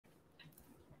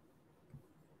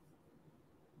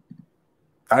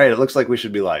All right, it looks like we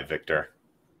should be live, Victor.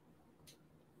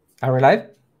 Are we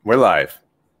live? We're live.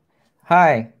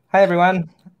 Hi everyone.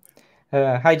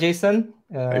 Hi Jason.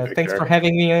 Hi, Thanks for Victor.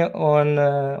 having me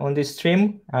on this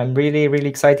stream. I'm really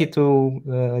excited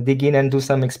to dig in and do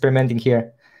some experimenting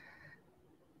here.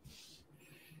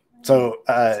 So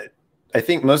I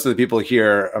think most of the people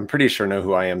here, I'm pretty sure, know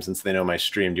who I am since they know my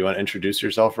stream. Do you want to introduce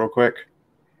yourself real quick?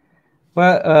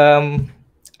 Well,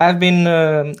 I've been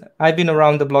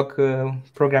around the block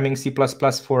programming C++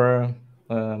 for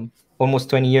almost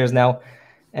 20 years now,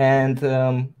 and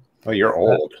oh, you're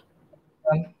old.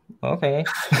 Okay.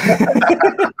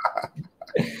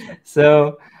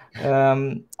 So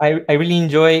I really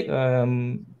enjoy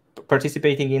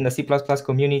participating in the C++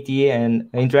 community and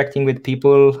interacting with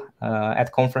people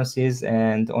at conferences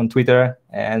and on Twitter.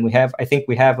 And I think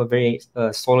we have a very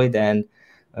solid and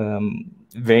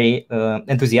very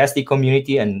enthusiastic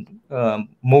community, and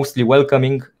mostly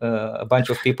welcoming a bunch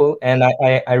of people. And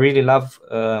I really love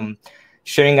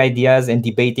sharing ideas and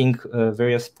debating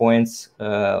various points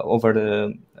over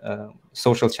the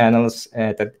social channels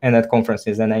and at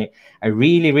conferences. And I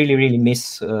really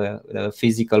miss the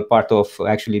physical part of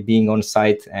actually being on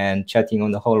site and chatting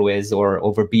on the hallways or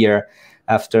over beer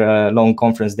after a long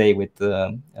conference day with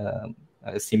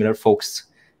similar folks,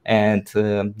 and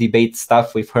debate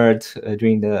stuff we've heard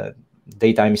during the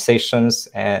daytime sessions,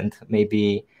 and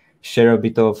maybe share a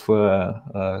bit of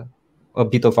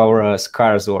our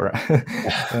scars or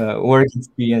work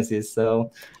experiences.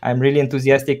 So I'm really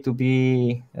enthusiastic to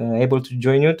be able to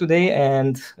join you today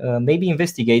and maybe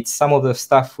investigate some of the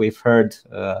stuff we've heard,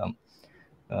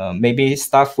 maybe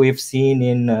stuff we've seen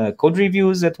in code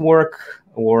reviews at work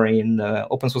or in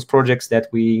open source projects that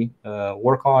we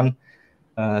work on,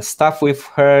 stuff we've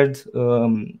heard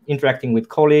interacting with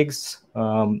colleagues,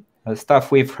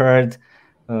 stuff we've heard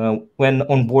when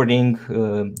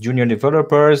onboarding junior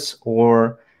developers,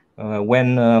 or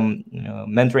when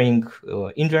mentoring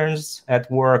interns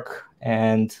at work,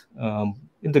 and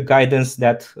the guidance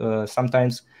that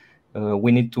sometimes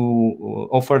we need to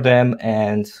offer them,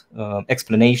 and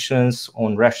explanations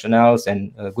on rationales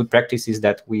and good practices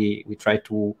that we try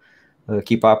to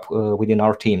keep up within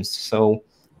our teams. So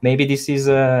maybe this is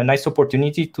a nice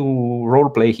opportunity to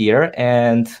role play here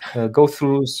and go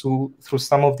through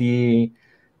some of the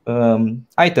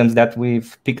items that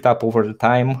we've picked up over the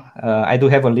time. I do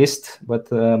have a list,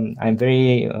 but I'm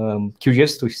very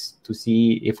curious to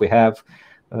see if we have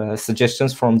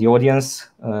suggestions from the audience.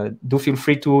 Do feel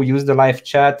free to use the live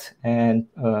chat and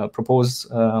propose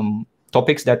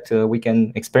topics that we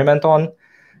can experiment on.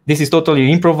 This is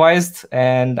totally improvised,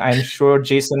 and I'm sure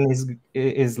Jason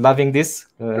is loving this.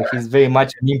 He's very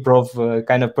much an improv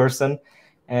kind of person.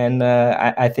 And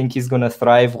I think he's going to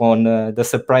thrive on the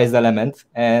surprise element.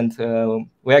 And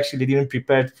we actually didn't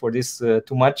prepare for this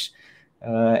too much.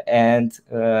 And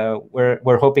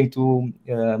we're hoping to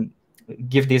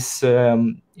give this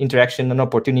interaction an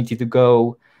opportunity to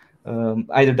go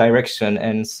either direction.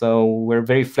 And so we're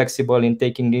very flexible in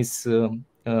taking these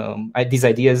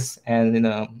ideas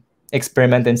and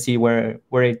experiment and see where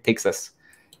it takes us.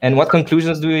 And what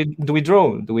conclusions do we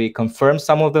draw? Do we confirm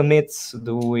some of the myths?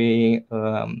 Do we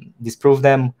disprove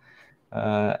them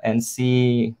and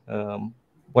see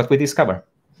what we discover?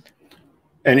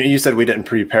 And you said we didn't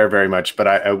prepare very much, but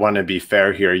I want to be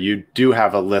fair here. You do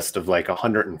have a list of like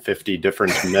 150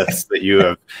 different myths that you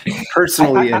have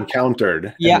personally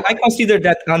encountered. Yeah, I consider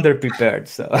that underprepared.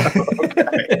 So.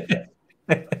 Okay.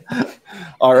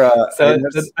 So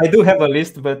I do have a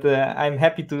list, but I'm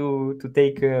happy to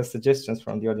take suggestions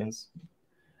from the audience.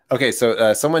 Okay, so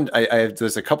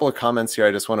there's a couple of comments here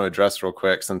I just want to address real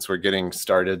quick since we're getting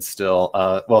started still.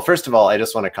 Well, first of all, I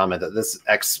just want to comment that this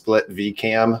XSplit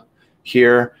vcam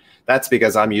here, that's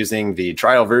because I'm using the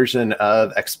trial version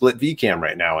of XSplit vcam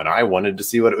right now, and I wanted to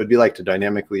see what it would be like to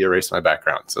dynamically erase my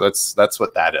background. So that's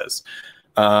what that is.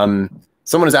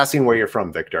 Someone is asking where you're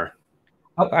from, Victor.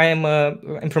 Oh,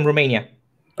 I'm from Romania.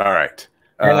 All right.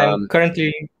 And I'm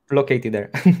currently located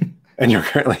there. And you're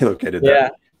currently located there? Yeah,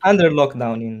 under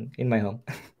lockdown in my home.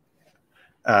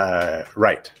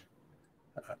 Right.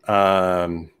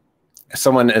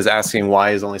 Someone is asking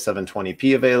why is only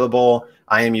 720p available.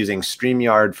 I am using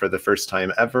StreamYard for the first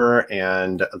time ever,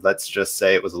 and let's just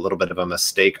say it was a little bit of a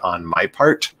mistake on my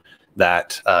part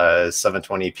that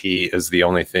 720p is the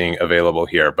only thing available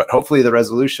here. But hopefully the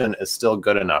resolution is still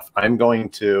good enough. I'm going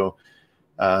to,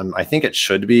 I think it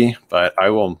should be, but I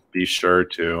will be sure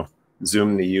to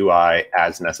zoom the UI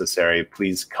as necessary.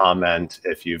 Please comment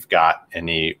if you've got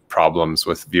any problems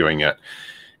with viewing it.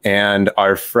 And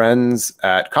our friends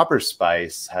at Copper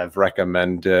Spice have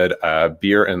recommended a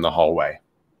beer in the hallway.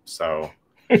 So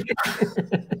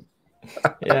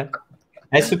Yeah,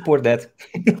 I support that.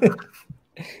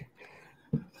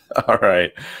 All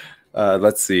right.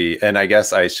 Let's see. And I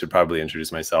guess I should probably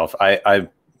introduce myself. I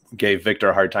gave Victor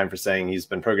a hard time for saying he's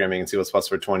been programming in C++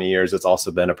 for 20 years. It's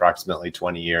also been approximately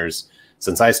 20 years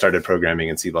since I started programming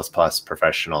in C++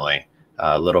 professionally.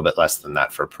 A little bit less than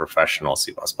that for professional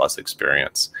C++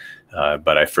 experience.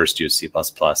 But I first used C++ in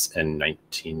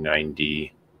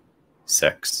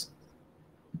 1996.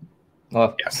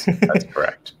 Oh. Yes, that's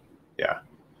correct. Yeah.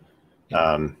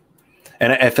 And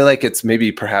I feel like it's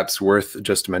maybe perhaps worth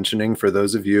just mentioning for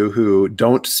those of you who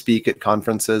don't speak at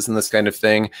conferences and this kind of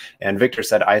thing. And Victor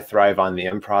said, I thrive on the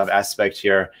improv aspect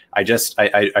here. I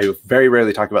very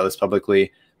rarely talk about this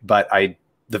publicly, but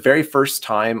the very first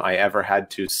time I ever had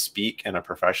to speak in a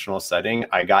professional setting,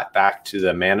 I got back to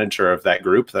the manager of that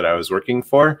group that I was working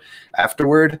for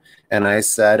afterward. And I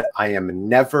said, I am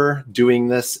never doing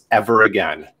this ever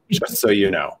again, just so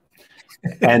you know.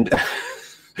 And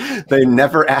they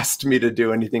never asked me to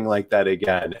do anything like that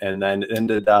again. And then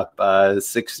ended up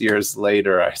 6 years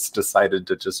later, I decided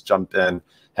to just jump in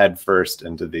head first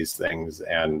into these things.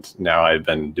 And now I've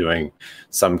been doing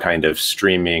some kind of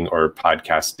streaming or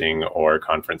podcasting or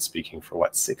conference speaking for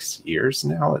 6 years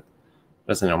now? It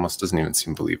almost doesn't even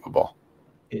seem believable.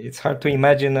 It's hard to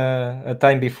imagine a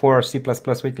time before C++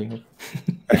 Weekly.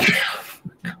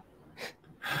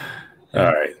 All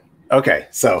right. Okay.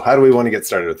 So how do we want to get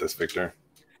started with this, Victor?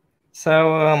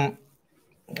 So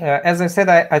as I said,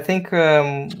 I think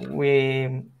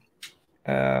we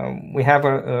have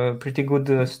a pretty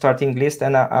good starting list,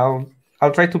 and I'll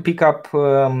try to pick up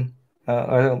a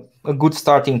good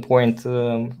starting point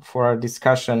for our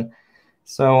discussion.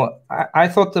 So I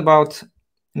thought about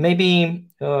maybe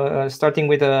starting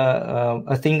with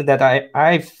a thing that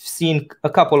I've seen a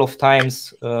couple of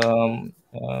times,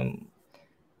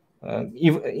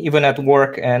 even at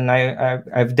work, and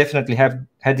I've definitely had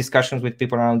discussions with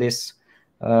people around this.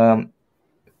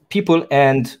 People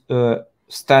and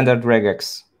standard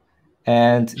regex,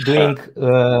 and doing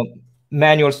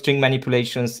manual string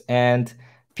manipulations, and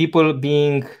people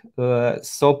being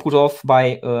so put off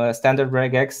by standard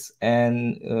regex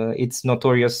and its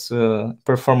notorious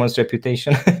performance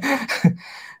reputation.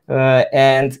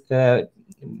 And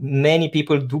many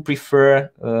people do prefer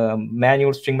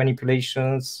manual string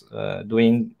manipulations,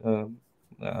 doing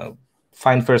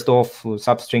find first off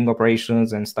substring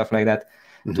operations and stuff like that,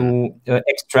 to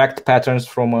extract patterns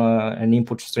from an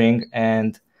input string.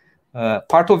 And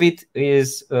part of it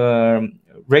is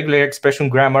regular expression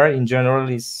grammar in general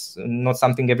is not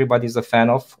something everybody's a fan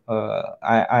of.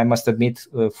 I must admit,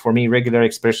 for me, regular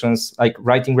expressions, like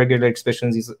writing regular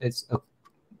expressions, is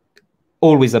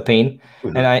always a pain.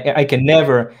 And I can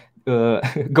never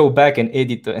go back and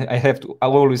edit.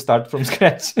 I'll always start from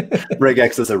scratch.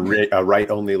 Regex is a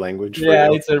write-only language for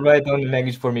you? It's a write-only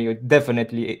language for me.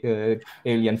 Definitely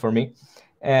alien for me.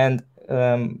 And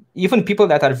even people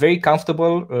that are very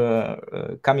comfortable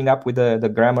coming up with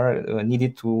the grammar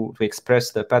needed to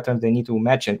express the pattern they need to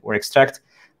match or extract,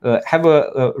 have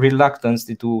a reluctance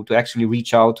to actually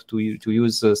reach out to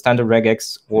use standard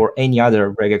regex or any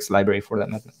other regex library for that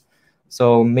matter.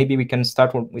 So maybe we can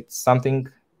start with something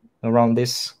around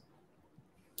this.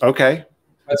 Okay.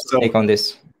 Let's take on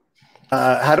this.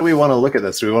 How do we want to look at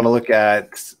this? Do we want to look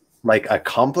at like a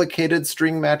complicated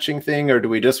string matching thing, or do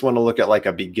we just want to look at like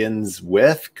a begins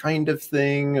with kind of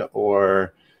thing,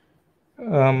 or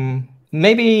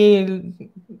maybe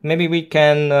we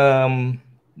can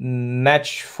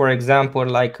match, for example,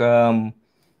 like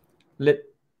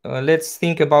let's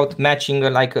think about matching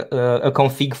like a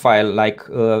config file, like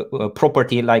a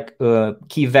property, like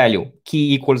key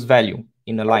equals value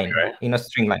in a line, in a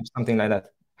string line, something like that.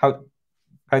 How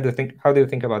do you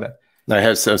think about that?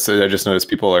 I just noticed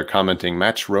people are commenting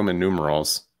match Roman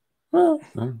numerals. Well,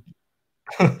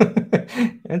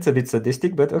 it's a bit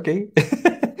sadistic, but okay.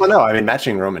 Well, no, I mean,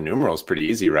 matching Roman numerals is pretty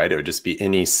easy, right? It would just be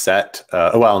any set,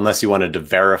 well, unless you wanted to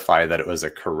verify that it was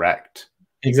a correct.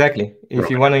 Exactly. If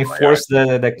you want to enforce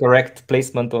the correct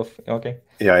placement of, okay.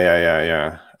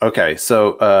 Yeah. Okay,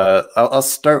 so I'll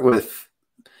start with,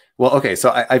 well, okay,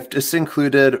 so I've just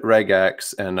included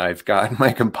regex, and I've got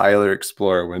my compiler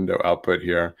explorer window output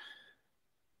here.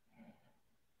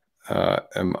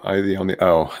 Am I the only,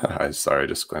 sorry, I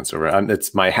just glanced over.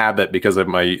 It's my habit because of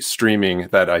my streaming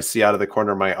that I see out of the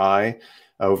corner of my eye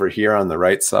over here on the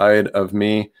right side of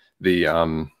me.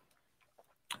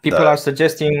 People are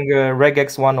suggesting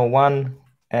regex 101,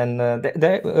 and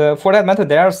for that matter,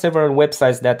 there are several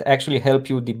websites that actually help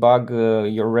you debug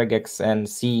your regex and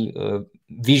see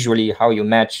visually how you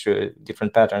match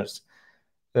different patterns.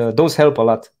 Those help a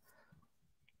lot.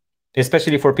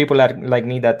 especially for people like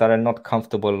me that are not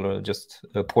comfortable just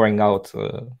pouring out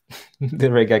the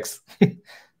regex.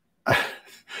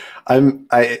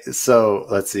 So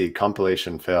let's see,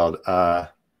 compilation failed.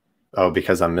 Oh,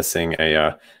 because I'm missing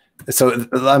a. So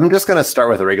I'm just going to start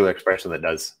with a regular expression that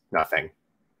does nothing.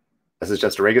 This is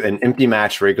just an empty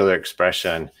match regular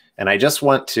expression. And I just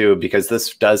want to, because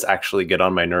this does actually get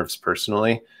on my nerves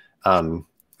personally. Do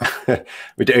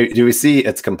we see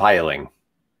it's compiling?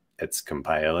 It's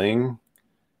compiling.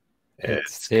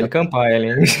 It's still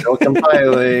compiling. Still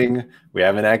compiling. We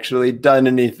haven't actually done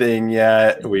anything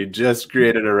yet. We just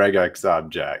created a regex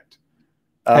object.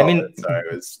 Oh, I mean, sorry,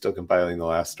 it was still compiling the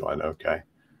last one. Okay.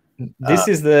 This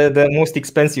is the most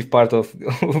expensive part of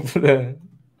the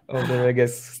regex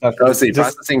stuff. Oh, see,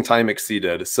 processing time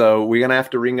exceeded. So we're gonna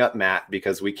have to ring up Matt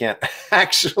because we can't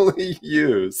actually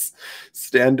use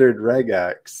standard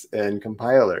regex in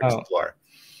compiler Explorer.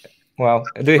 Wow.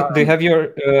 Do you have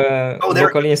your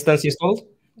local instance installed?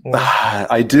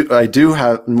 I do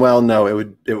have. Well, no, it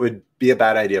would be a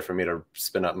bad idea for me to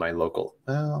spin up my local.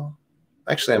 Well,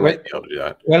 actually, I might be able to do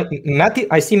that. Well, Matt,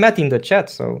 I see Matt in the chat,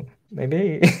 so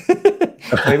maybe.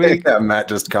 Maybe yeah, Matt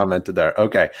just commented there.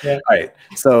 Okay. Yeah. All right.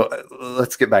 So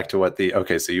let's get back to what the.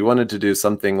 Okay. So you wanted to do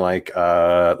something like,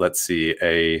 let's see,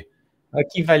 a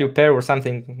key value pair or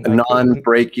something. A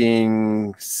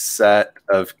non-breaking set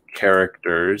of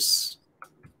characters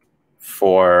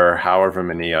for however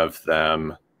many of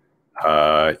them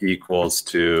equals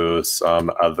to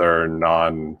some other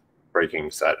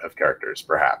non-breaking set of characters,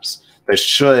 perhaps. This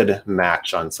should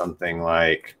match on something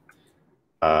like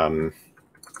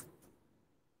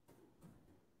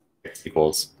x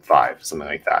equals 5, something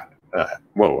like that.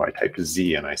 Whoa, I typed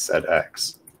Z and I said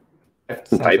X.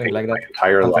 I'm typing like that. My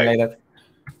entire life. Like that.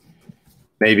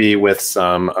 Maybe with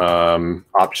some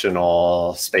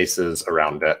optional spaces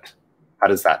around it. How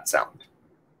does that sound?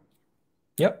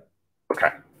 Yep.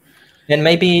 Okay. And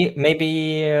maybe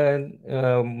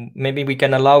we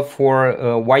can allow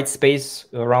for white space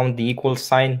around the equal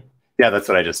sign. Yeah, that's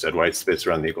what I just did. White space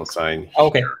around the equal sign.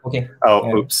 Okay. Okay. Oh,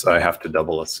 yeah. Oops! I have to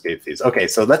double escape these. Okay,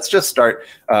 so let's just start.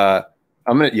 I'm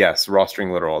gonna raw string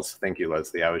literals. Thank you,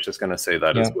 Leslie. I was just gonna say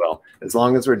that as well. As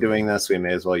long as we're doing this, we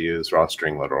may as well use raw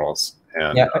string literals.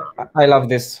 And yeah, I love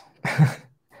this.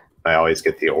 I always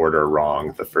get the order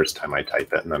wrong the first time I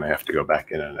type it, and then I have to go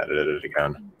back in and edit it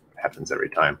again. It happens every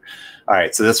time. All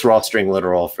right, so this raw string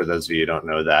literal, for those of you who don't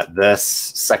know that, this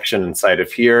section inside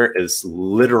of here is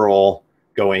literal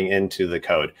going into the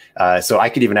code. So I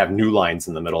could even have new lines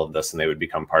in the middle of this, and they would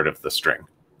become part of the string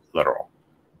literal.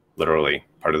 Literally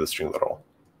part of the string literal.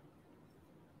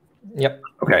 Yep.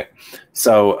 Okay.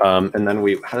 So and then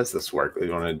how does this work? We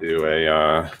want to do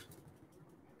a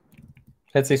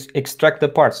let's extract the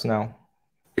parts now.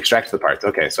 Extract the parts.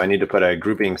 Okay, so I need to put a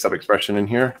grouping sub-expression in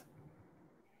here.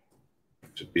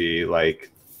 It should be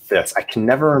like this. I can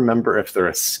never remember if they're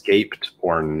escaped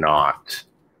or not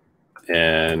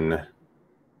in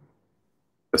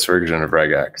this version of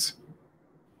regex.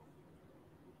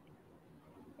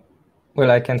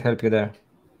 Well, I can't help you there.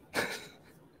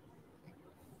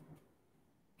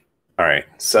 All right,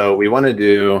 so we want to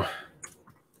do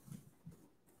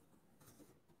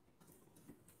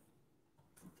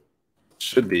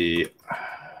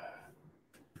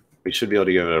we should be able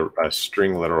to give it a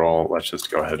string literal. Let's just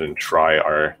go ahead and try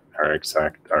our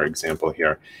example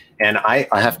here. And I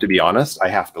have to be honest, I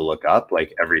have to look up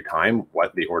like every time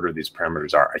what the order of these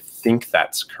parameters are. I think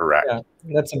that's correct. Yeah,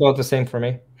 that's about the same for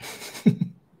me.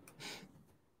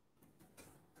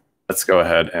 Let's go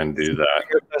ahead and do that.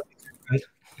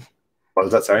 What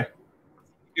was that? Sorry?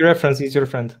 Your reference is your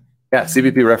friend. Yeah,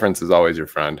 CBP reference is always your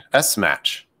friend. S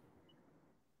match.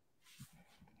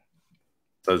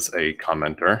 Says a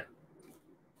commenter.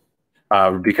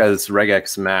 Because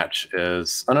regex match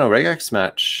is, oh no, regex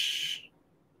match.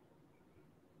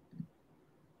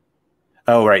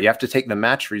 Oh, right. You have to take the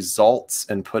match results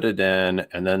and put it in,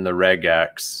 and then the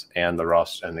regex and the raw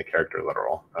and the character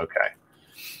literal. Okay.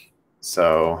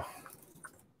 So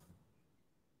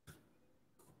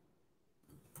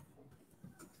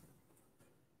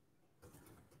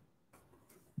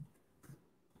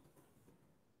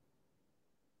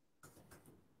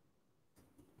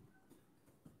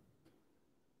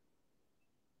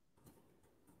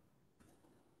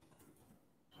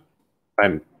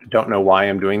I don't know why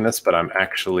I'm doing this, but I'm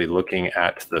actually looking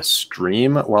at the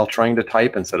stream while trying to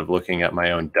type instead of looking at my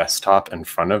own desktop in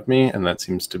front of me. And that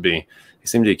seems to be, I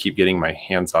seem to keep getting my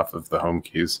hands off of the home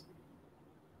keys.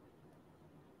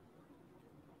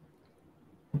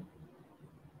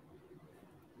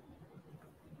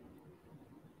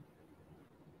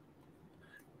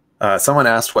 Someone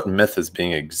asked what myth is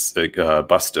being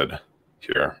busted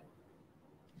here.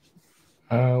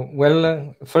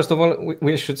 Well, first of all,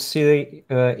 we should see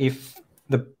if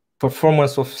the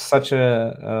performance of such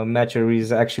a matcher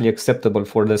is actually acceptable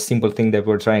for the simple thing that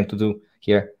we're trying to do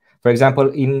here. For example,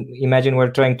 imagine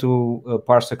we're trying to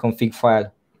parse a config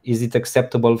file. Is it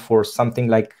acceptable for something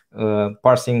like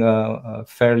parsing a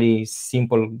fairly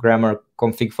simple grammar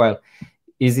config file?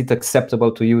 Is it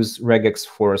acceptable to use regex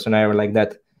for a scenario like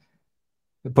that,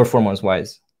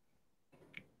 performance-wise?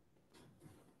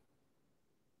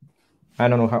 I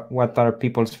don't know what are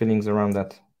people's feelings around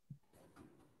that.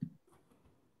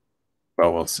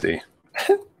 Well, we'll see.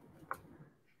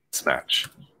 Smash.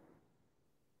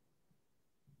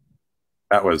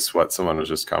 That was what someone was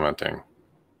just commenting.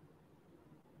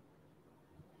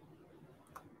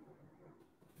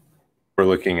 We're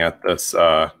looking at this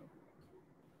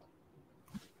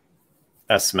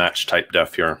smatch type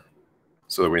def here,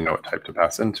 so that we know what type to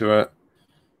pass into it.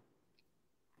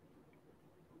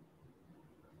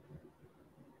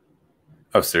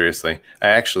 Oh, seriously. I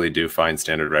actually do find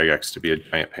standard regex to be a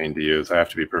giant pain to use. I have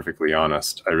to be perfectly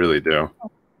honest. I really do.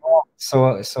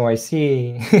 So I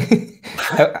see.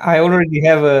 I already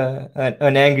have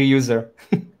an angry user.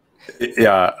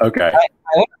 Yeah, okay. I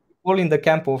fall in the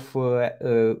camp of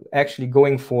actually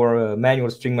going for manual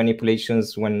string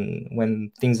manipulations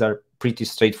when things are pretty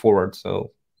straightforward.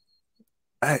 So,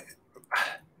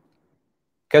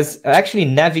 because actually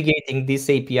navigating this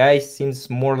API seems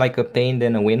more like a pain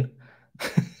than a win.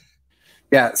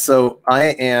 Yeah, so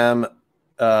I am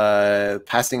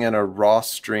passing in a raw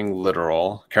string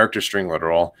literal, character string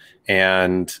literal,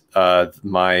 and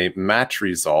my match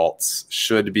results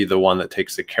should be the one that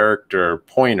takes a character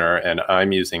pointer, and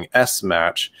I'm using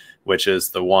smatch, which is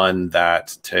the one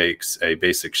that takes a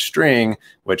basic string,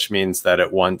 which means that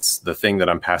it wants the thing that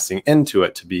I'm passing into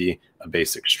it to be a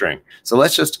basic string. So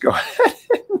let's just go ahead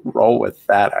and roll with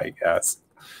that, I guess.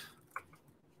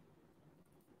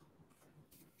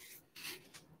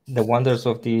 The wonders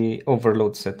of the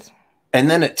overload set. And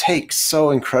then it takes so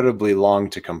incredibly long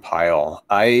to compile.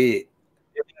 The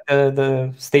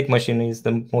state machine is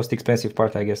the most expensive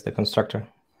part, I guess, the constructor.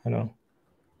 I don't know.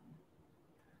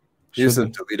 Use the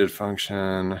deleted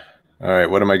function. All right,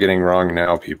 what am I getting wrong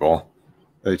now, people?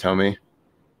 They tell me.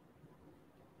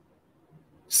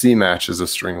 Cmatch is a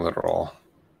string literal.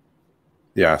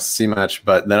 Yeah, Cmatch,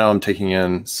 but then I'm taking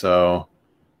in, so...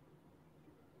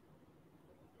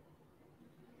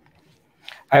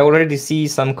 I already see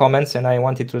some comments, and I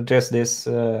wanted to address this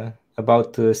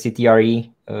about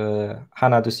CTRE,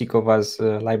 Hanna Dusikova's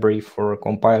library for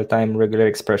compile time regular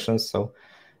expressions. So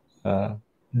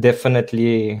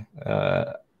definitely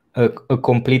a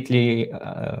completely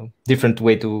different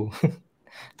way to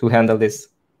to handle this.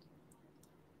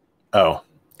 Oh.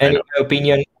 And in my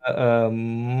opinion,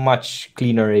 much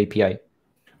cleaner API.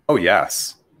 Oh,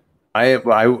 yes. I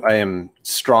am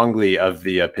strongly of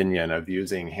the opinion of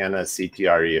using Hanna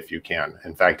CTRE if you can.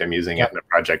 In fact, I'm using it in a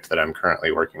project that I'm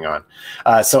currently working on.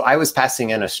 So I was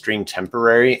passing in a string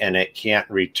temporary, and it can't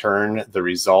return the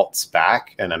results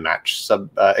back in a match sub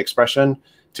expression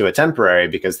to a temporary,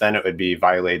 because then it would be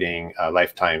violating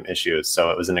lifetime issues.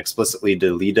 So it was an explicitly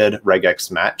deleted regex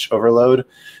match overload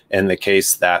in the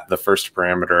case that the first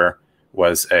parameter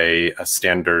was a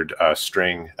standard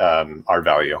string R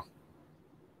value.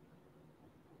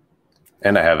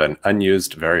 And I have an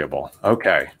unused variable.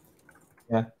 Okay.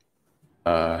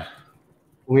 Yeah.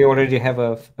 We already have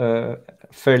a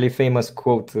fairly famous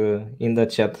quote in the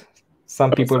chat.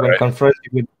 Some people, when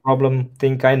confronted with a problem,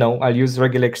 think, I know, I'll use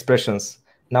regular expressions.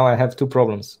 Now I have two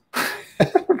problems.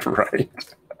 Right.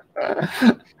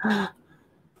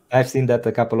 I've seen that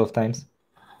a couple of times.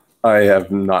 I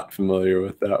am not familiar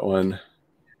with that one.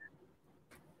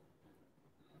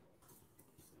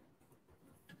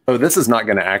 Oh, this is not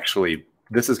going to actually,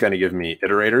 this is going to give me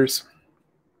iterators.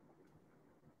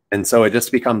 And so it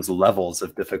just becomes levels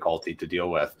of difficulty to deal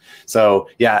with. So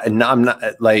yeah, and I'm not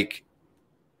like.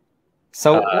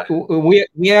 So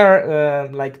we are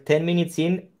like 10 minutes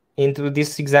into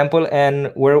this example,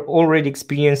 and we're already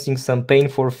experiencing some pain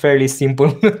for fairly simple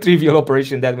trivial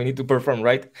operation that we need to perform,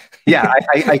 right? Yeah,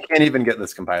 I can't even get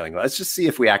this compiling. Let's just see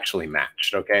if we actually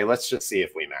matched. Okay, let's just see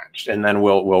if we matched, and then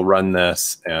we'll run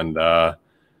this. And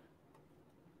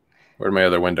where'd my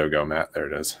other window go, Matt?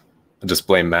 There it is. I'll just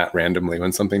blame Matt randomly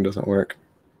when something doesn't work.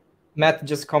 Matt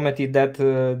just commented that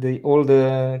all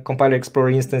the compiler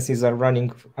explorer instances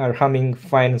are humming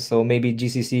fine, so maybe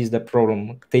GCC is the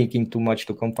problem, taking too much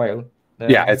to compile.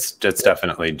 Yeah, it's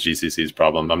definitely GCC's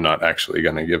problem. I'm not actually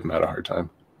going to give Matt a hard time.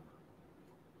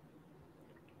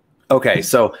 Okay,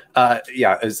 so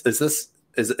yeah, is this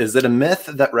Is it a myth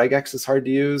that regex is hard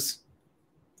to use?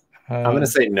 I'm going to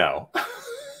say no.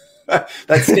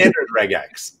 That's standard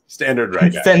regex. Standard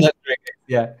regex. Standard regex,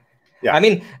 yeah. Yeah. I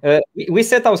mean, we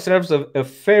set ourselves a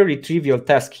very trivial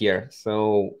task here.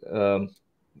 So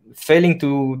failing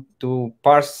to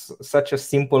parse such a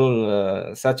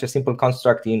simple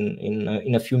construct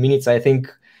in a few minutes, I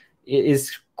think,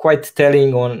 is quite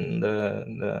telling on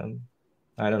the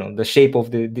I don't know, the shape of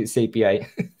this API.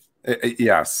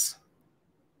 Yes.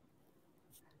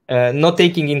 Not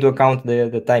taking into account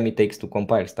the time it takes to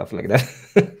compile, stuff like that,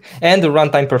 and the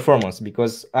runtime performance,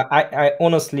 because I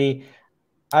honestly,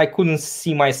 I couldn't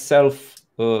see myself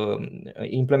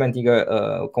implementing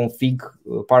a config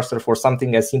parser for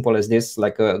something as simple as this,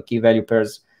 like key value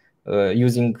pairs,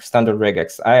 using standard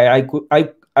regex.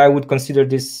 I would consider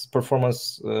this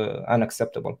performance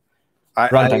unacceptable.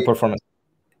 Runtime performance.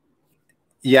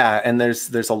 Yeah, and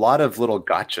there's a lot of little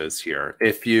gotchas here.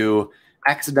 If you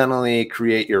accidentally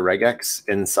create your regex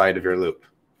inside of your loop,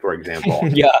 for example,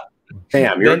 yeah,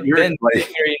 bam, you're like,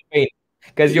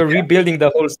 because you're rebuilding the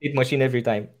whole state machine every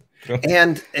time.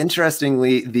 And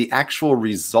interestingly, the actual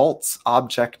results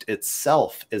object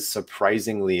itself is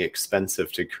surprisingly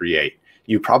expensive to create.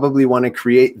 You probably want to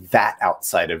create that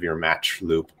outside of your match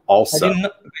loop also.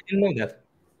 I didn't know that.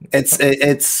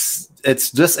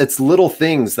 It's little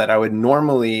things that I would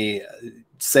normally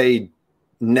say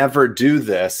never do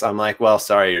this. I'm like, well,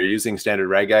 sorry, you're using standard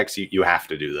regex. You have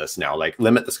to do this now. Like,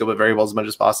 limit the scope of variables as much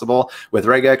as possible. With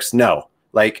regex, no.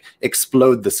 Like,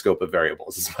 explode the scope of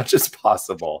variables as much as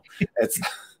possible. It's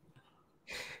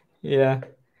yeah.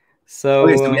 So,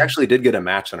 okay, so we actually did get a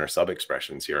match on our sub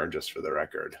expressions here, just for the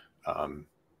record.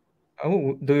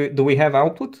 Oh, do we have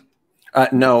output?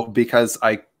 No, because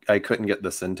I couldn't get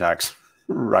the syntax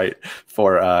right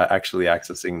for actually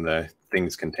accessing the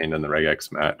things contained in the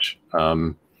regex match.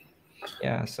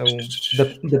 Yeah, so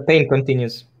the pain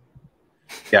continues.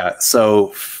 Yeah, so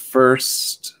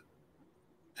first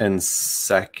and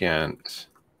second,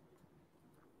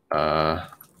 I'm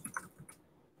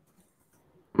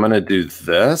going to do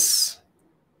this.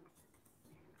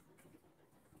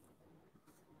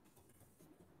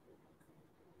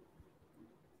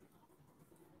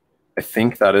 I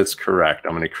think that is correct.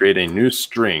 I'm going to create a new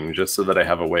string just so that I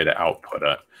have a way to output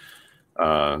it.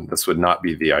 This would not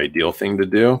be the ideal thing to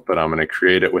do, but I'm going to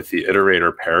create it with the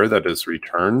iterator pair that is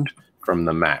returned from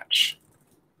the match.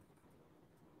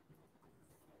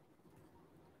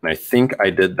 And I think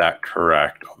I did that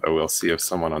correct, although we'll see if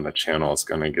someone on the channel is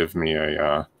going to give me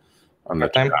a on the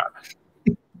chat.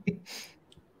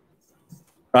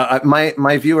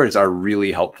 My viewers are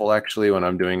really helpful, actually, when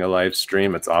I'm doing a live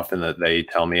stream. It's often that they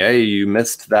tell me, hey, you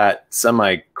missed that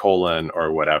semicolon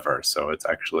or whatever. So it's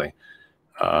actually,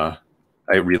 I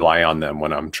rely on them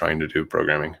when I'm trying to do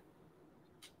programming.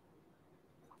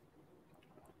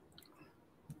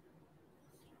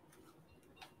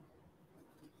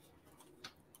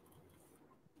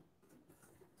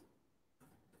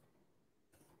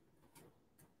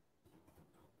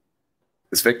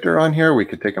 Is Victor on here? We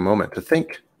could take a moment to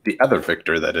thank the other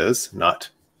Victor, that is, not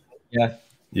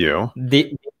you.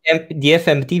 The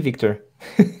FMT Victor.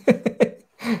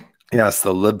 Yes,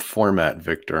 the lib format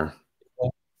Victor.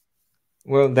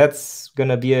 Well, that's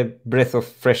gonna be a breath of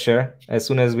fresh air as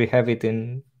soon as we have it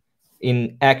in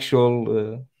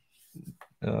actual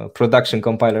production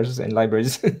compilers and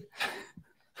libraries.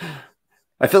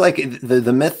 I feel like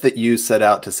the myth that you set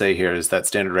out to say here is that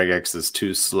standard regex is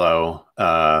too slow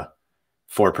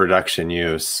for production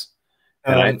use,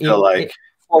 and I feel like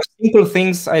for simple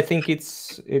things, I think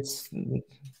it's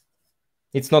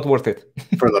not worth it.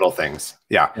 For little things,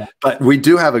 yeah. But we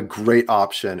do have a great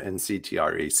option in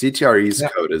CTRE. CTRE's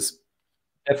code is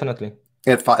definitely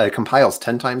it compiles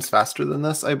 10 times faster than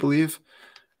this, I believe.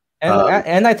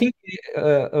 And I think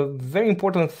a very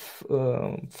important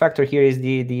factor here is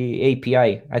the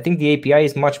API. I think the API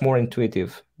is much more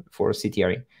intuitive for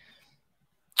CTRE.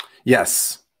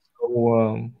 Yes.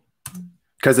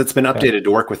 Because it's been updated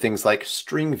to work with things like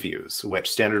string views,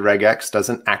 which standard regex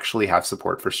doesn't actually have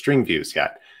support for string views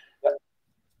yet.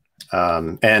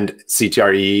 And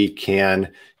CTRE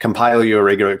can compile your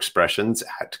regular expressions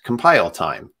at compile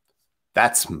time.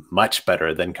 That's much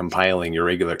better than compiling your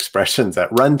regular expressions at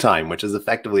runtime, which is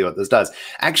effectively what this does.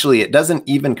 Actually, it doesn't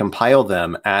even compile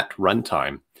them at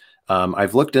runtime.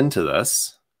 I've looked into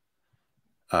this.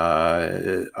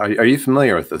 Are you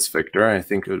familiar with this, Victor? I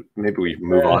think maybe we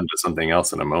move on to something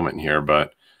else in a moment here,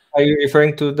 but... Are you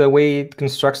referring to the way it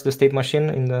constructs the state machine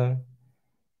in the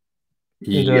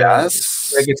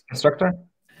yes. regex constructor?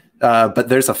 But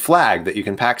there's a flag that you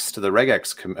can pass to the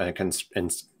regex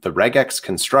the regex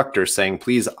constructor saying,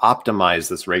 please optimize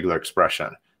this regular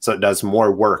expression so it does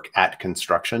more work at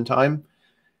construction time.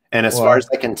 And as far as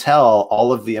I can tell,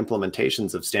 all of the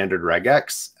implementations of standard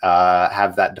regex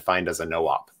have that defined as a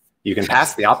no-op. You can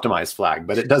pass the optimize flag,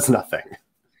 but it does nothing.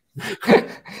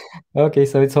 Okay,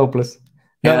 so it's hopeless.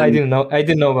 No, and I didn't know. I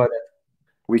didn't know about it.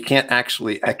 We can't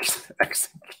actually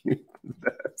execute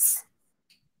this.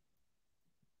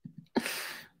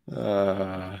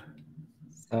 So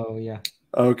yeah.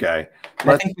 Okay.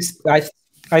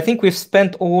 I think we've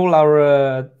spent all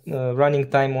our running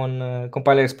time on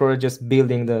Compiler Explorer just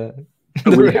building the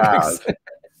we have.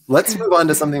 Let's move on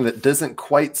to something that isn't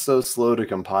quite so slow to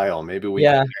compile. Maybe we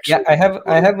I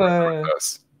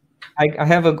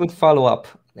have a good follow-up,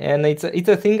 and it's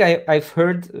a thing I've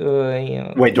heard.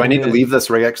 Wait, do I need to leave this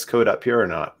regex code up here or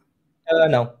not?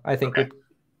 No, I think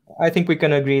we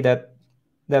can agree that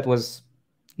was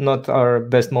not our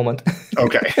best moment.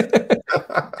 Okay.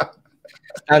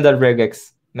 Standard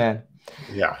regex, man.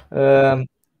 Yeah.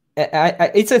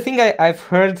 It's a thing I've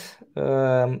heard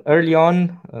early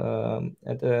on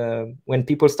when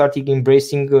people started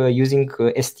embracing using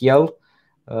STL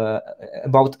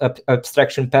about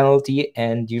abstraction penalty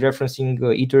and dereferencing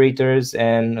iterators.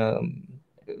 And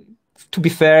to be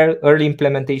fair, early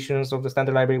implementations of the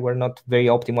standard library were not very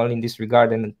optimal in this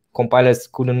regard, and compilers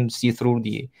couldn't see through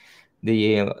the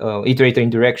iterator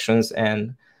indirections.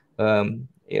 And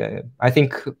I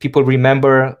think people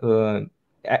remember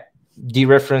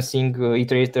dereferencing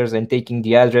iterators and taking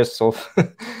the address of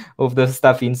of the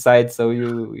stuff inside, so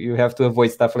you have to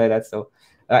avoid stuff like that. So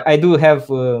I do have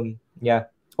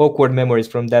awkward memories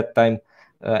from that time,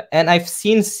 and I've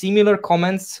seen similar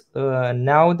comments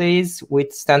nowadays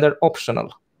with standard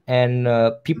optional, and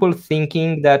people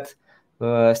thinking that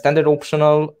standard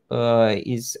optional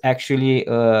is actually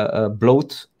a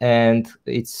bloat, and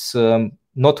it's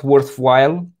not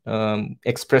worthwhile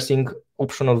expressing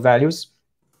optional values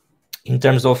in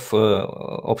terms of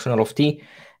optional of t,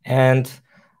 and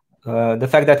the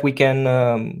fact that we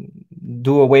can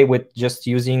do away with just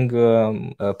using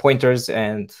pointers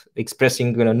and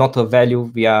expressing not a value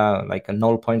via like a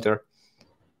null pointer.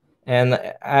 And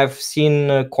I've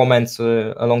seen comments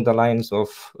along the lines of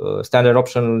standard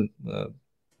optional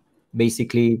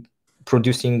basically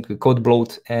producing code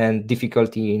bloat and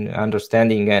difficulty in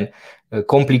understanding and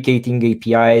complicating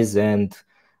APIs, and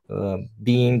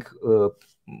being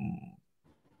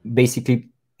basically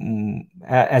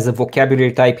as a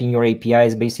vocabulary type in your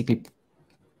APIs, basically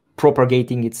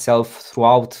propagating itself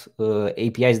throughout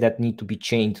APIs that need to be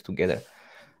chained together.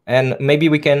 And maybe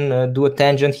we can do a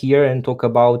tangent here and talk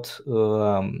about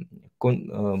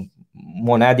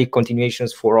monadic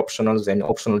continuations for optionals and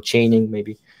optional chaining,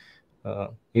 maybe,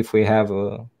 if we have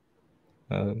a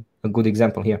good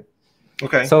example here.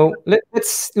 Okay. So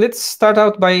let's start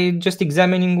out by just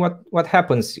examining what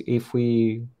happens if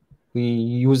we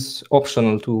use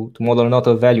optional to model not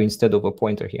a value instead of a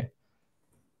pointer here.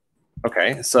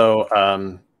 Okay, so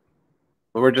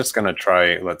we're just going to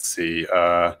try, let's see.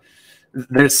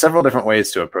 There's several different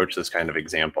ways to approach this kind of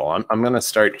example. I'm going to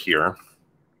start here.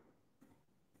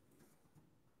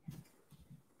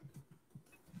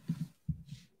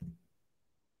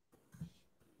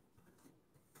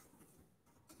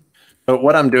 But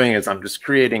what I'm doing is I'm just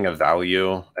creating a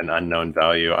value, an unknown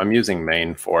value. I'm using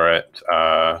main for it.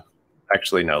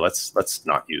 Actually, no, let's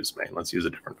not use main. Let's use a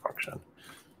different function.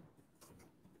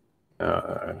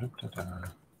 I'm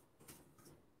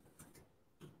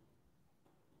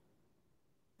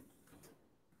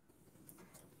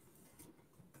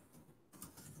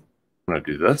going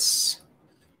to do this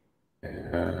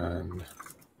and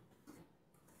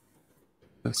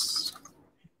this.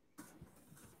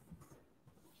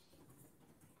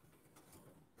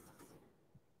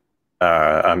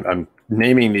 I'm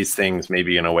naming these things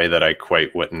maybe in a way that I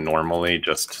quite wouldn't normally,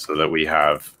 just so that we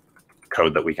have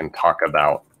code that we can talk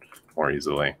about more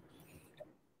easily.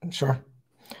 Sure.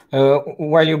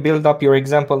 While you build up your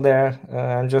example there,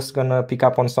 I'm just gonna pick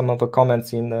up on some of the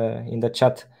comments in the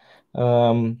chat.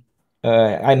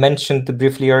 I mentioned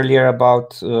briefly earlier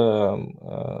about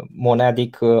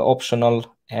monadic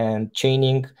optional and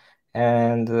chaining,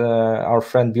 and our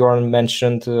friend Bjorn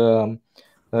mentioned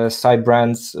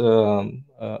Cybrand's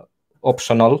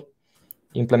optional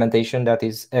implementation that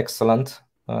is excellent.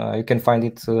 You can find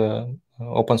it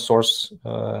open source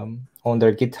on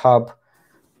their GitHub.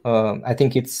 I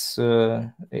think it's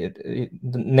the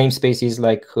namespace is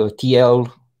like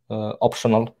TL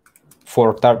optional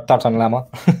for Tartan Llama.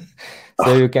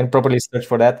 So you can probably search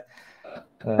for that.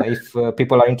 if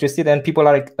people are interested, and people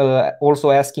are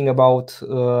also asking about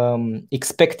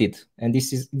expected, and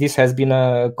this has been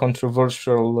a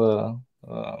controversial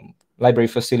library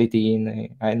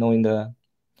facility I know in the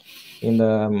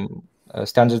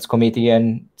standards committee,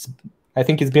 and I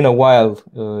think it's been a while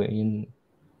in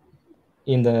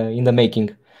the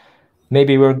making.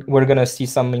 Maybe we're gonna see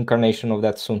some incarnation of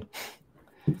that soon.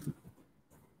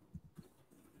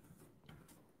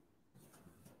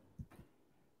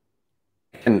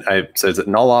 And so is it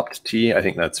null opt t? I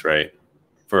think that's right,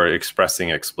 for expressing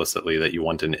explicitly that you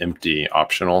want an empty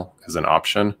optional as an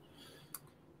option.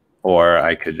 Or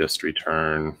I could just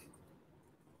return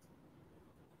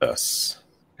this.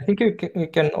 I think you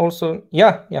can also,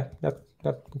 yeah, that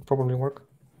would probably work.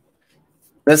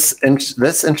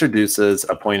 This introduces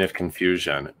a point of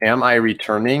confusion. Am I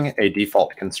returning a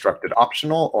default constructed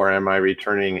optional, or am I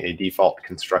returning a default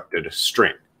constructed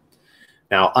string?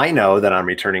 Now, I know that I'm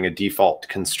returning a default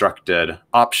constructed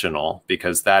optional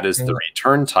because that is the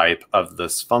return type of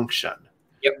this function.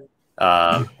 Yep.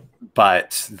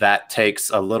 But that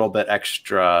takes a little bit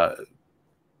extra.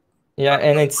 Yeah,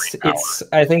 and it's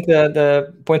I think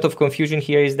the point of confusion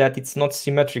here is that it's not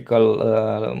symmetrical.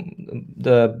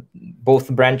 The both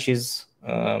branches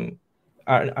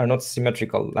are not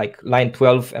symmetrical. Like line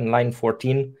 12 and line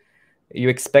 14, you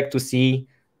expect to see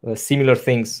similar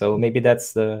things. So maybe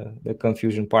that's the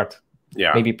confusion part.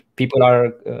 Yeah. Maybe people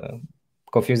are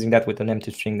confusing that with an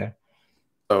empty string there.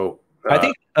 So I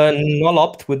think null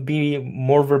opt would be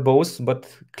more verbose but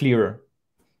clearer.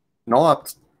 Null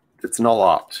opt. It's null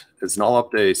opt. Is null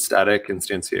opt a static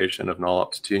instantiation of null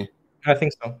opt t? I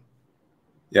think so.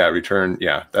 Yeah, return.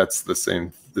 Yeah, that's the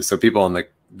same. So people in the,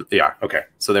 yeah, okay.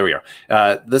 So there we are.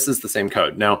 This is the same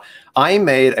code. Now, I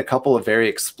made a couple of very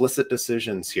explicit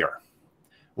decisions here.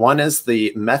 One is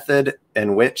the method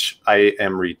in which I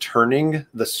am returning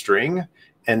the string,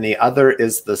 and the other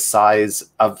is the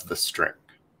size of the string.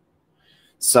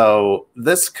 So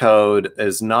this code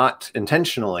is not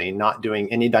intentionally not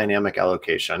doing any dynamic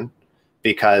allocation,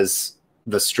 because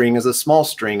the string is a small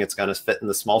string. It's going to fit in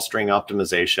the small string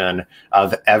optimization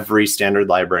of every standard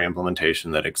library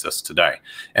implementation that exists today.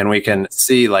 And we can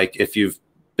see, like, if you've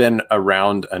been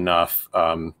around enough,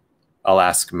 I'll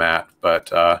ask Matt,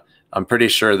 but I'm pretty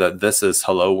sure that this is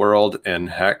hello world in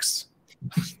hex.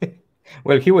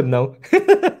 Well, he would know.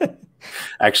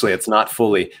 Actually, it's not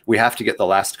fully. We have to get the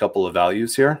last couple of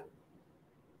values here.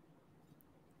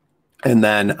 And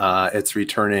then it's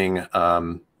returning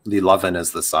the 11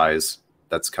 as the size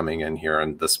that's coming in here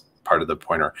in this part of the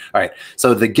pointer. All right,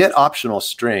 so the get optional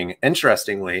string,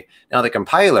 interestingly, now the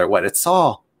compiler, what it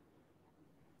saw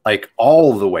like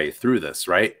all the way through this,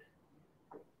 right?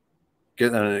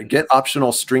 Get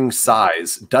optional string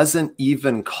size doesn't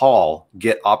even call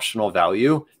get optional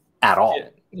value at all.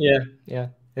 Yeah.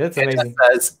 That's amazing.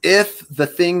 It says if the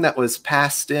thing that was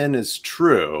passed in is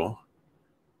true,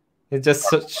 it just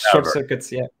short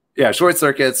circuits. Yeah, short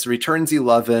circuits, returns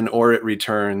 11, or it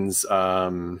returns, I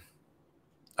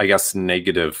guess,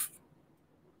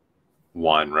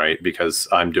 -1, right? Because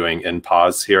I'm doing in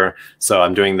pause here. So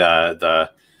I'm doing that's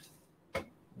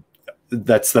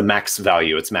the max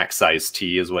value. It's max size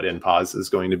t is what in pause is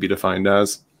going to be defined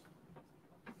as.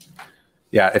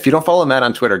 Yeah, if you don't follow Matt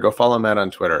on Twitter, go follow Matt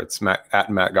on Twitter. It's at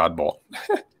Matt Godbolt.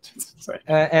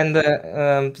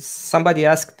 And somebody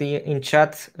asked in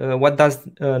chat, what does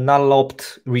null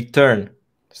opt return?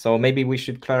 So maybe we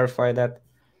should clarify that.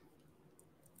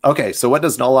 Okay, so what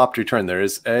does null opt return? There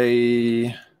is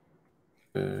a,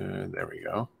 there we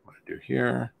go. What do I do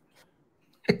here?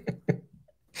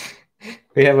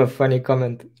 We have a funny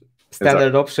comment.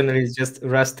 Standard optional is just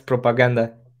Rust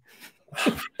propaganda.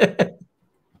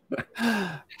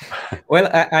 Well,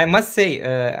 I must say,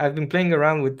 I've been playing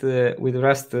around with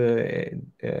Rust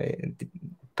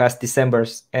past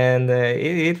Decembers, and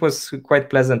it was quite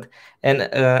pleasant. And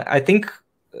I think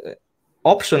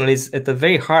optional is at the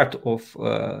very heart of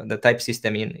the type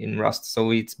system in Rust.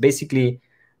 So it's basically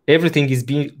everything is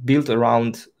being built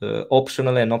around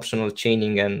optional and optional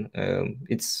chaining, and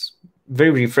it's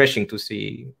very refreshing to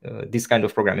see this kind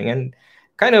of programming, and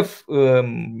kind of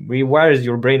rewires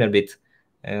your brain a bit.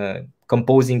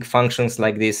 Composing functions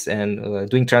like this and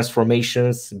doing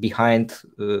transformations behind,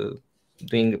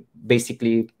 doing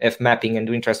basically F mapping and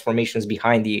doing transformations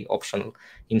behind the optional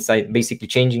inside, basically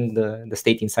changing the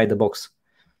state inside the box.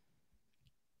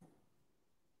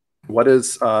 What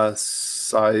is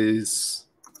size?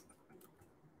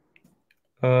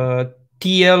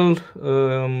 TL,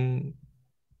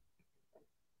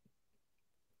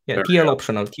 yeah, TL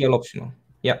optional,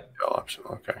 yeah. TL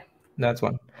optional, okay. That's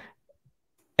one.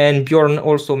 And Bjorn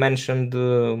also mentioned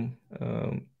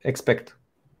expect.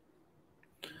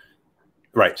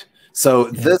 Right. So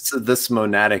this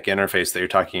monadic interface that you're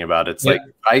talking about, it's like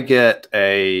I get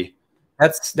a...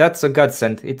 That's a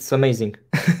godsend. It's amazing.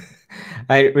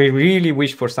 I really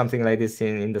wish for something like this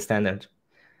in the standard.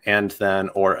 And then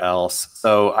or else.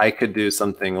 So I could do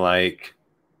something like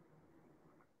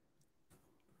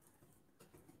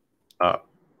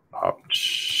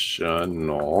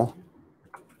optional.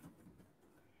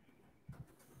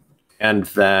 And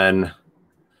then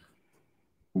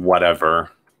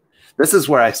whatever. This is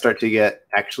where I start to get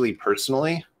actually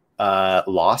personally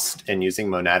lost in using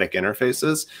monadic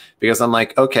interfaces, because I'm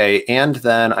like, okay, and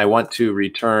then I want to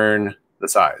return the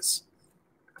size,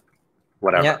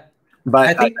 whatever. Yeah.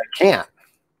 But I can't,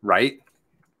 right?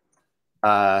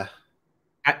 I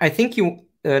think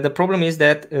the problem is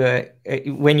that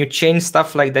when you change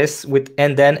stuff like this with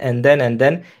and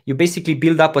then, you basically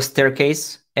build up a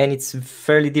staircase, and it's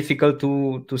fairly difficult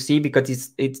to see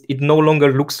because it no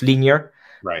longer looks linear.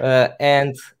 Right.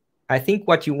 And I think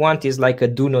what you want is like a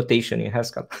do notation in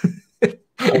Haskell.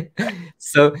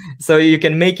 So you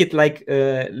can make it like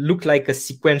look like a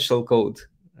sequential code.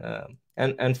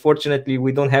 And unfortunately,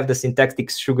 we don't have the syntactic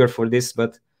sugar for this,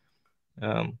 but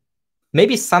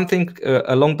maybe something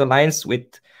along the lines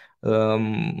with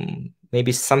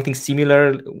maybe something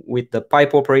similar with the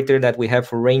pipe operator that we have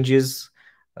for ranges.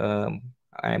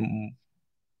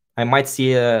 I might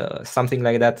see something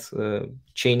like that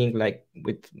chaining, like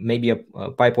with maybe a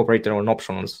pipe operator on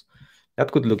optionals. That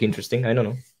could look interesting. I don't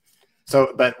know.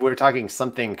 So, but we're talking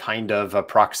something kind of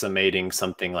approximating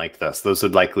something like this. Those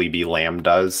would likely be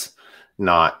lambdas,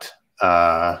 not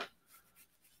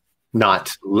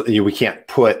we can't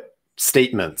put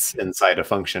statements inside of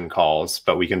function calls,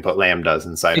 but we can put lambdas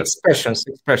inside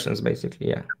expressions basically.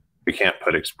 Yeah, we can't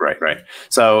put right.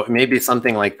 So maybe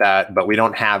something like that, but we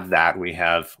don't have that. We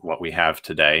have what we have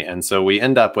today, and so we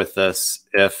end up with this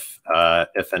if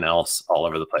and else all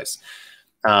over the place.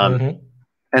 And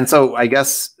so I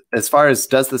guess as far as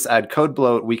does this add code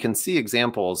bloat, we can see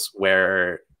examples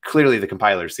where clearly the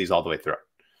compiler sees all the way through.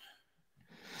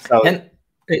 So, and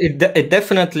it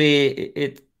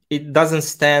definitely it doesn't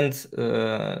stand.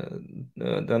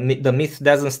 The myth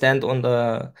doesn't stand on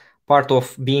the part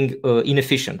of being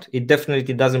inefficient. It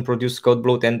definitely doesn't produce code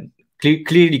bloat, and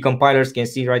clearly compilers can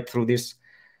see right through this.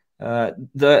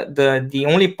 The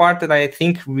only part that I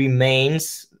think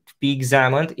remains to be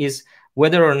examined is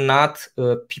whether or not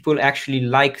people actually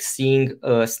like seeing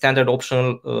standard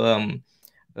optional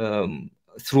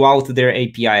throughout their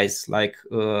APIs, like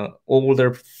all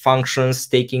their functions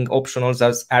taking optionals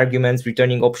as arguments,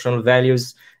 returning optional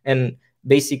values, and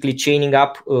basically chaining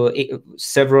up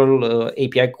several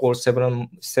API calls,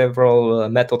 several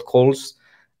method calls.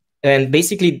 And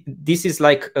basically, this is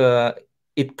like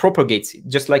it propagates,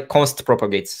 just like const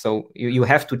propagates. So you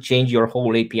have to change your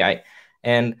whole API.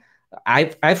 And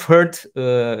I've heard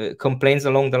complaints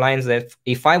along the lines that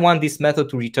if I want this method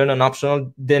to return an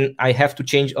optional, then I have to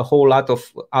change a whole lot of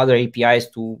other APIs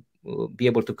to be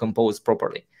able to compose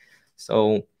properly.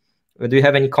 So do you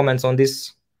have any comments on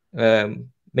this?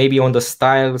 Maybe on the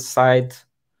style side?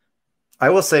 I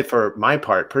will say for my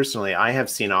part, personally, I have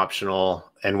seen optional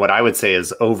and what I would say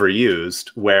is overused,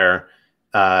 where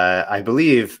I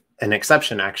believe an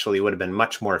exception actually would have been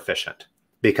much more efficient.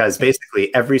 Because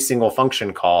basically every single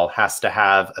function call has to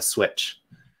have a switch.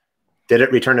 Did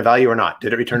it return a value or not?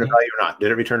 Did it return a value or not?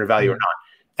 Did it return a value or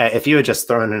not? If you had just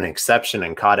thrown an exception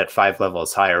and caught it 5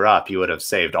 levels higher up, you would have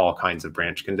saved all kinds of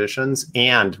branch conditions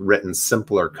and written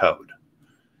simpler code,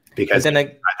 because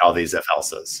then all these if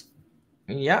else's.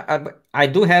 Yeah, I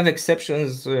do have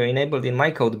exceptions enabled in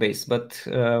my code base, but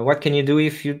what can you do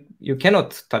if you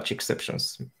cannot touch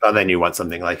exceptions? Well, then you want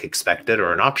something like expected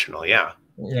or an optional, yeah.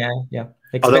 Yeah.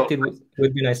 Expected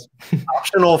would be nice.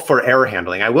 Optional for error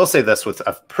handling. I will say this with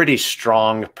a pretty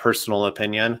strong personal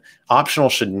opinion. Optional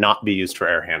should not be used for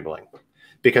error handling,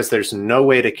 because there's no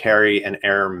way to carry an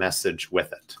error message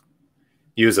with it.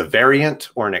 Use a variant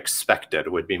or an expected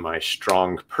would be my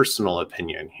strong personal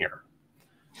opinion here.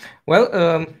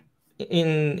 Well,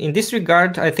 in this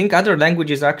regard, I think other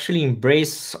languages actually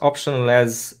embrace optional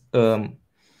as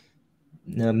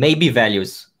maybe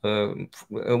values.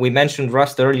 We mentioned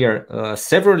Rust earlier.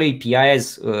 Several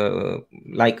APIs,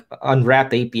 like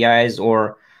unwrap APIs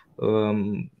or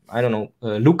I don't know,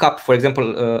 lookup, for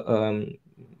example,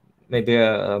 maybe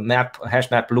a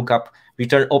hash map lookup,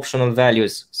 return optional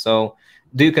values. So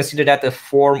do you consider that a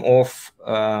form of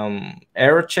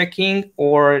error checking,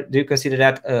 or do you consider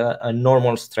that a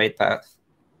normal straight path?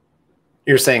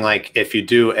 You're saying like if you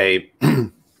do a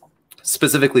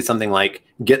specifically something like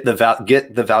get the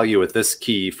value with this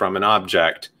key from an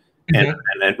object, and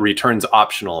it returns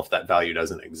optional if that value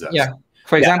doesn't exist. Yeah.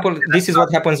 For example, this is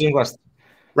what happens in Rust.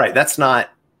 Right. That's not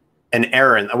an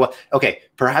error. Well, okay,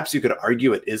 perhaps you could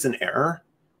argue it is an error,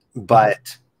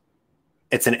 but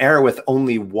it's an error with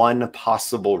only one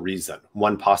possible reason,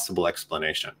 one possible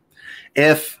explanation.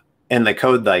 If in the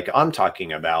code like I'm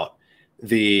talking about,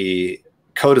 the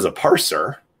code is a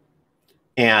parser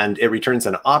and it returns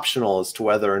an optional as to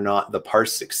whether or not the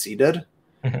parse succeeded,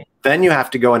 then you have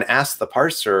to go and ask the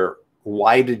parser,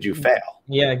 why did you fail?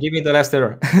 Yeah, give me the last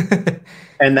error.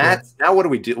 And that's now what do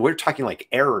we do? We're talking like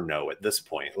error no at this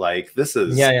point. Like this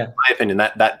is, in my opinion,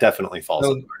 that definitely falls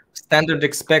apart. Standard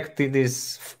expected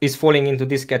is falling into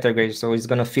this category, so it's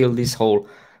gonna fill this hole.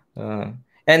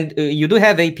 And you do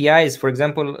have APIs, for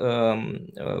example,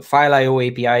 file IO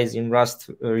APIs in Rust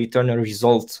return a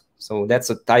result. So that's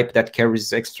a type that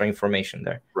carries extra information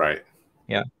there. Right.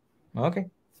 Yeah. Okay.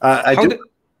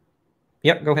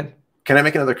 Yeah, go ahead. Can I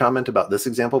make another comment about this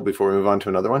example before we move on to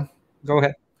another one? Go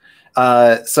ahead.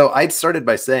 So I started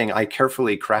by saying I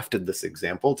carefully crafted this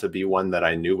example to be one that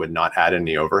I knew would not add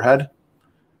any overhead.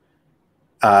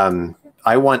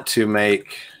 I want to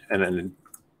make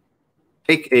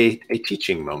take a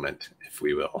teaching moment, if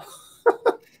we will.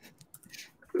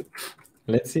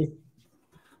 Let's see.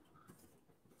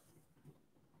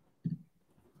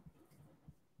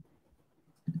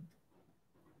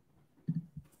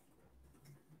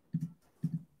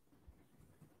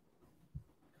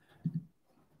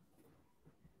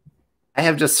 I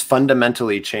have just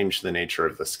fundamentally changed the nature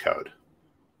of this code.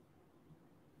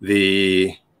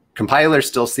 The compiler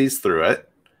still sees through it.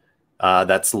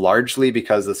 That's largely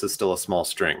because this is still a small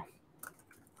string.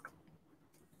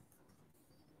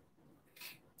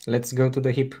 Let's go to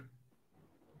the heap.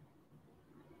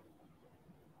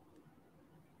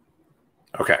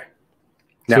 Okay.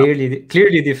 Now,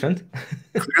 clearly different.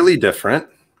 Clearly different.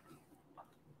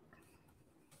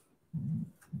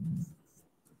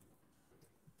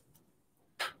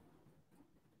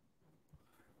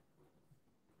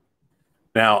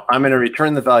 Now, I'm going to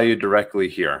return the value directly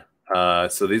here.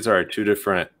 So these are our two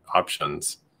different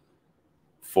options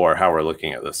for how we're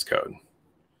looking at this code.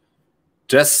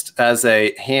 Just as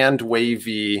a hand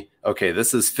wavy, okay,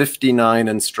 this is 59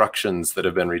 instructions that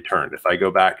have been returned. If I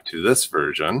go back to this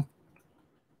version,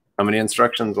 how many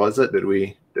instructions was it?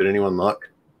 Did anyone look?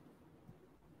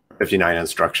 59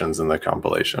 instructions in the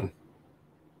compilation.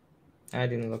 I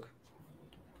didn't look.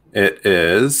 It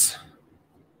is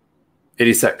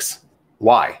 86.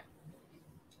 Why?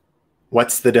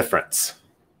 What's the difference?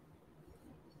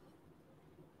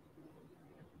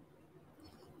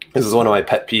 This is one of my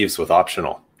pet peeves with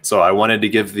optional. So I wanted to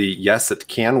give the yes, it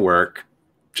can work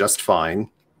just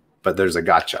fine, but there's a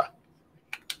gotcha.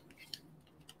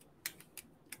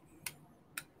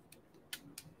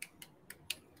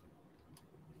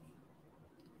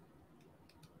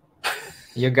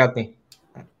 You got me.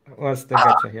 What's the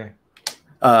gotcha here?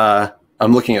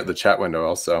 I'm looking at the chat window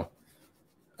also.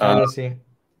 I don't see.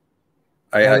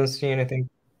 I don't see anything.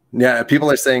 Yeah, people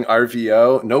are saying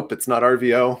RVO. Nope, it's not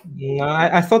RVO. No,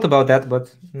 I thought about that,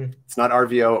 but it's not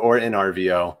RVO or in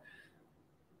RVO.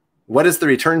 What is the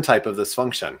return type of this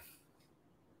function?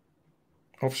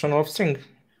 Optional string.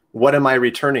 What am I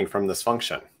returning from this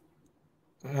function?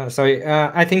 Sorry,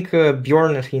 I think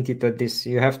Bjorn hinted at this.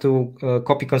 You have to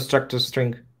copy construct a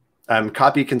string. I'm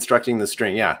copy constructing the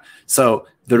string, yeah. So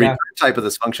the return type of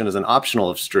this function is an optional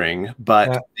of string,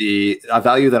 but the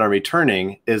value that I'm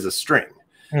returning is a string.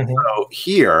 So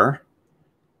here,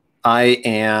 I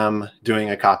am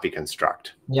doing a copy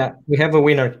construct. Yeah, we have a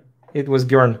winner. It was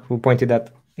Bjorn who pointed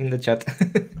that in the chat.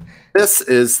 This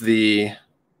is the...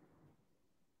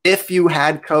 If you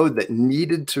had code that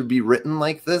needed to be written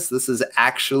like this is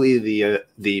actually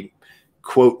the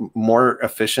quote, more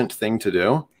efficient thing to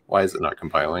do. Why is it not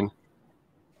compiling?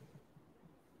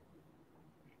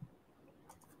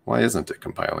 Why isn't it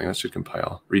compiling? That should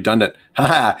compile. Redundant.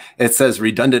 Haha, it says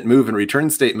redundant move and return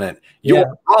statement.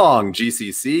 You're wrong,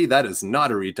 GCC. That is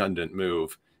not a redundant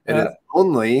move. It is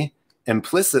only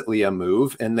implicitly a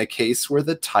move in the case where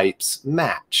the types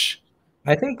match.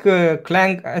 I think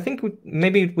Clang,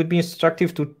 maybe it would be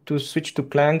instructive to switch to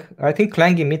Clang. I think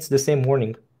Clang emits the same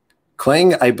warning.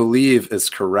 Clang, I believe, is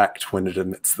correct when it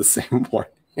emits the same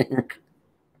warning.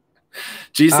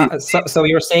 So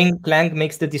you're saying Clang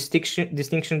makes the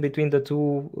distinction between the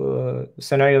two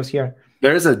scenarios here?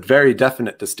 There is a very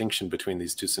definite distinction between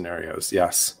these two scenarios,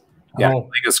 yes. Yeah, Clang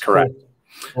is correct.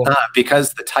 Cool.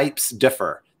 Because the types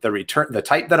differ. The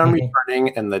type that I'm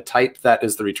returning and the type that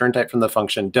is the return type from the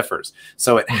function differs.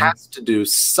 So it has to do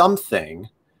something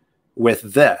with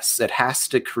this. It has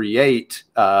to create,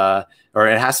 or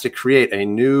it has to create a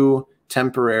new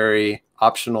temporary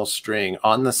optional string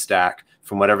on the stack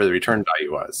from whatever the return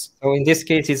value was. So in this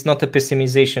case, it's not a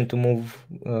pessimization to move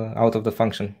out of the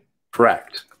function.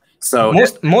 Correct. So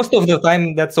most of the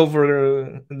time, that's a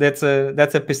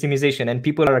pessimization, and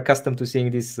people are accustomed to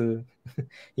seeing this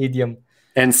idiom.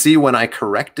 And see, when I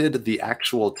corrected the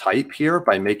actual type here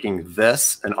by making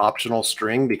this an optional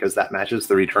string because that matches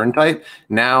the return type,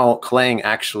 now Clang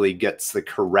actually gets the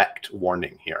correct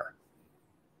warning here.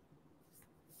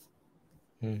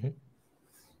 Mm-hmm.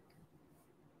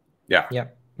 Yeah. Yeah,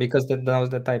 because now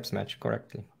the types match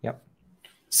correctly. Yeah.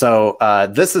 So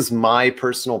this is my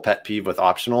personal pet peeve with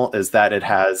optional, is that it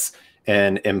has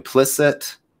an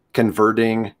implicit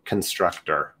converting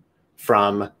constructor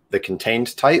from the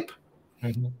contained type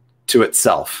to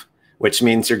itself, which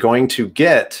means you're going to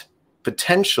get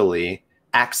potentially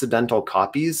accidental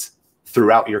copies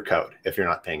throughout your code if you're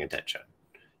not paying attention.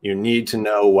 You need to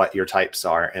know what your types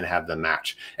are and have them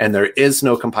match. And there is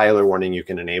no compiler warning you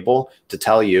can enable to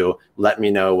tell you, let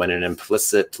me know when an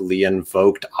implicitly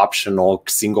invoked optional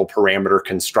single parameter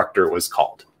constructor was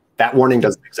called. That warning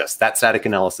doesn't exist. That static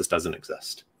analysis doesn't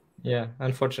exist. Yeah,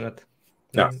 unfortunate.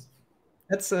 No.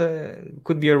 That's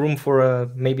could be a room for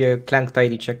maybe a Clang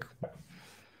tidy check.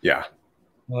 Yeah.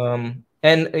 And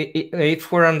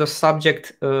if we're on the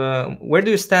subject, where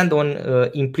do you stand on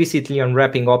implicitly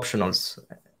unwrapping optionals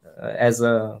as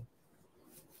an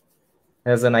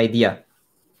idea?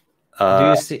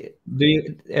 Are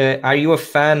you a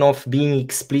fan of being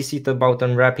explicit about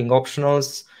unwrapping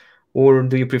optionals, or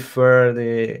do you prefer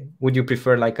would you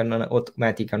prefer like an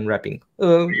automatic unwrapping?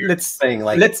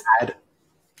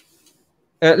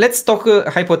 Let's talk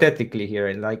hypothetically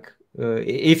here. Like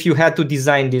if you had to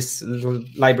design this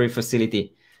library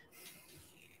facility,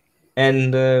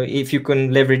 and if you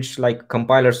can leverage like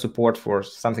compiler support for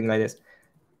something like this,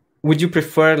 would you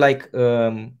prefer like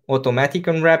automatic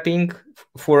unwrapping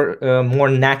for a more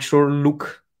natural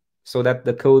look, so that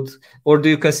the code, or do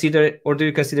you consider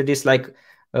this like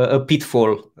a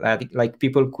pitfall, that like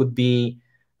people could be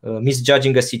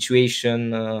misjudging a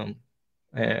situation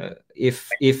if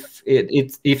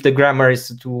the grammar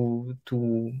is too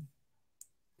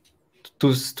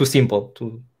simple,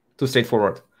 too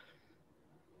straightforward?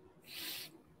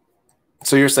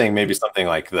 So you're saying maybe something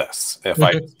like this, if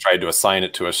I tried to assign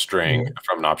it to a string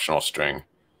from an optional string.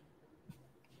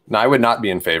 Now, I would not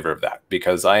be in favor of that,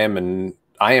 because I am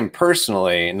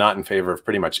personally not in favor of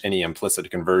pretty much any implicit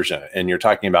conversion. And you're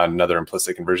talking about another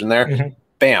implicit conversion there.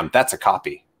 Bam, that's a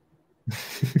copy.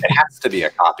 It has to be a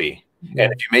copy. Yeah.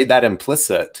 And if you made that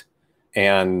implicit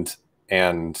and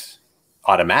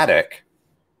automatic,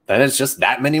 then it's just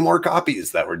that many more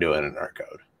copies that we're doing in our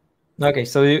code. Okay,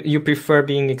 so you prefer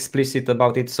being explicit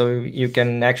about it, so you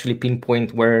can actually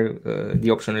pinpoint where the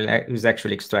optional is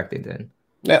actually extracted. Then,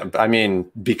 yeah, I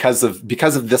mean, because of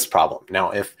this problem.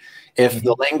 Now, if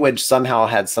the language somehow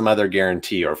had some other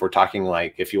guarantee, or if we're talking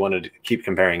like if you wanted to keep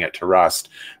comparing it to Rust,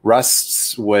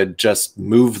 Rust would just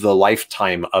move the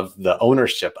lifetime of the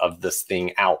ownership of this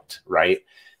thing out, right?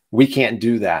 We can't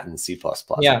do that in C++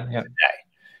 today.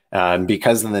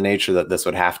 Because of the nature that this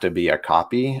would have to be a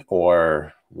copy,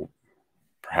 or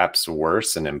perhaps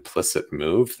worse, an implicit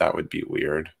move. That would be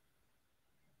weird.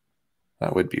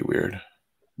 That would be weird.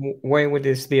 Why would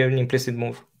this be an implicit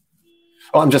move?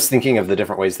 Oh, I'm just thinking of the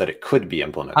different ways that it could be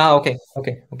implemented. Ah, okay.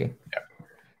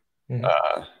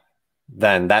 Yeah.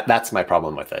 Then that's my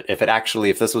problem with it. If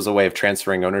this was a way of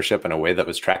transferring ownership in a way that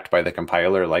was tracked by the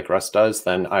compiler like Rust does,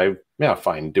 then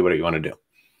fine, do what you want to do.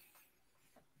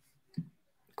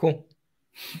 Cool.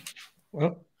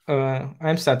 Well,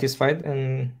 I'm satisfied,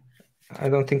 and I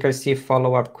don't think I see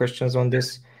follow-up questions on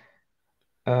this.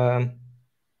 I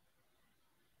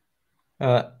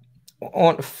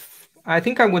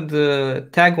think I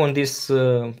would tag on this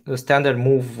standard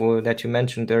move that you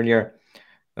mentioned earlier.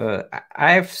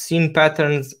 I've seen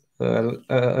patterns,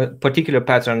 a particular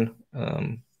pattern,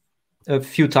 a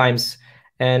few times,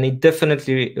 and it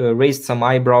definitely raised some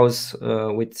eyebrows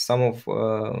with some of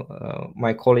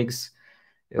my colleagues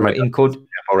in code.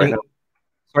 Right now?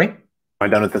 Sorry? Am I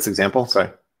done with this example?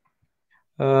 Sorry.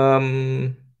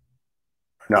 No,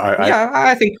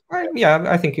 I think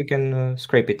you can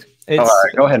scrape it. It's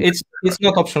go ahead. It's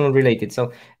not optional related.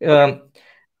 So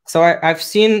I've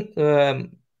seen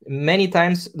many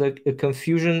times the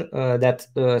confusion that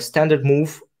standard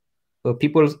move,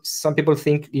 some people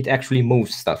think it actually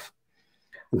moves stuff.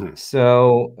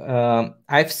 So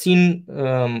I've seen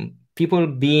people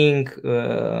being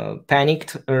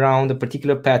panicked around a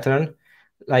particular pattern,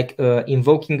 like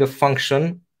invoking a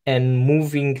function and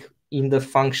moving in the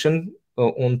function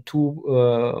on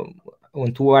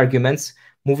two arguments,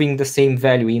 moving the same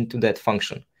value into that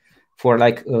function. for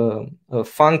like a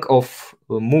func of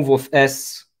move of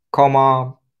s,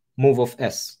 comma, move of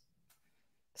s,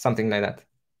 something like that.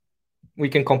 We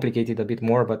can complicate it a bit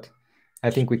more, but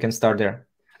I think we can start there.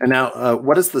 And now,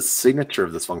 what is the signature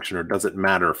of this function, or does it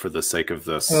matter for the sake of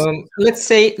this? Let's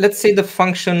say the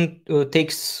function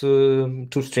takes two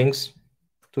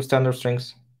standard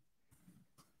strings.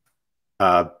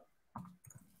 By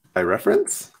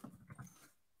reference?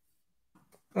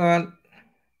 I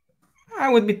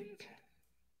would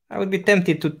be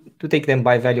tempted to take them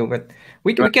by value, but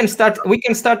we can start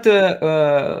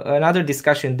another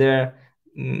discussion there.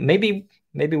 Maybe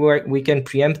we can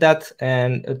preempt that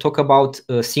and talk about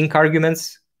sync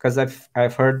arguments, because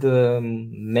I've heard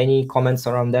many comments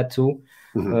around that too.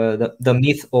 The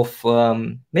myth of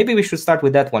maybe we should start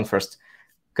with that one first,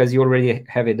 because you already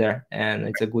have it there and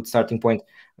it's a good starting point.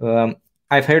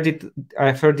 I've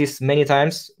heard this many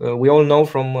times. We all know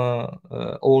from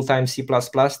old time C++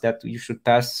 that you should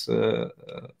pass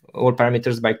all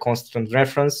parameters by constant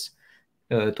reference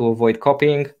to avoid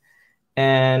copying.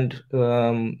 And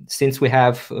since we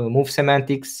have move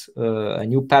semantics, a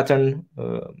new pattern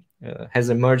has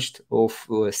emerged of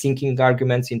syncing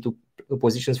arguments into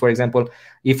positions. For example,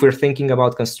 if we're thinking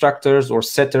about constructors or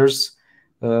setters,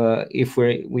 if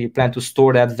we plan to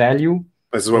store that value,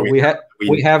 this is what we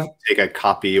have take a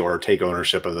copy or take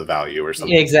ownership of the value or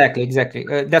something. Exactly.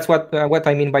 That's what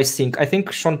I mean by sync. I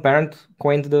think Sean Parent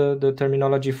coined the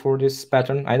terminology for this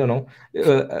pattern. I don't know.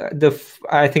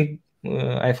 I think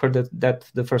I've heard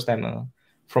that the first time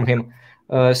from him.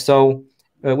 So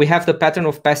we have the pattern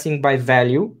of passing by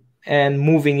value and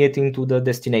moving it into the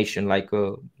destination, like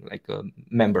a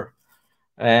member.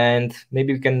 And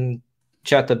maybe we can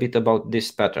chat a bit about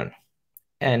this pattern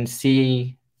and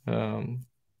see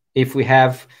if we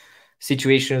have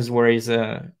situations where it's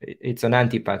an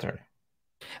anti-pattern.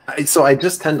 So I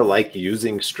just tend to like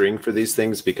using string for these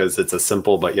things because it's a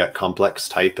simple but yet complex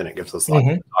type, and it gives us lots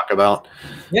to talk about.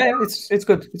 Yeah, it's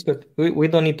good. It's good. We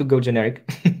don't need to go generic.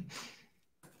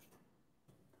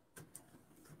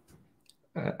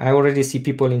 I already see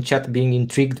people in chat being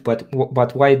intrigued, but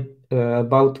why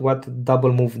about what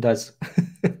double move does?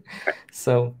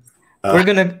 So we're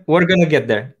gonna get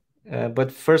there.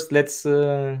 But first, let's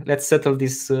settle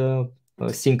this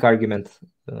sync argument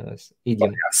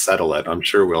idiom. Yeah, settle it. I'm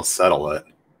sure we'll settle it.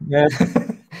 Yeah.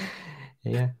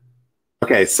 Yeah.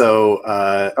 Okay. So,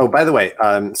 oh, by the way,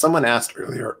 someone asked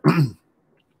earlier,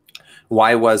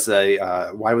 why was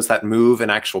that move an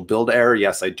actual build error?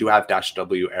 Yes, I do have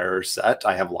 -w error set.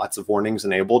 I have lots of warnings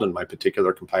enabled in my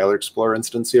particular compiler explorer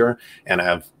instance here, and I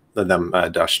have them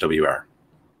 -w error.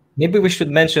 Maybe we should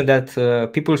mention that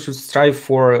people should strive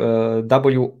for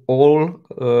W all,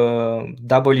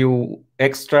 W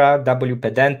extra, W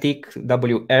pedantic,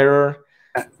 W error.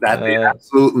 That's the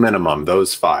absolute minimum.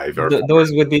 Those five.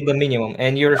 Those would be the minimum.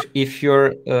 And if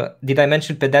you're, did I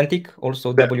mention pedantic?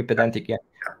 Also W pedantic, yeah.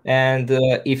 And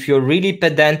if you're really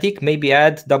pedantic, maybe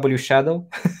add W shadow.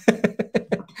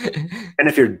 And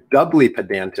if you're doubly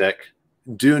pedantic,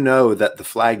 do know that the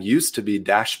flag used to be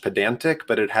 -pedantic,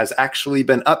 but it has actually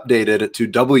been updated to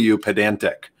W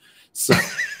pedantic. So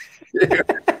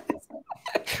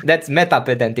that's meta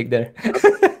pedantic there.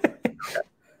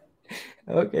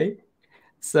 Okay.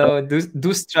 So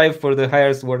do strive for the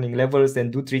highest warning levels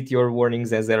and do treat your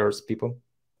warnings as errors, people.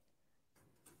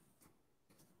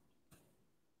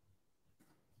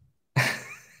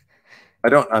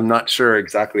 I'm not sure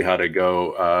exactly how to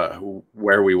go,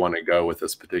 where we want to go with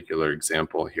this particular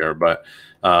example here, but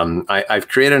I've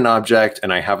created an object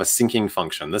and I have a syncing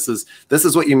function. This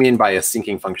is what you mean by a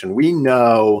syncing function. We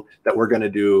know that we're going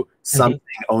to do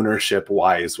something ownership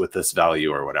wise with this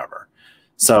value or whatever.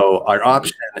 So our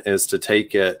option is to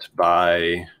take it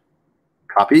by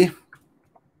copy.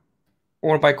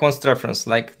 Or by const reference,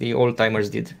 like the old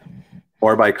timers did.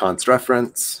 Or by const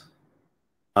reference.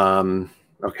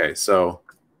 Okay, so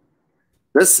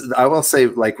this, I will say,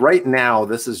 like right now,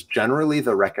 this is generally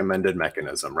the recommended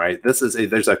mechanism, right?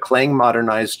 There's a Clang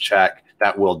modernized check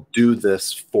that will do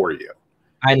this for you.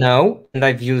 I know, and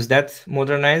I've used that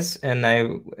modernize, and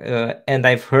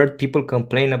I've heard people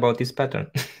complain about this pattern.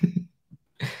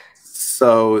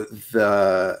 So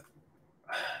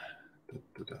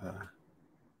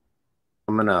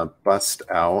I'm gonna bust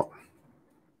out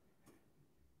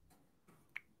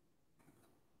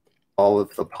all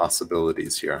of the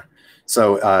possibilities here.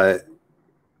 So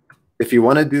if you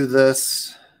want to do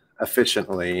this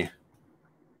efficiently,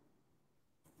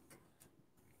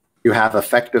 you have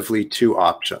effectively two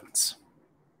options.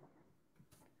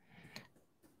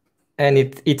 And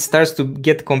it starts to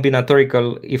get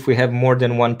combinatorial if we have more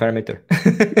than one parameter.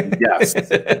 Yes,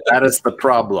 that is the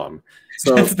problem.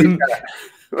 So that's the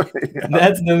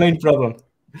main problem.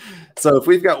 So if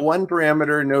we've got one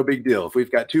parameter, no big deal. If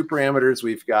we've got two parameters,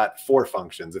 we've got 4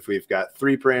 functions. If we've got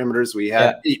 3 parameters, we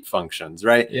have 8 functions,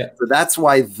 right? Yeah. So that's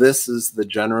why this is the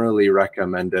generally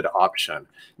recommended option.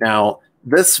 Now,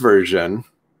 this version,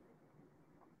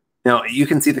 now you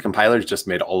can see the compilers just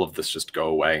made all of this just go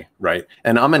away, right?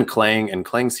 And I'm in Clang, and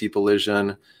Clang's heap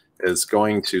elision is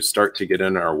going to start to get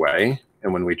in our way.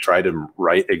 And when we try to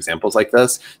write examples like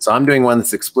this, so I'm doing one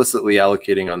that's explicitly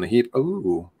allocating on the heap.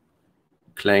 Ooh.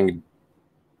 Clang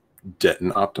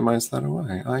didn't optimize that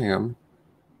away. I am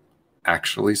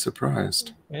actually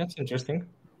surprised. Yeah, that's interesting.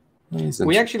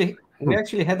 We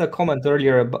actually had a comment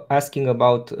earlier asking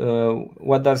about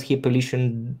what does heap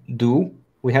elision do.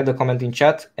 We had a comment in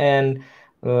chat, and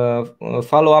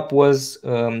follow up was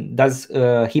does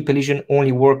heap elision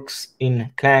only works in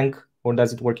Clang, or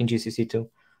does it work in GCC too?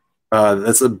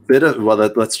 That's a bit of, well,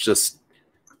 let's just,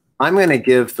 I'm going to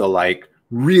give the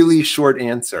really short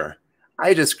answer.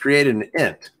 I just created an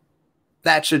int.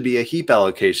 That should be a heap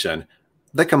allocation.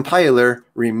 The compiler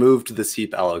removed this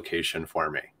heap allocation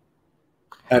for me.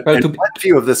 In one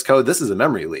view of this code, this is a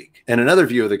memory leak. In another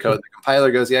view of the code, the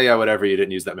compiler goes, yeah, whatever, you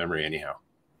didn't use that memory anyhow.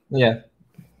 Yeah.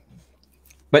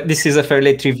 But this is a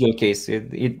fairly trivial case.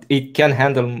 It can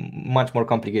handle much more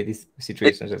complicated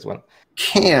situations as well.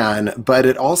 Can, but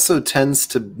it also tends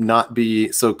to not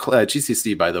be, so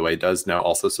GCC, by the way, does now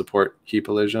also support heap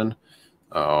elision.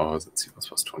 Oh, is it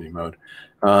C++20 mode?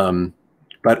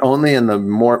 But only in the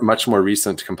much more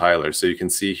recent compiler. So you can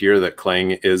see here that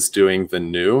Clang is doing the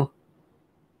new.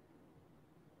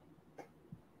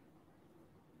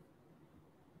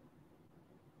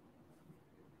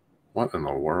 What in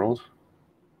the world?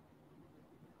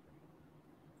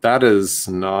 That is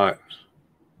not.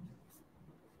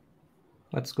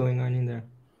 What's going on in there?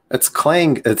 It's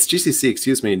Clang, it's GCC,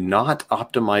 excuse me, not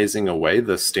optimizing away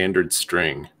the standard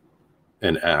string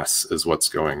in S is what's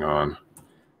going on.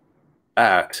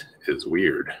 That is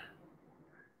weird.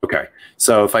 Okay,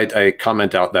 so if I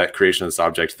comment out that creation of this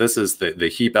object, this is the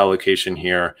heap allocation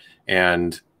here,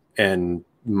 and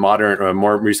modern or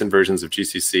more recent versions of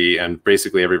GCC and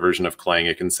basically every version of Clang,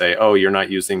 it can say, oh, you're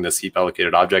not using this heap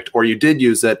allocated object, or you did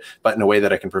use it, but in a way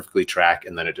that I can perfectly track,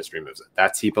 and then it just removes it.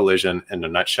 That's heap elision in a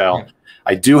nutshell. Yeah.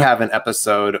 I do have an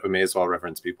episode. I may as well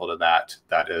reference people to that.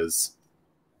 That is.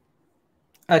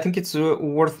 I think it's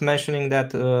worth mentioning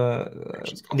that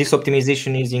this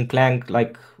optimization is in Clang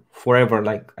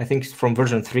forever. I think it's from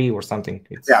version 3 or something.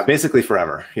 Yeah, basically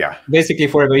forever. Yeah. Basically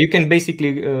forever. You can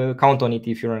basically count on it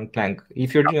if you're on Clang.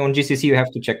 If you're on GCC, you have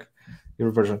to check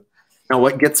your version. Now,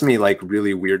 what gets me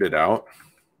really weirded out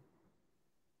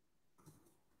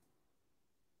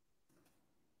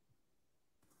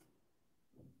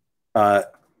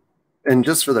and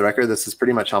just for the record, this is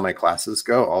pretty much how my classes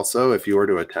go. Also, if you were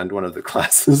to attend one of the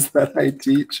classes that I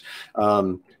teach,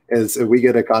 is we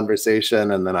get a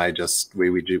conversation and then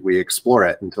we explore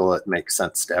it until it makes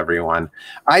sense to everyone.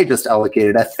 I just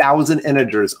allocated 1,000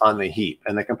 integers on the heap,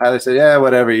 and the compiler said, "Yeah,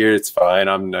 whatever, it's fine.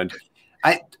 I'm not."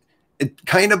 It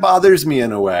kind of bothers me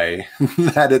in a way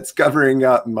that it's covering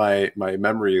up my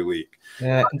memory leak.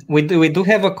 We do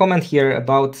have a comment here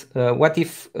about what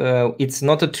if it's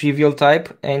not a trivial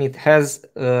type and it has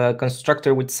a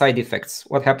constructor with side effects.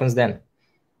 What happens then?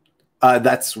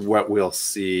 That's what we'll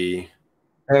see.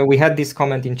 We had this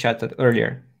comment in chat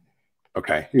earlier.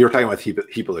 Okay, you were talking about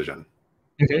heap elision.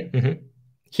 Mm-hmm, mm-hmm.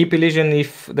 Heap elision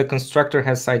if the constructor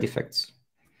has side effects.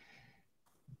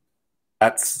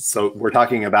 So we're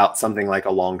talking about something like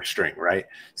a long string, right?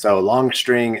 So a long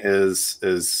string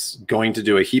is going to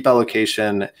do a heap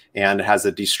allocation and has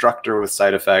a destructor with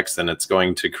side effects, and it's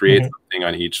going to create something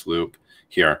on each loop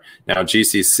here. Now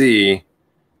GCC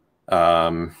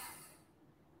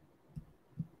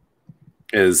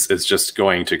is just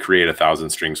going to create 1,000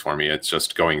 strings for me. It's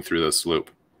just going through this loop.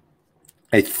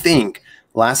 I think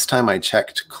last time I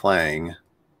checked Clang,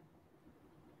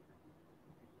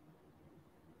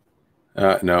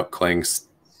 no, Clang's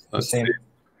the same.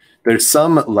 There's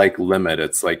some limit.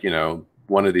 It's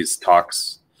one of these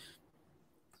talks.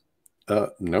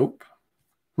 Nope.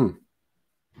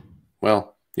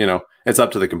 Well, it's up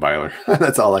to the compiler.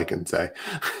 That's all I can say.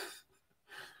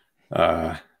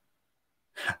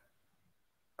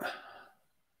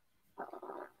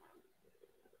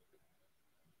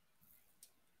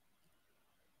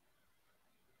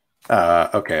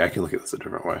 Okay, I can look at this a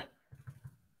different way.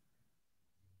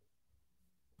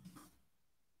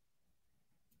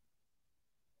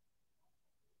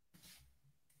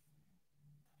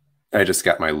 I just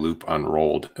got my loop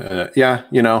unrolled. Yeah,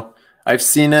 you know, I've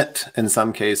seen it in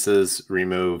some cases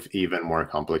remove even more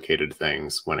complicated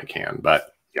things when it can,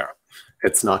 but yeah,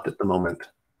 it's not at the moment.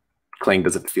 Clang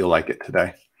doesn't feel like it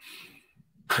today.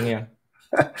 Yeah.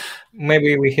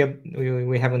 Maybe we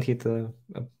haven't hit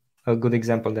a good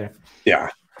example there. Yeah.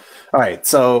 All right.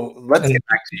 So let's get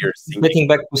back to your syncing. Getting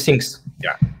back to syncs.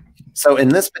 Yeah. So in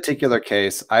this particular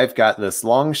case, I've got this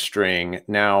long string.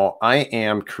 Now I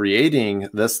am creating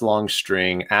this long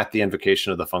string at the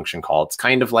invocation of the function call. It's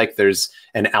kind of like there's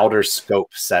an outer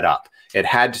scope set up. It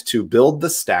had to build the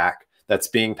stack that's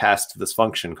being passed to this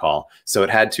function call. So it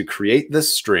had to create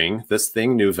this string, this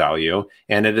thing new value,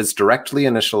 and it is directly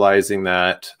initializing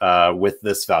that with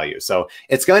this value. So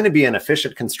it's going to be an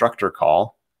efficient constructor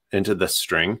call into this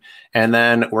string. And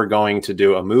then we're going to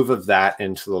do a move of that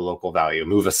into the local value,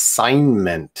 move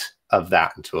assignment of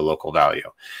that into a local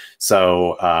value.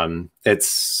 So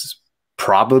it's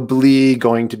probably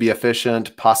going to be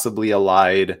efficient, possibly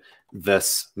elide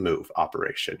this move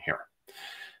operation here.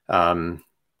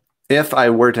 If I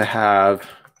were to have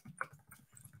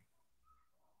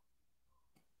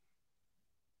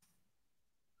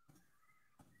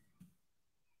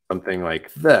something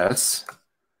like this,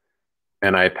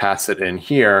 and I pass it in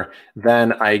here,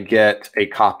 then I get a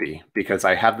copy because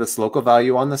I have this local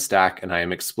value on the stack and I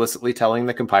am explicitly telling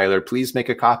the compiler, please make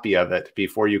a copy of it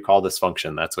before you call this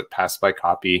function. That's what pass by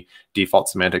copy default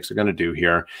semantics are going to do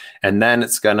here. And then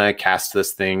it's going to cast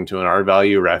this thing to an R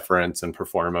value reference and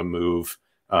perform a move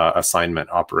assignment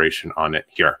operation on it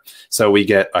here. So we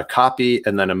get a copy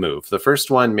and then a move. The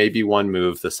first one, maybe one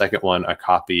move. The second one, a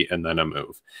copy and then a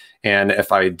move. And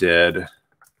if I did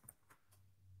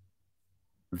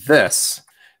this,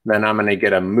 then I'm going to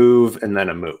get a move and then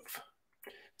a move.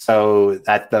 So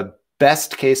at the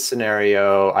best case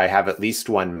scenario, I have at least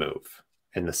one move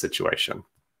in the situation.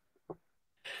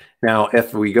 Now,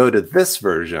 if we go to this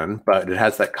version, but it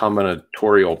has that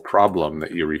combinatorial problem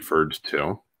that you referred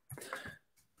to,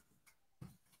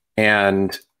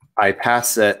 and I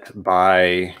pass it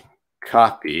by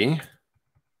copy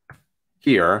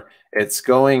here, it's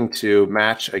going to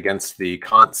match against the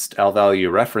const L value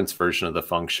reference version of the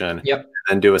function, yep,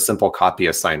 and do a simple copy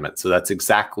assignment. So that's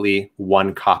exactly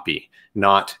one copy,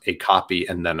 not a copy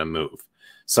and then a move.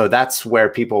 So that's where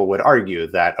people would argue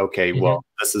that, okay, well,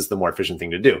 this is the more efficient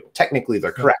thing to do. Technically,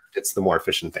 they're correct. It's the more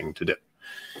efficient thing to do.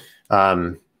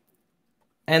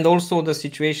 And also the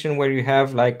situation where you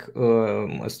have like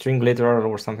a string literal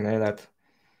or something like that.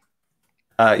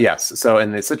 Yes. So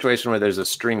in the situation where there's a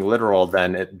string literal,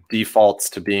 then it defaults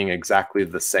to being exactly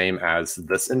the same as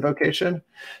this invocation,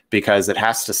 because it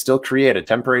has to still create a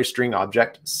temporary string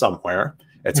object somewhere.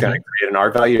 It's going to create an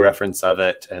R value reference of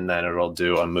it, and then it'll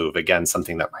do a move. Again,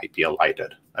 something that might be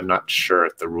elided. I'm not sure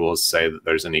if the rules say that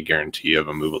there's any guarantee of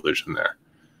a move elision there.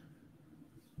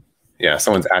 Yeah,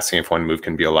 someone's asking if one move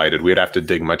can be elided. We'd have to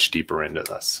dig much deeper into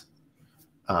this.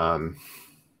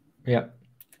 Yeah.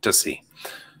 To see.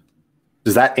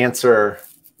 Does that answer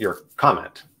your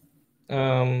comment?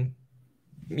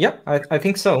 Yeah, I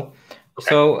think so. Okay.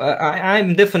 So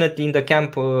I'm definitely in the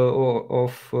camp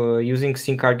of using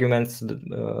sync arguments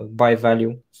by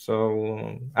value.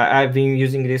 So I've been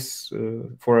using this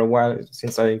for a while,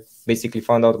 since I basically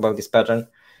found out about this pattern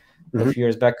a few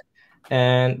years back.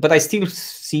 But I still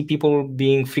see people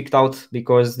being freaked out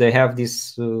because they have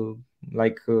this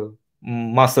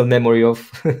muscle memory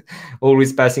of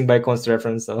always passing by const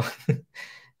reference. So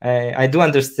I do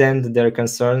understand their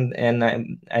concern, and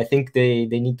I think they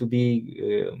need to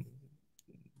be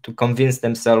to convince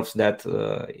themselves that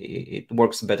it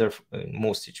works better in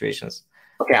most situations.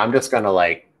 Okay, I'm just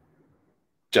gonna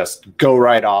just go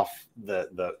right off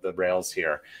the rails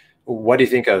here. What do you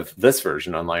think of this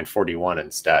version on line 41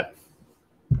 instead?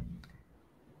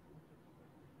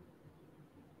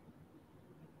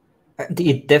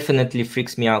 It definitely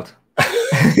freaks me out.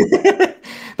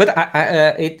 But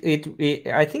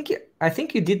I think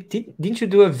you didn't you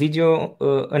do a video,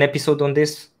 an episode on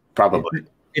this? Probably.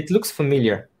 It looks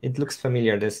familiar. It looks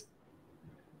familiar. This.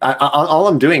 All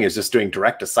I'm doing is just doing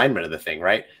direct assignment of the thing,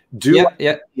 right? Do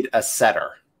I need a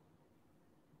setter?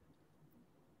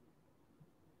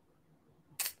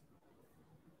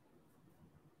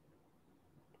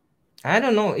 I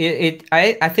don't know.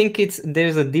 I think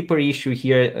there's a deeper issue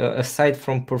here aside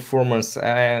from performance.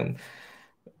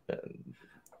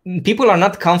 People are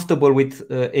not comfortable with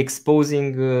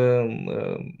exposing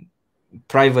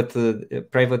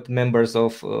private members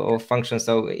of functions.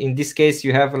 So in this case,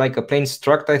 you have like a plain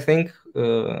struct, I think.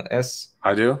 As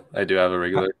I do have a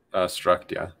regular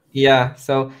struct, yeah. Yeah,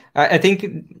 so I think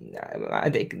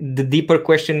the deeper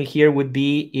question here would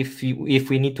be if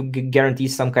we need to guarantee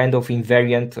some kind of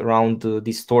invariant around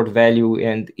the stored value,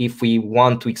 and if we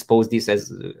want to expose this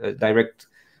as a direct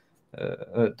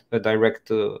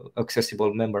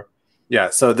accessible member. Yeah,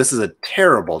 so this is a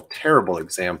terrible, terrible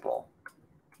example.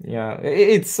 Yeah,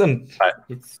 it's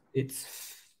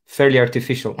fairly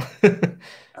artificial.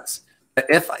 Yes.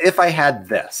 If I had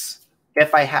this,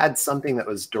 if I had something that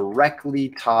was directly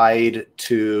tied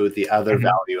to the other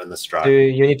value in the struct, so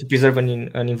you need to preserve an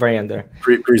invariant there.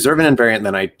 Preserve an invariant,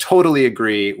 then I totally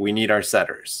agree. We need our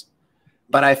setters.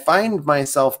 But I find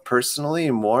myself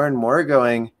personally more and more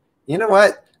going, you know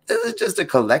what? This is just a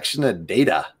collection of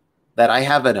data that I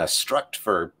have in a struct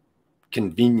for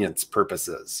convenience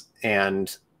purposes.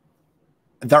 And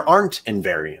there aren't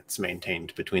invariants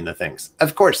maintained between the things.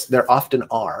 Of course, there often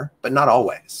are, but not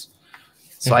always.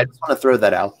 So I just want to throw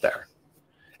that out there.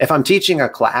 If I'm teaching a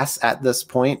class at this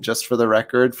point, just for the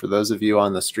record, for those of you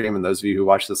on the stream and those of you who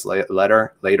watch this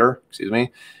later, excuse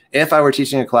me, if I were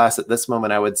teaching a class at this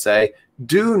moment, I would say,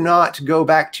 do not go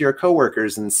back to your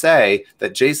coworkers and say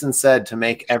that Jason said to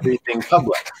make everything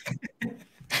public.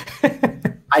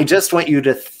 I just want you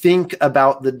to think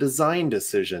about the design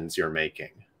decisions you're making.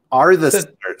 Are the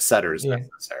setters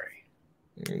necessary?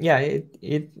 Yeah,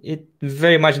 it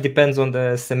very much depends on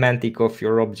the semantic of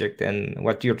your object and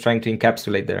what you're trying to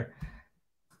encapsulate there.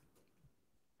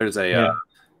 There's a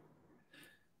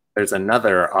there's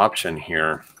another option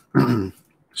here.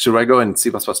 Should I go in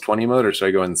C++ 20 mode or should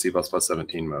I go in C++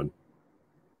 17 mode?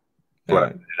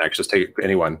 What? I just take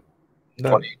any one.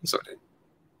 20, 17.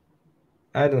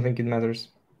 I don't think it matters.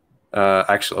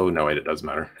 Actually, oh no, wait, it does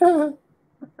matter.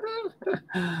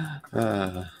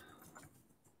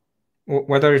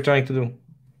 What are you trying to do?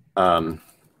 I'm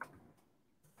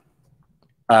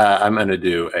going to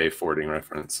do a forwarding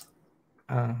reference.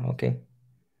 Okay.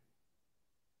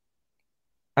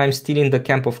 I'm still in the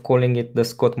camp of calling it the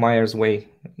Scott Myers way,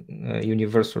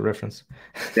 universal reference.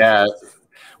 Yeah.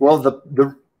 Well,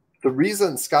 the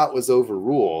reason Scott was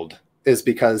overruled is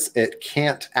because it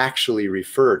can't actually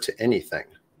refer to anything.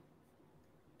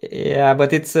 Yeah,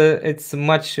 but it's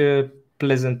much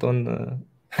pleasant on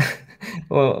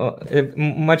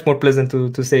much more pleasant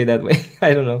to say that way.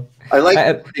 I don't know. I like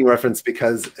forwarding reference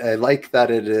because I like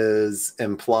that it is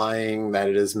implying that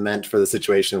it is meant for the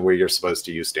situation where you're supposed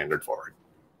to use standard forward.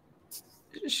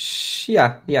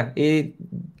 Yeah.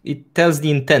 It tells the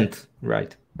intent,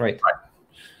 right.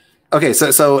 Okay,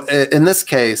 so in this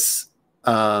case,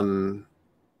 maybe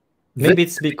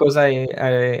it's because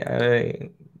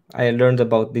I learned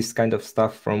about this kind of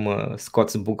stuff from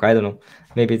Scott's book. I don't know.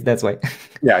 Maybe that's why.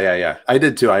 Yeah. I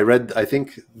did too. I read. I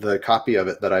think the copy of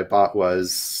it that I bought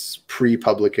was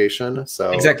pre-publication.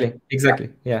 So exactly.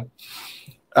 Yeah.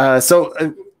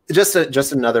 Just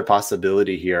another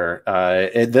possibility here.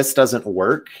 This doesn't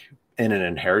work in an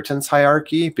inheritance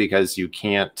hierarchy because you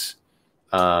can't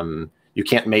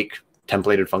make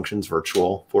templated functions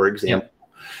virtual, for example.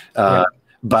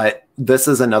 But this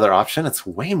is another option. It's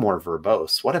way more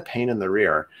verbose. What a pain in the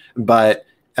rear. But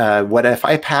what if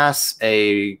I pass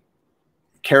a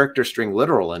character string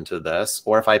literal into this,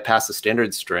 or if I pass a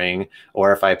standard string,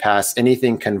 or if I pass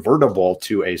anything convertible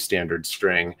to a standard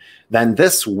string, then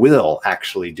this will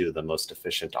actually do the most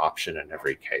efficient option in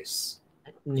every case.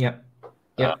 Yeah.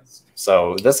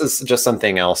 So this is just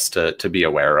something else to be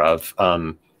aware of.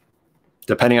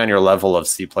 Depending on your level of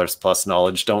C++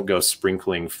 knowledge, don't go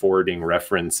sprinkling forwarding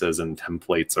references and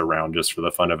templates around just for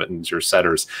the fun of it into your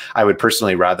setters. I would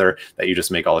personally rather that you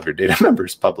just make all of your data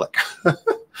members public.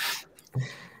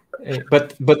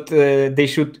 But they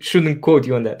shouldn't quote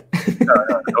you on that. No,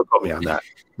 don't quote me on that.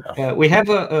 No. We have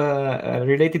a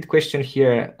related question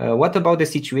here. What about the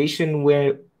situation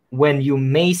when you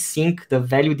may sync the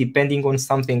value depending on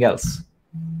something else?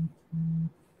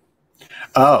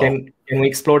 Oh. Can we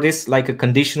explore this, like a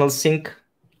conditional sync?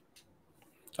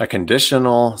 A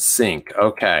conditional sync.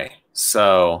 Okay.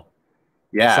 So,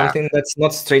 yeah. Something that's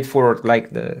not straightforward, like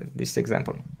this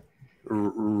example.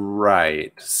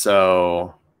 Right.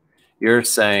 So you're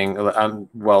saying,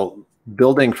 well,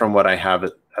 building from what I have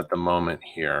at the moment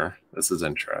here, this is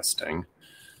interesting.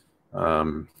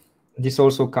 This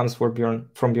also comes from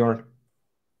Bjorn.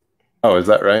 Oh, is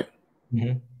that right?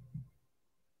 Mm-hmm.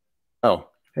 Oh,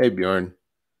 hey, Bjorn.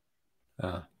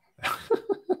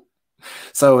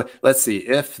 So let's see.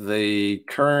 If the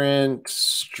current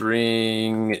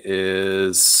string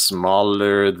is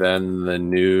smaller than the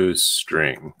new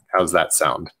string, how's that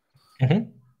sound? Mm-hmm.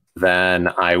 Then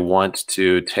I want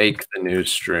to take the new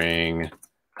string,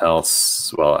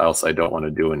 else I don't want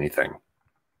to do anything.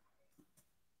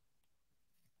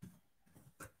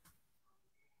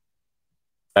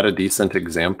 that a decent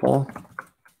example?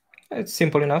 It's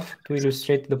simple enough to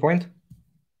illustrate the point.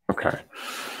 Okay.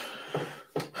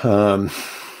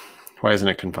 Why isn't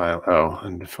it compiled? Oh,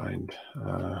 undefined.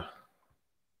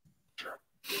 Sure.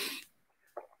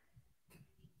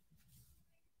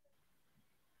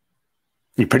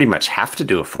 You pretty much have to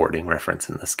do a forwarding reference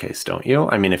in this case, don't you?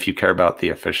 I mean, if you care about the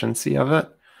efficiency of it.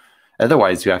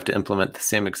 Otherwise, you have to implement the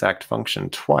same exact function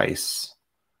twice.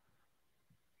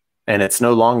 And it's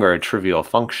no longer a trivial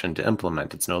function to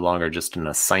implement. It's no longer just an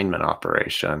assignment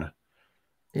operation.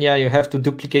 Yeah, you have to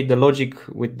duplicate the logic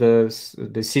with the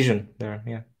decision there.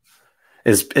 Yeah.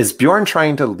 Is Bjorn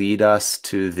trying to lead us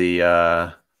to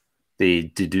the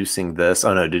deducing this?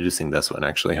 Oh no, deducing this wouldn't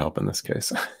actually help in this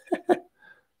case.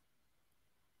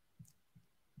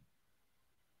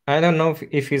 I don't know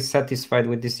if he's satisfied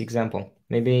with this example.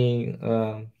 Maybe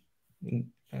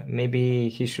maybe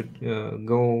he should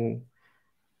go.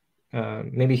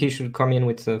 Maybe he should come in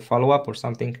with a follow-up or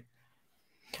something.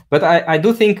 But I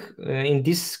do think in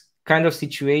this kind of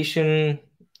situation,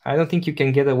 I don't think you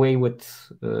can get away with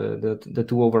the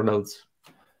two overloads.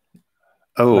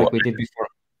 Oh, like we did before.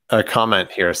 A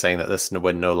comment here saying that this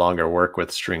would no longer work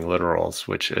with string literals,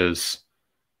 which is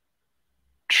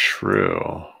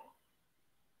true.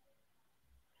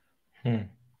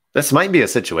 This might be a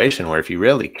situation where if you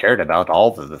really cared about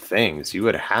all of the things, you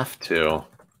would have to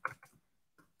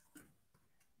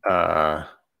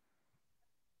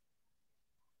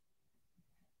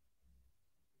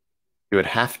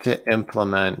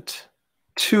implement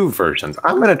two versions.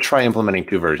 I'm going to try implementing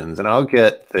two versions, and I'll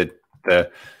get the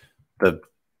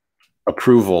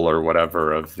approval or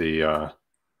whatever of the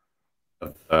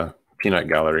peanut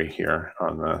gallery here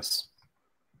on this.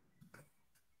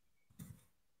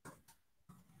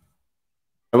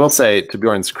 I will say, to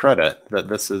Bjorn's credit, that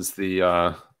this is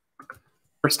the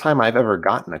first time I've ever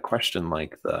gotten a question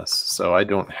like this, so I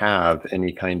don't have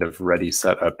any kind of ready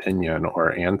set opinion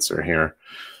or answer here.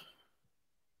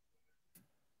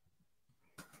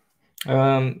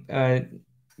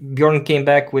 Bjorn came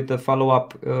back with a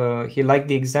follow-up. He liked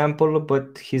the example,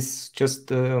 but he's just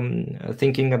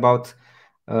thinking about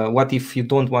what if you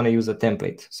don't want to use a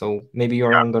template. So maybe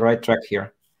you're on the right track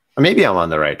here. Maybe I'm on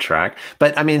the right track.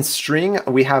 But I mean, string,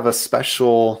 we have a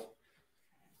special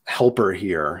helper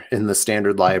here in the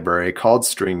standard library called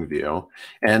string view.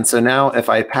 And so now if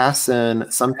I pass in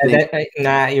something...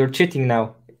 Nah, you're cheating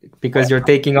now because you're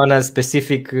taking on a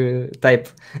specific type.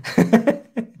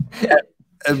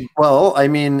 Well, I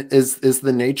mean, is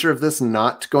the nature of this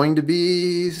not going to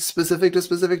be specific to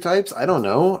specific types? I don't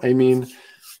know. I mean,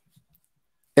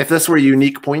 if this were a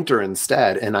unique pointer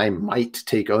instead, and I might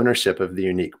take ownership of the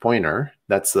unique pointer,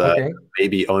 that's the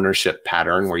maybe ownership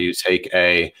pattern where you take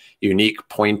a unique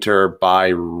pointer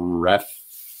by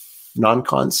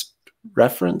non-const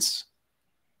reference,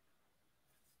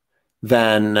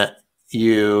 then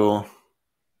you...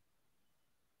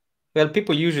 Well,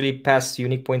 people usually pass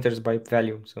unique pointers by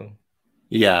value, so...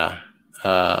 Yeah.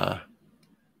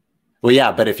 Well,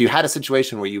 yeah, but if you had a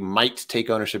situation where you might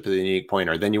take ownership of the unique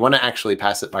pointer, then you want to actually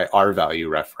pass it by R value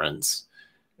reference.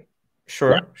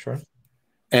 Sure, sure.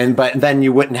 But then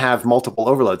you wouldn't have multiple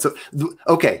overloads. So,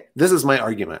 okay, this is my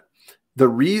argument. The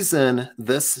reason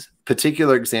this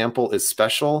particular example is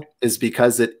special is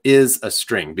because it is a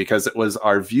string, because it was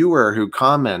our viewer who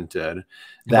commented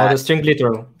that, the string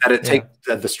literal. That it takes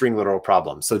the string literal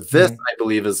problem. So this, I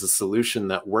believe, is a solution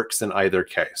that works in either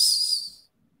case.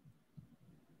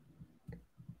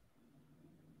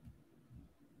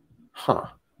 Huh.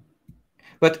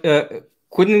 But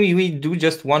couldn't we do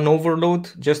just one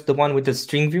overload, just the one with the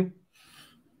string view?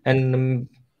 And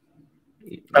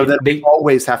then they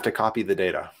always have to copy the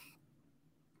data.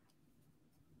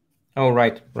 Oh,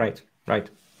 right.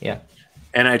 Yeah.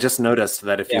 And I just noticed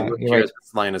that if you look here,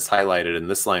 this line is highlighted and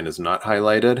this line is not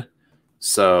highlighted.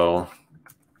 So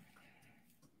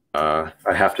I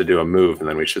have to do a move, and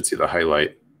then we should see the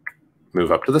highlight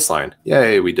move up to this line.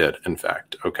 Yay, we did, in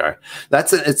fact. Okay.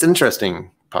 It's an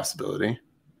interesting possibility.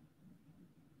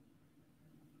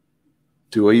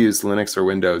 Do I use Linux or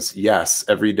Windows? Yes,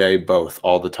 every day, both,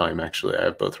 all the time, actually. I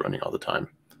have both running all the time.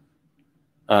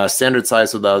 Standard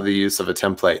size without the use of a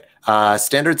template.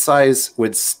 Standard size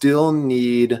would still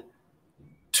need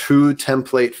two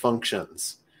template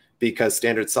functions because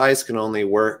standard size can only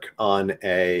work on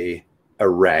an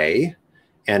array,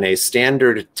 and a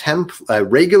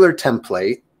regular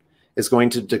template is going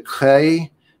to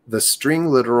decay the string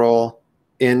literal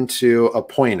into a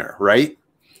pointer, right?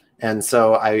 And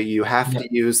so you have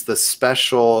to use the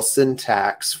special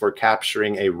syntax for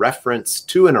capturing a reference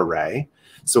to an array.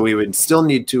 So we would still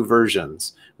need two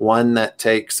versions. one that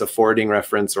takes a forwarding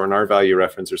reference or an R value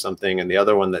reference or something, and the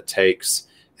other one that takes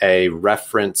a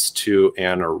reference to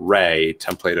an array,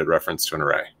 templated reference to an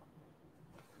array.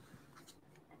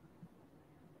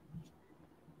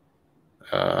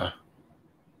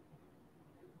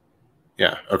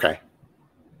 Yeah, okay.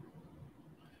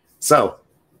 So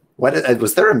what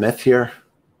was there a myth here?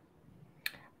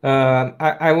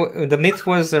 The myth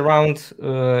was around,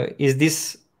 is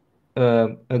this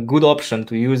a good option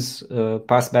to use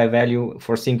pass by value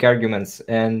for sync arguments,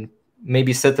 and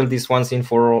maybe settle this once and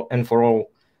for all.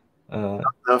 I don't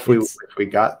know if we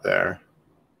got there.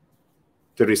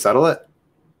 Did we settle it?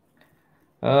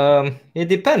 It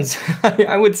depends.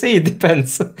 I would say it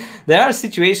depends. There are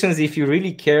situations, if you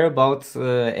really care about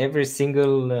every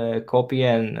single copy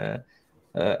and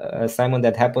assignment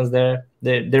that happens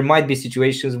there might be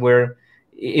situations where,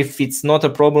 if it's not a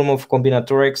problem of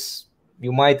combinatorics,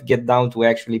 you might get down to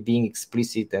actually being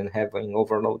explicit and having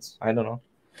overloads. I don't know.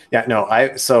 Yeah, no,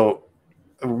 so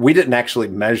we didn't actually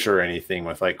measure anything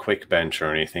with like quick bench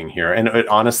or anything here. And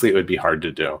honestly, it would be hard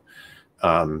to do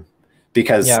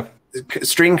because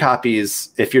string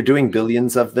copies, if you're doing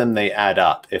billions of them, they add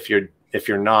up. If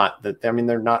you're not, I mean,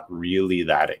 they're not really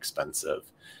that expensive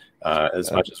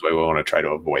as much as we want to try to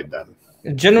avoid them.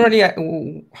 Generally,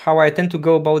 how I tend to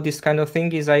go about this kind of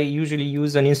thing is I usually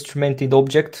use an instrumented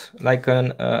object, like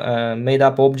a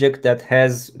made-up object that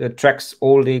has tracks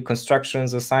all the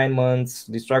constructions, assignments,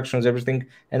 destructions, everything,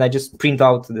 and I just print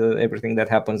out everything that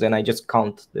happens, and I just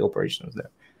count the operations there.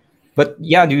 But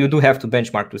yeah, you do have to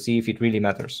benchmark to see if it really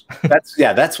matters.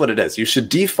 That's what it is. You should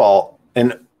default,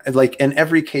 and like in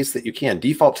every case that you can,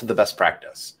 default to the best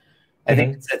practice. I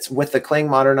think it's with the Clang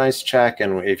modernized check,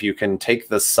 and if you can take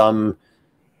the sum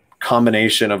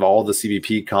combination of all the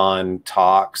CVPCon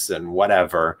talks and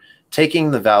whatever,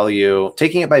 taking it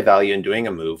by value and doing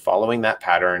a move, following that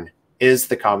pattern is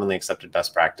the commonly accepted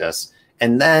best practice,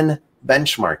 and then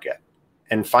benchmark it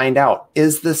and find out,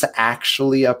 is this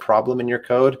actually a problem in your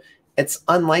code? It's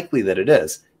unlikely that it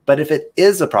is, but if it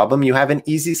is a problem, you have an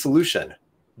easy solution.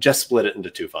 Just split it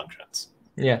into two functions.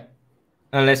 Yeah,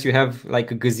 unless you have like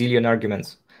a gazillion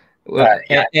arguments. Well,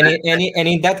 and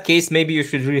in that case, maybe you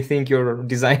should rethink your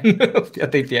design of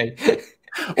that API.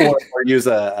 or use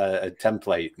a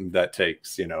template that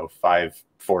takes 5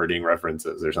 forwarding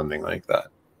references or something like that.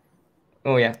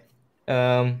 Oh yeah.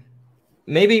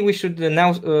 Maybe we should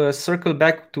now circle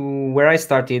back to where I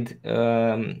started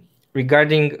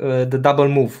regarding the double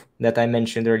move that I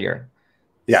mentioned earlier.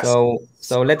 Yes.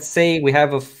 So let's say we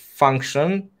have a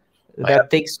function that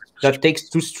takes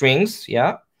 2 strings,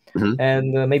 yeah.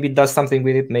 And maybe it does something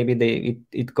with it. Maybe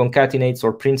it concatenates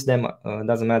or prints them.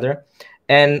 Doesn't matter.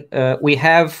 And we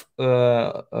have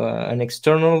an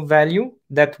external value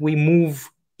that we move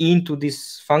into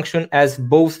this function as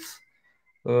both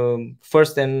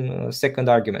first and second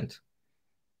argument.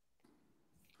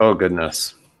 Oh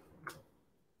goodness!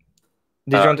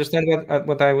 Did you understand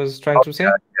what I was trying to say?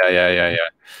 Yeah.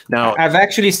 Now I've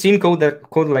actually seen code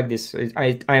like this.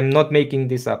 I am not making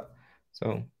this up.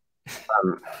 So.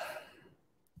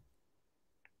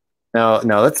 Now I'm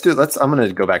going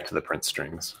to go back to the print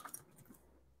strings.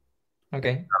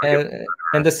 Okay,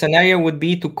 and the scenario would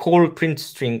be to call print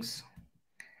strings.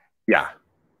 Yeah,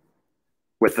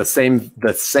 with the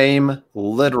same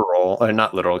literal, or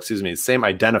not literal, excuse me, same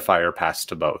identifier passed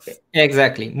to both.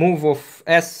 Exactly, move of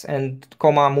S and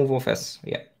comma move of S.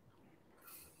 Yeah.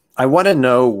 I want to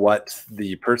know what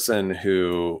the person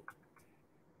who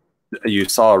you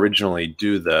saw originally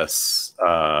do this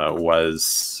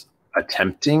was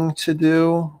attempting to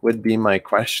do, would be my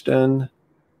question.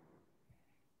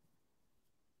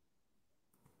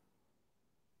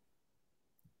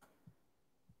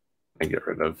 I get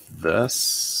rid of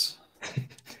this.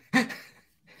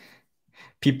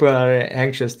 People are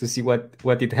anxious to see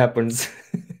what it happens.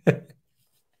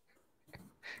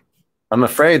 I'm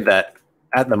afraid that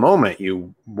at the moment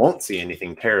you won't see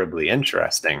anything terribly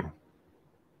interesting,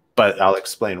 but I'll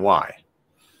explain why.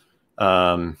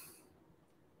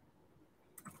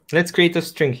 Let's create a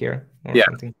string here. Yeah.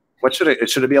 Something. What should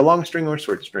it be a long string or a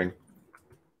short string?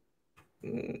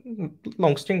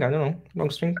 Long string, I don't know.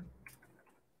 Long string.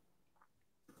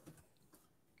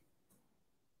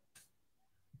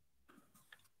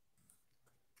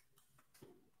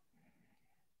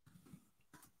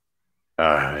 All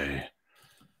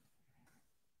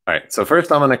right, so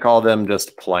first I'm going to call them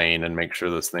just plain and make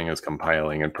sure this thing is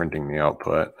compiling and printing the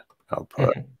output.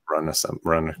 Run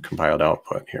a compiled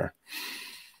output here.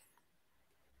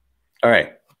 All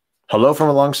right, hello from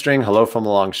a long string, hello from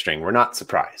a long string. We're not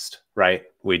surprised, right?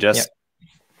 We just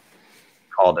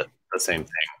called it the same thing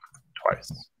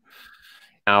twice.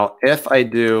 Now, if I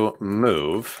do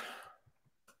move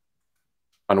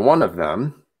on one of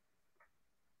them,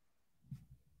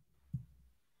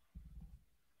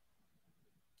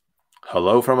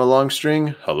 hello from a long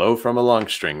string, hello from a long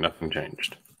string, nothing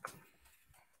changed.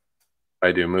 If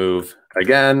I do move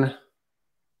again,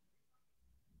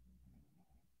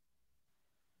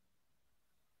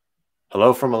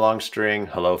 hello from a long string,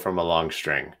 hello from a long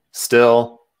string.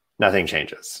 Still, nothing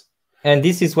changes. And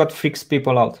this is what freaks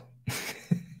people out.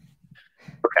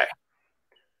 Okay.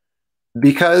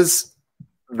 Because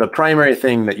the primary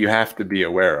thing that you have to be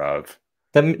aware of.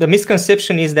 The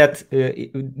misconception is that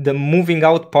the moving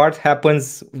out part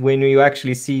happens when you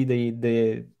actually see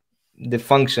the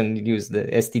function used, the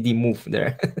std move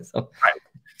there. Right.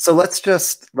 So let's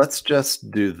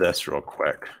just do this real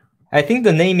quick. I think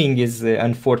the naming is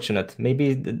unfortunate.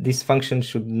 Maybe this function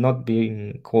should not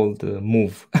be called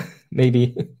move.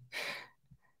 Maybe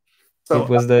it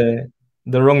was the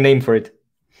wrong name for it.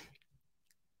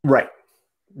 Right.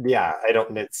 Yeah, I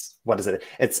don't. It's what is it?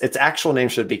 Its actual name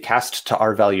should be cast to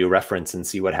R value reference and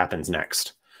see what happens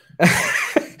next.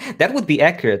 That would be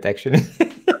accurate, actually.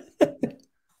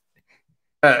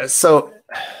 So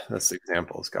this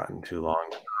example has gotten too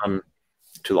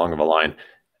long of a line.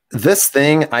 This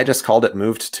thing, I just called it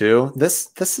moved to. This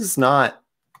is not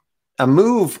a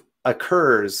move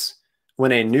occurs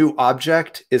when a new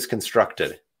object is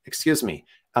constructed. Excuse me.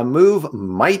 A move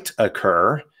might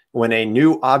occur when a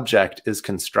new object is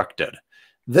constructed.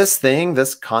 This thing,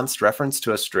 this const reference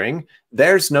to a string,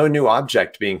 there's no new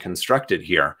object being constructed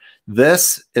here.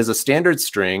 This is a standard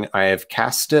string. I have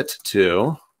cast it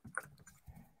to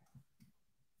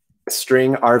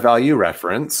string R value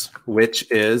reference, which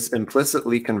is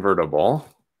implicitly convertible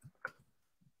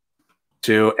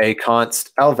to a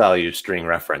const L value string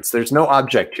reference. There's no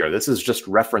object here. This is just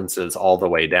references all the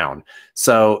way down.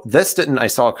 So this didn't, I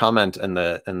saw a comment in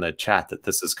the chat that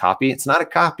this is copy. It's not a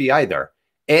copy either.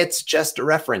 It's just a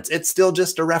reference. It's still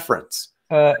just a reference.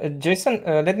 Jason,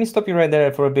 let me stop you right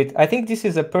there for a bit. I think this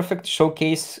is a perfect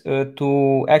showcase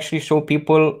to actually show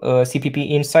people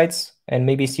CPP insights and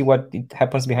maybe see what it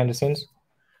happens behind the scenes.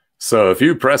 So if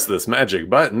you press this magic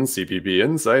button, CPP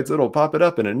Insights, it'll pop it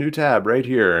up in a new tab right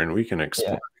here, and we can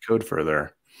explore the code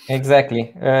further.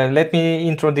 Exactly. Let me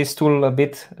intro this tool a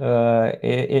bit.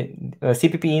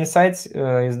 CPP Insights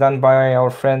is done by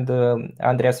our friend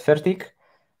Andreas Fertig,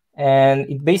 and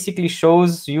it basically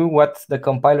shows you what the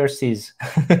compiler sees.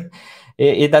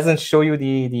 It doesn't show you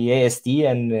the AST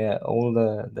and all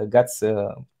the guts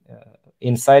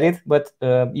inside it, but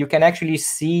you can actually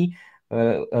see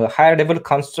higher level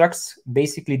constructs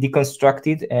basically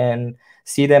deconstructed and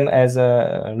see them as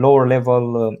lower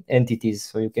level entities.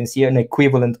 So you can see an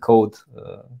equivalent code.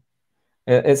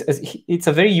 It's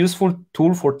a very useful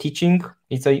tool for teaching.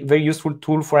 It's a very useful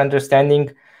tool for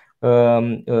understanding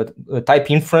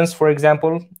type inference, for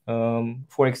example,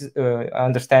 for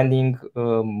understanding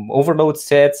overload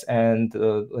sets and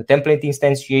template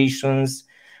instantiations,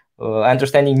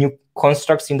 understanding new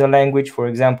constructs in the language. For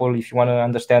example, if you want to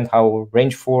understand how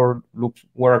range for loop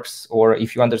works, or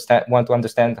if you want to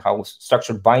understand how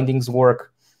structured bindings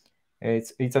work,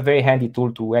 it's a very handy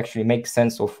tool to actually make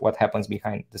sense of what happens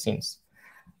behind the scenes.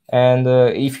 And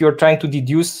if you're trying to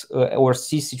deduce or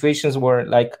see situations where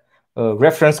like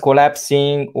reference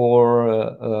collapsing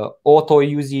or auto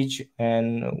usage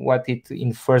and what it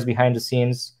infers behind the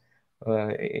scenes,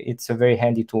 it's a very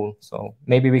handy tool. So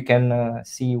maybe we can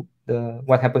see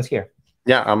what happens here.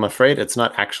 Yeah, I'm afraid it's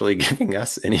not actually giving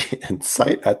us any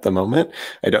insight at the moment.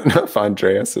 I don't know if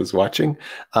Andreas is watching.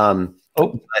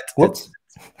 Whoops.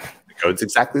 The code's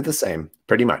exactly the same,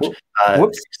 pretty much.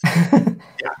 Whoops.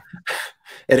 Yeah.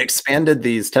 It expanded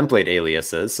these template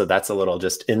aliases, so that's a little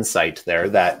just insight there,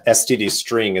 that std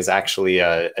string is actually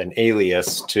an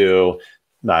alias to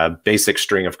basic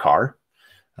string of car.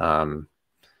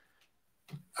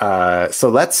 So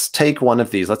let's take one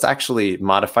of these. Let's actually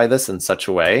modify this in such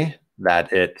a way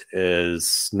that it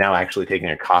is now actually taking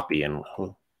a copy, and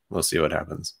we'll see what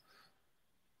happens.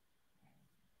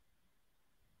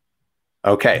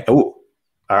 Okay. Oh,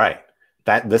 all right.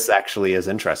 This actually is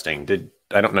interesting.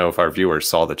 I don't know if our viewers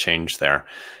saw the change there.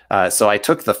 So I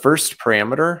took the first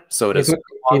parameter. So it was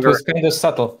kind of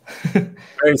subtle.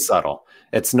 Very subtle.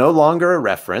 It's no longer a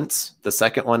reference. The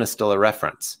second one is still a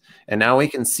reference. And now we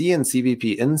can see in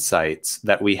CPP Insights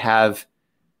that we have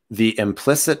the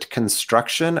implicit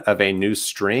construction of a new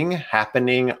string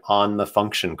happening on the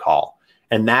function call.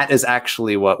 And that is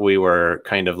actually what we were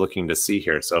kind of looking to see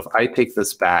here. So if I take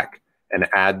this back and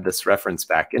add this reference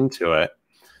back into it,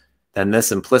 then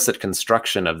this implicit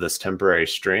construction of this temporary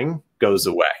string goes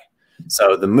away.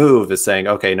 So the move is saying,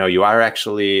 okay, no, you are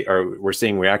actually, or we're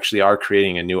seeing we actually are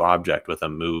creating a new object with a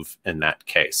move in that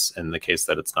case, in the case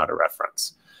that it's not a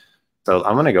reference. So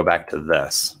I'm going to go back to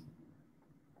this.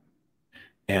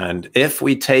 And if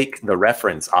we take the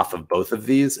reference off of both of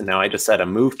these, and now I just said a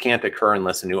move can't occur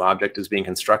unless a new object is being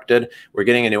constructed. We're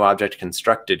getting a new object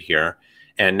constructed here.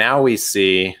 And now we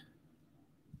see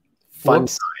fun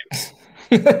times.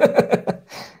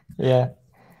 Yeah.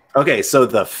 Okay, so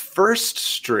the first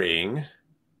string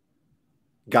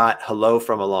got hello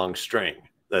from a long string.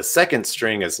 The second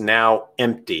string is now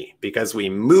empty because we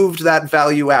moved that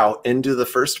value out into the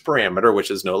first parameter,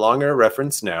 which is no longer a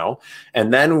reference now.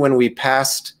 And then when we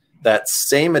passed that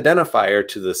same identifier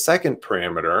to the second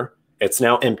parameter, it's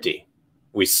now empty.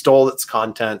 We stole its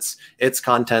contents. Its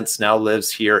contents now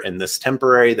lives here in this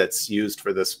temporary that's used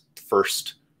for this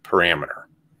first parameter.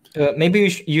 Maybe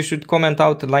you should comment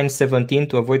out line 17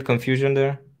 to avoid confusion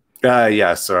there.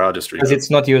 Yes, or I'll just read it. Because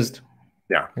it's not used.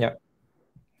 Yeah. Yeah.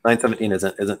 Line 17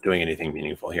 isn't doing anything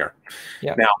meaningful here.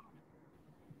 Yeah. Now,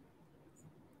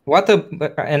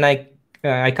 and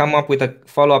I come up with a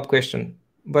follow-up question.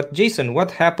 But Jason,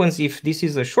 what happens if this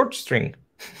is a short string?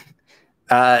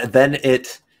 Then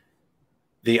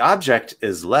the object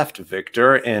is left,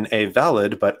 Victor, in a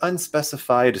valid but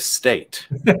unspecified state.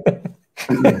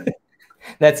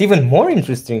 That's even more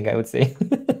interesting, I would say.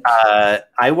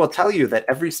 I will tell you that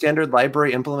every standard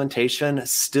library implementation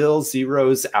still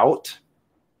zeroes out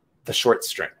the short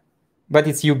string. But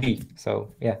it's UB,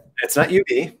 so yeah. It's not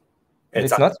UB.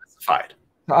 It's unspecified.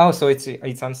 Oh, so it's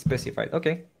unspecified.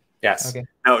 Okay. Yes. Okay.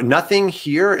 No, nothing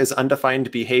here is undefined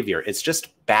behavior. It's just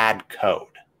bad code.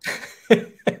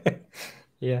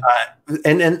 Yeah.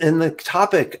 And in the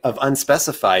topic of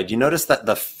unspecified, you notice that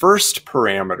the first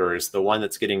parameter is the one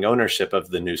that's getting ownership of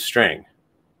the new string.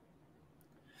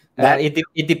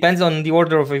 It depends on the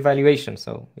order of evaluation.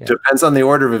 So yeah. Depends on the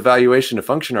order of evaluation of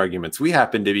function arguments. We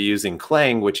happen to be using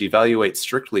Clang, which evaluates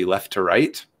strictly left to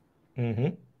right.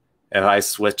 Mm-hmm. If I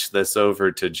switch this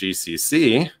over to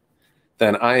GCC,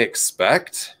 then I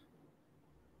expect,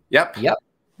 yep,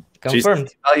 confirmed.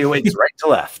 GCC evaluates right to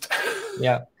left.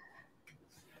 Yeah.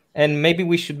 And maybe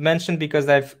we should mention, because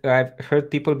I've heard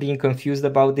people being confused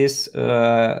about this,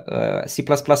 C++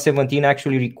 17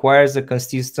 actually requires a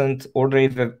consistent order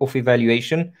of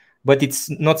evaluation, but it's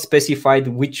not specified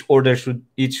which order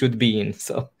it should be in.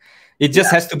 So it just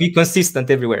has to be consistent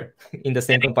everywhere in the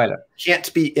same compiler. It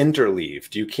can't be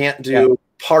interleaved. You can't do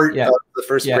part of the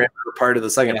first parameter, part of the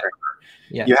second parameter.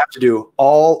 Yeah. You have to do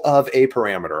all of a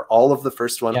parameter, all of the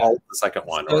first one, all of the second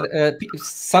one. So,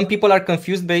 some people are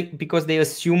confused because they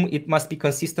assume it must be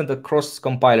consistent across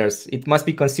compilers. It must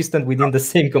be consistent within the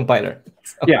same compiler.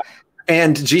 So. Yeah,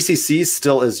 and GCC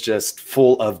still is just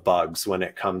full of bugs when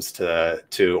it comes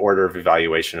to order of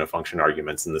evaluation of function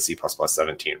arguments in the C++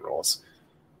 17 rules.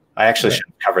 I actually should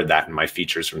have covered that in my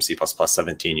features from C++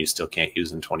 17 you still can't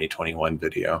use in 2021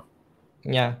 video.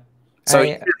 Yeah. So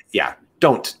yeah.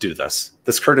 Don't do this.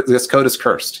 This code is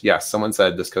cursed. Yes, someone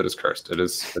said this code is cursed. It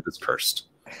is cursed.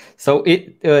 So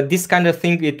this kind of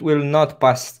thing, it will not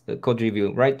pass code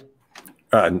review, right?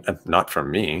 Not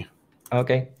from me.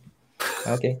 Okay.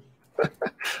 Okay.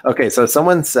 Okay. So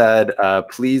someone said,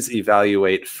 please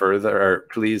evaluate further, or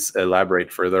please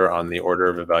elaborate further on the order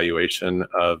of evaluation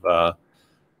of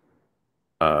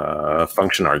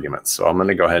function arguments. So I'm going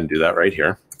to go ahead and do that right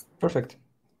here. Perfect.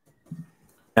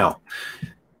 Now,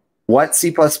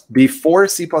 before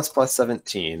C++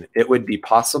 17, it would be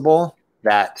possible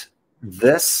that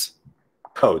this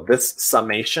code, this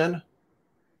summation,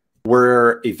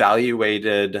 were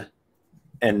evaluated,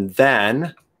 and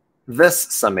then this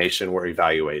summation were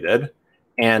evaluated,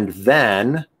 and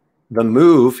then the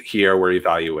move here were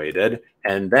evaluated,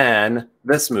 and then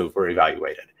this move were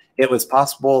evaluated. It was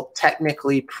possible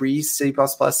technically pre-C++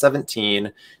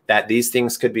 17 that these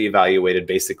things could be evaluated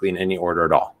basically in any order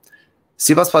at all.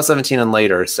 C++ 17 and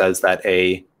later says that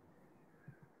the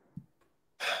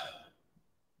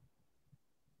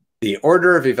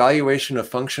order of evaluation of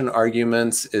function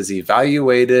arguments is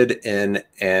evaluated in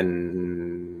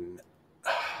an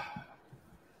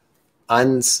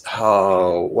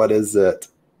what is it?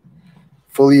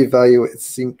 Fully evaluate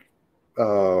sync.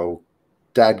 Oh,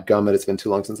 dadgummit! It's been too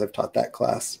long since I've taught that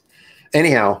class.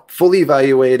 Anyhow, fully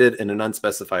evaluated in an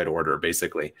unspecified order,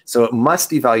 basically. So it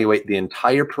must evaluate the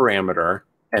entire parameter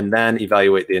and then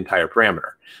evaluate the entire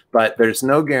parameter. But there's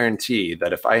no guarantee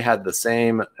that if I had the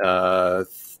same,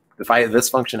 this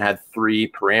function had 3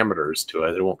 parameters to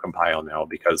it, it won't compile now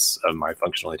because my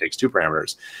function only takes 2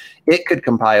 parameters. It could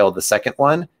compile the second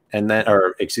one and then,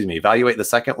 or excuse me, evaluate the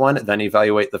second one, then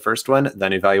evaluate the first one,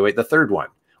 then evaluate the third one.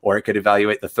 or it could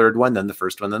evaluate the third one, then the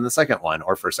first one, then the second one,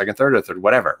 or first, second, third, or third,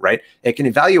 whatever, right? It can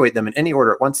evaluate them in any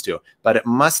order it wants to, but it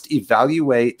must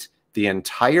evaluate the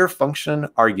entire function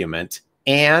argument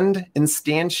and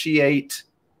instantiate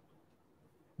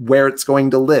where it's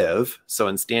going to live, so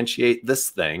instantiate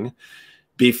this thing,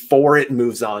 before it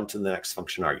moves on to the next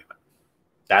function argument.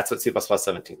 That's what C++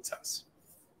 17 says.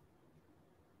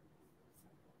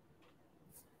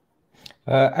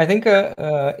 I think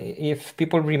if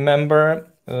people remember,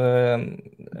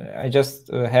 I just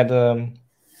had a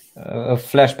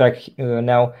flashback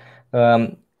now.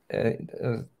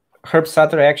 Herb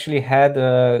Sutter actually had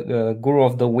a Guru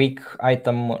of the Week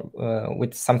item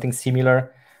with something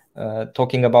similar,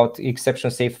 talking about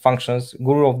exception-safe functions.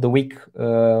 Guru of the Week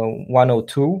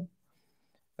 102,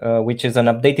 which is an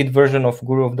updated version of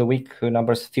Guru of the Week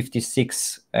number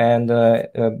 56. And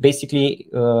basically,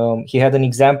 he had an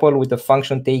example with a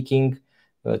function taking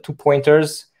 2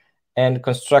 pointers and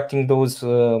constructing those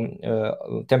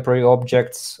temporary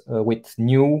objects with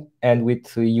new and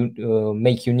with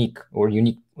make unique or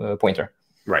unique pointer.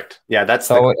 Right. Yeah, that's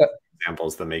so, the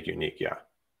examples that make unique. Yeah.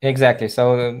 Exactly.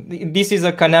 So this is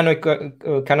a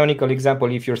canonical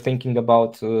example if you're thinking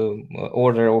about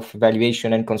order of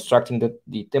evaluation and constructing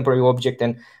the temporary object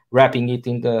and wrapping it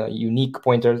in the unique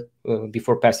pointer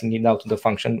before passing it out to the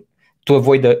function to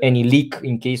avoid any leak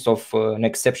in case of an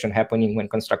exception happening when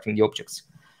constructing the objects.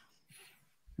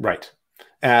 Right.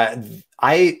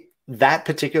 That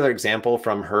particular example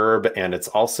from Herb, and it's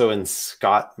also in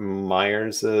Scott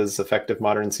Myers's Effective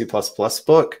Modern C++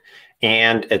 book,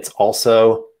 and it's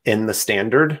also in the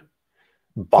standard,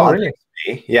 bothers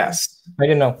me. Yes. I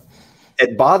didn't know.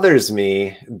 It bothers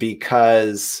me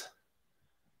because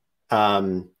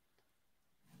I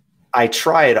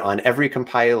tried on every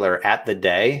compiler at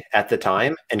the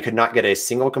time, and could not get a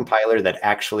single compiler that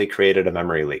actually created a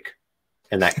memory leak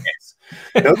in that case.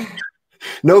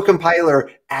 No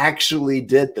compiler actually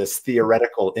did this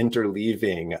theoretical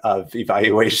interleaving of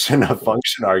evaluation of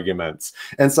function arguments.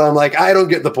 And so I'm like, I don't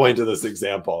get the point of this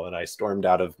example. And I stormed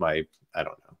out of my, I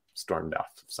don't know, stormed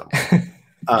off somewhere.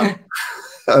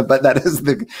 But that is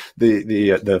the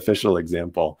official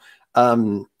example.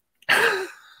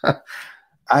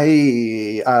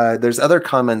 There's other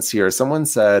comments here. Someone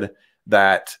said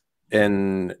that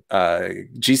in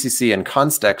GCC and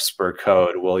constexpr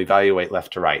code will evaluate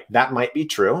left to right. That might be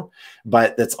true,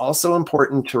 but it's also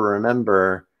important to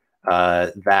remember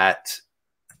that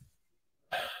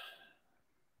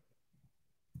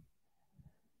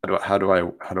how do I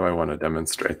want to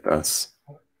demonstrate this?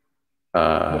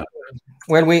 Well,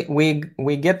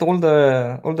 we get all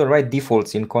the right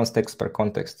defaults in constexpr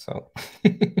context, so.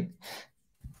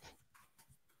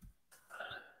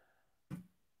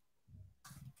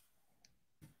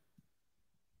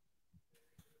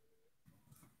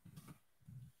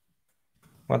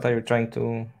 What are you trying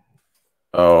to?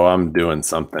 Oh, I'm doing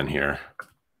something here.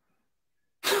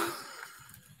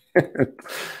 Okay,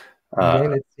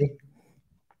 let's see.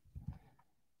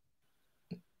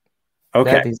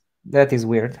 Okay. That is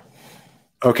weird.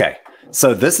 Okay,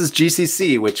 so this is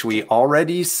GCC, which we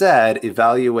already said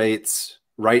evaluates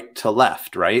right to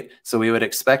left, right? So we would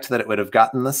expect that it would have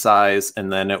gotten the size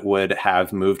and then it would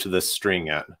have moved the string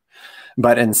in.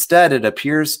 But instead, it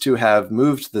appears to have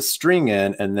moved the string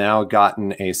in and now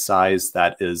gotten a size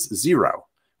that is 0,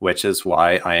 which is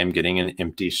why I am getting an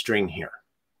empty string here.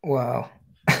 Wow.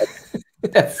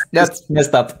 that's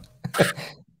messed up.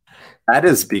 That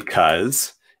is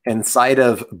because inside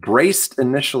of braced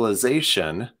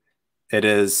initialization, it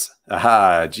is,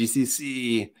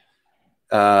 GCC.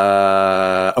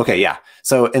 Okay, yeah.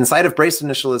 So inside of braced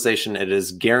initialization, it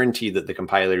is guaranteed that the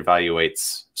compiler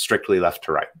evaluates strictly left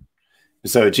to right.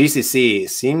 So GCC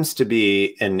seems to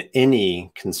be in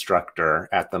any constructor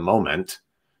at the moment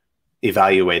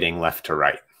evaluating left to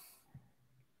right.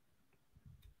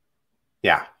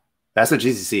 Yeah, that's what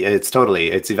GCC,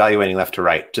 it's evaluating left to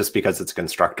right just because it's a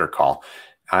constructor call.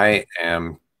 I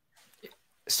am.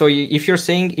 So if you're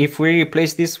saying if we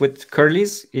replace this with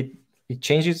curlies, it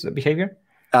changes the behavior?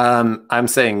 I'm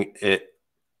saying it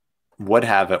would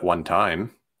have at one time.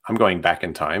 I'm going back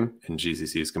in time in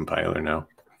GCC's compiler now.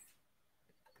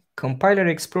 Compiler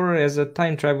Explorer as a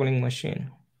time traveling machine.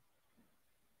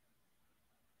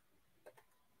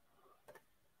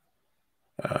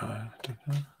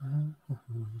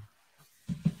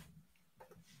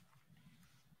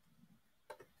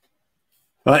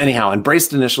 Well, anyhow, in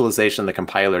braced initialization, the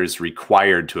compiler is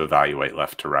required to evaluate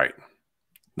left to right.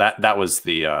 That was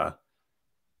the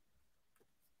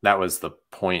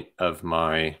point of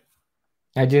my.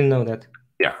 I didn't know that.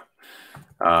 Yeah.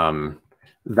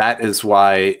 That is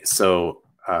why. So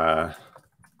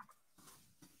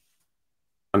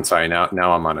I'm sorry. Now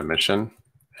I'm on a mission,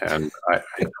 and I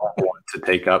don't want to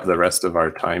take up the rest of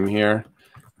our time here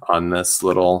on this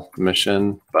little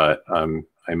mission, but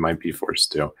I might be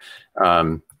forced to.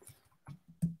 I'm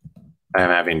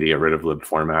having to get rid of lib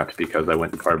format because I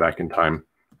went far back in time.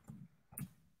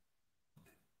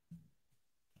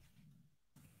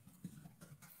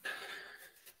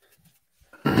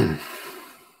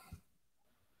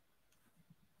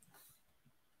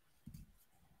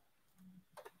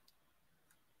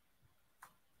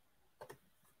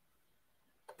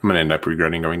 I'm going to end up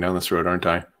regretting going down this road, aren't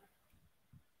I?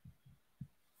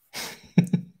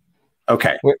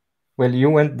 Okay. Well,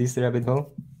 you went this rabbit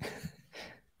hole.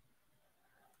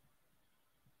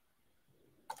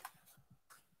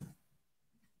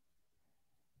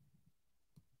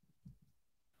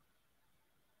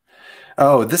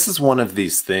 Oh, this is one of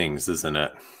these things, isn't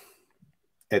it?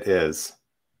 It is.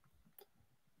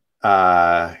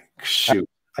 Shoot,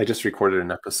 I just recorded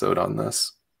an episode on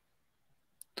this.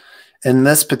 In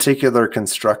this particular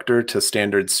constructor to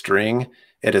standard string,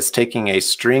 it is taking a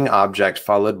string object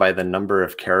followed by the number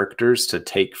of characters to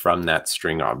take from that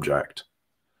string object.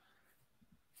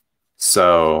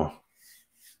 So,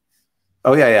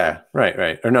 oh yeah,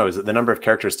 right. Or no, is it the number of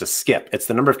characters to skip? It's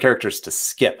the number of characters to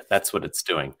skip. That's what it's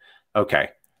doing. Okay,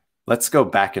 let's go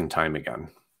back in time again.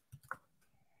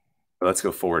 Let's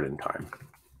go forward in time.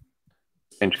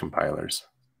 Change compilers.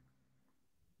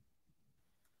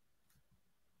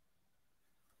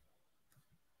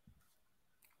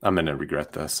 I'm going to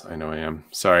regret this. I know I am.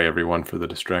 Sorry, everyone, for the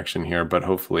distraction here, but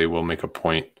hopefully we'll make a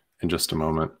point in just a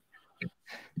moment.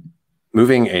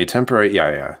 Moving a temporary,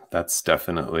 yeah, that's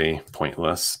definitely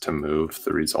pointless to move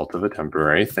the result of a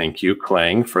temporary. Thank you,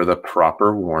 Clang, for the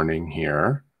proper warning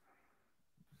here.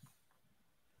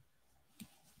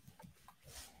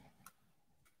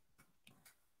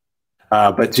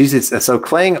 But GCC, so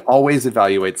Clang always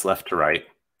evaluates left to right.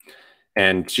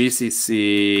 And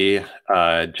GCC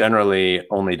generally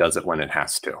only does it when it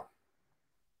has to.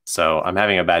 So I'm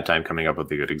having a bad time coming up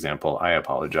with a good example. I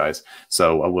apologize.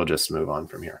 So we'll just move on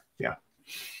from here. Yeah.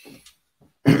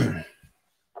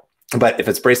 But if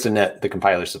it's braced init, the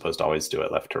compiler is supposed to always do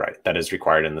it left to right. That is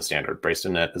required in the standard. Braced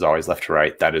init is always left to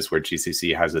right. That is where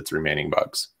GCC has its remaining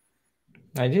bugs.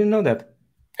 I didn't know that.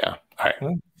 Yeah. All right.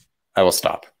 Oh. I will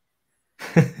stop.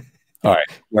 All right,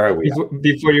 where are we?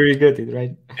 Before you regret it,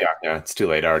 right? Yeah, it's too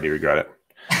late. I already regret it.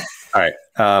 All right.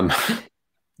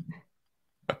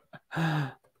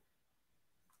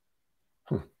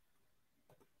 All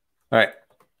right.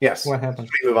 Yes. What happened?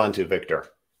 We move on to Victor,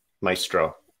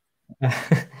 Maestro.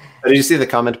 Did you see the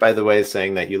comment, by the way,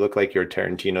 saying that you look like you're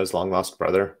Tarantino's long lost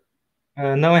brother?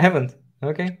 No, I haven't.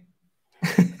 Okay.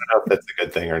 I don't know if that's a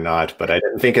good thing or not, but I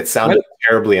didn't think it sounded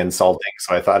terribly insulting,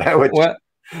 so I thought I would. Well,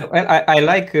 I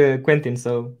like Quentin,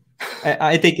 so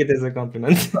I take it as a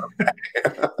compliment.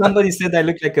 Somebody said I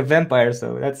look like a vampire,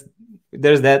 so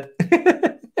there's that.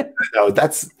 No,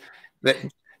 that's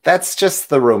just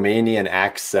the Romanian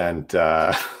accent.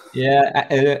 Yeah,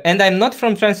 and I'm not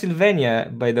from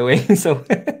Transylvania, by the way. So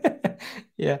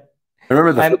yeah. I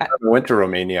remember the first time I went to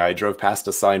Romania, I drove past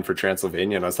a sign for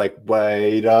Transylvania, and I was like,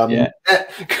 "Wait a minute."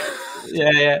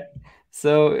 Yeah.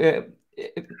 So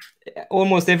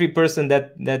almost every person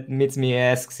that meets me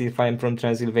asks if I'm from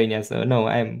Transylvania. So no,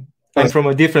 I'm from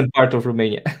a different part of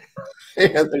Romania.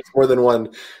 Yeah, there's more than one.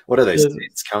 What are they?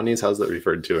 States, counties? How's that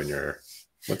referred to in your?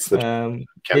 What's the?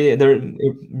 There are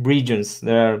regions.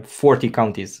 There are 40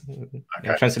 counties.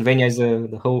 Okay. Transylvania is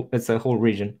It's a whole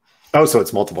region. Oh, so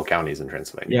it's multiple counties in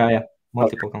Transylvania. Yeah,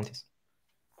 multiple counties.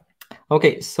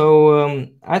 Okay, so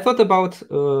I thought about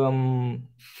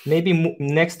maybe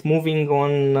next moving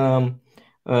on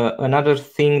another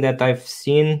thing that I've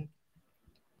seen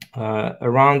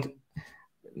around.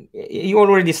 You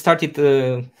already started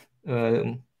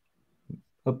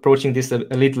approaching this a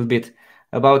little bit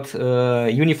about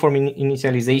uniform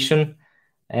initialization,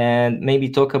 and maybe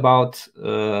talk about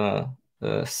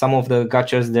some of the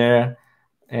gotchas there.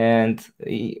 And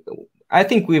I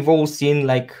think we've all seen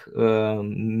like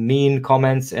mean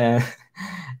comments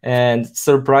and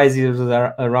surprises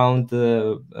around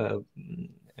the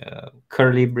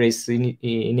curly brace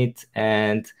init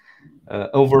and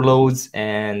overloads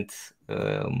and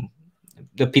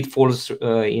the pitfalls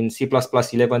in C++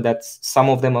 11 that some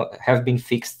of them have been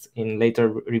fixed in later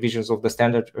revisions of the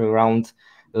standard around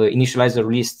initializer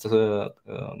list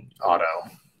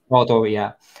auto,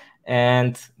 yeah.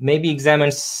 And maybe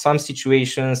examine some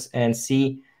situations and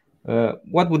see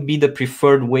what would be the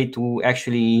preferred way to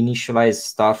actually initialize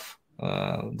stuff,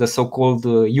 the so-called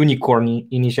unicorn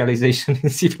initialization in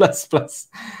C++.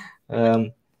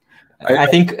 I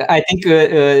think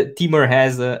Timur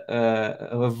has a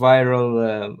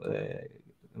viral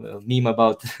meme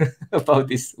about about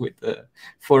this with the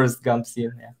Forrest Gump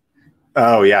scene. Yeah.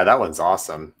 Oh yeah, that one's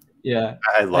awesome. Yeah,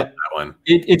 I love that one.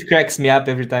 It cracks me up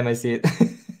every time I see it.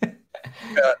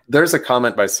 There's a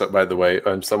comment by the way,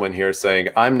 someone here saying,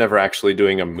 I'm never actually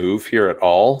doing a move here at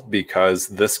all because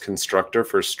this constructor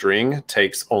for string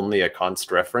takes only a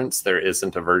const reference. There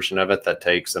isn't a version of it that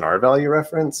takes an R value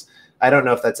reference. I don't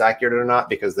know if that's accurate or not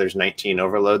because there's 19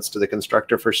 overloads to the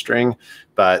constructor for string.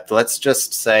 But let's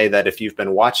just say that if you've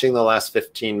been watching the last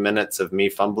 15 minutes of me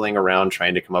fumbling around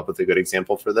trying to come up with a good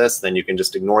example for this, then you can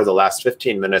just ignore the last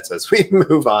 15 minutes as we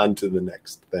move on to the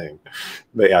next thing.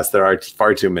 But yes, there are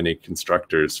far too many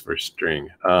constructors for string.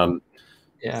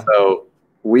 Yeah. So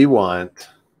we want.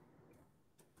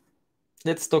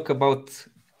 Let's talk about.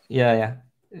 Yeah.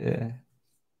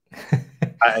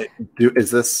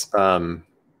 Is this?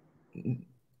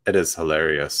 It is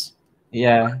hilarious.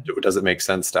 Yeah. Does it make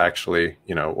sense to actually,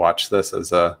 watch this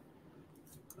as a?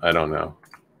 I don't know.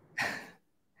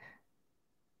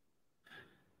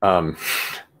 I'll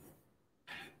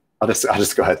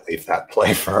just go ahead and leave that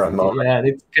play for a moment. Yeah,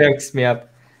 it cracks me up.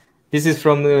 This is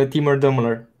from Timur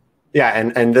Dummler. Yeah,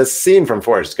 and this scene from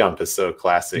Forrest Gump is so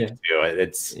classic too.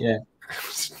 It's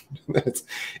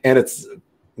it's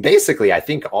basically, I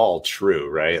think, all true,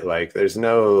 right? Like there's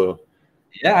no.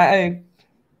 Yeah,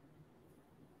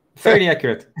 fairly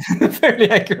accurate.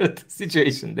 Fairly accurate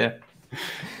situation there.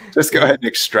 Just go ahead and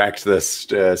extract this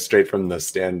straight from the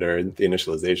standard, the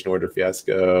initialization order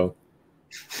fiasco.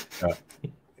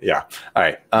 Yeah. All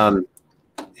right.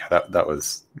 Yeah, that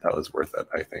was worth it,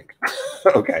 I think.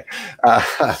 Okay.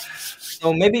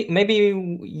 So maybe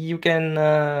you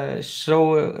can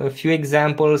show a few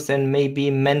examples and maybe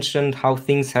mention how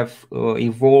things have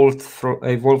evolved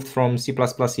from C++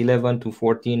 11 to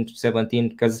 14 to 17,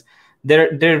 because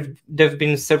there've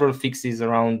been several fixes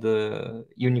around the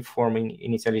uniform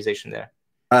initialization there.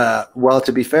 Well,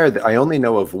 to be fair, I only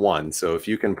know of one. So if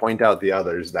you can point out the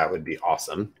others, that would be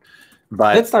awesome.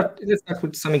 But let's start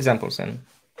with some examples then.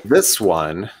 This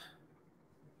one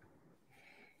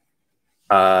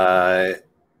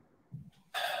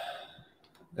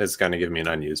is going to give me an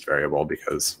unused variable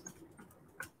because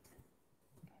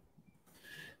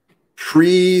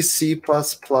pre-C++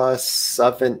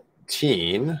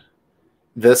 17,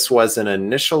 this was an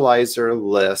initializer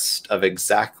list of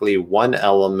exactly one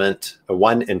element,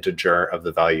 one integer of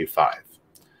the value 5.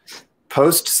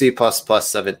 Post C++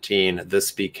 17,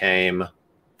 this became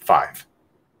 5.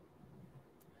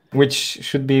 Which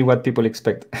should be what people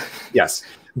expect. Yes.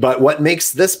 But what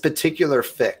makes this particular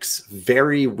fix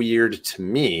very weird to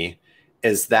me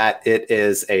is that it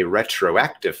is a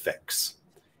retroactive fix.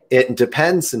 It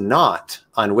depends not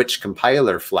on which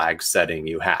compiler flag setting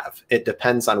you have. It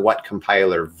depends on what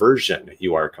compiler version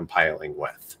you are compiling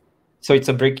with. So it's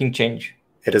a breaking change.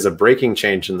 It is a breaking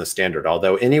change in the standard,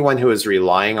 although anyone who is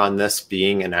relying on this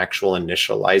being an actual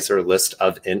initializer list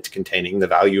of int containing the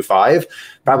value 5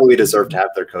 probably deserve to have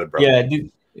their code broken. Yeah,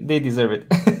 they deserve it.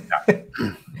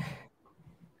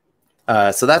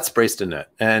 So that's braced init.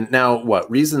 And now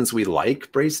what reasons we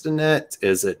like braced init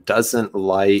is it doesn't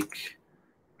like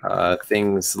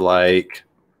things like,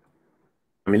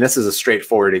 I mean, this is a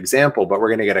straightforward example, but we're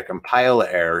going to get a compile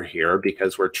error here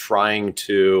because we're trying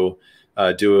to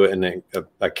do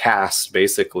a cast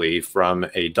basically from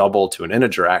a double to an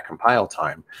integer at compile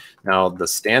time. Now the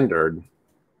standard,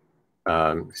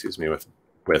 excuse me, with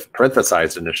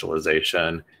parenthesized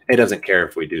initialization, it doesn't care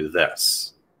if we do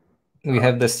this. We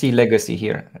have the C legacy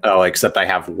here. Oh, except I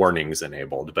have warnings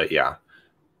enabled, but yeah.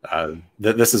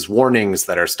 This is warnings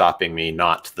that are stopping me,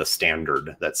 not the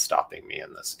standard that's stopping me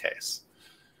in this case.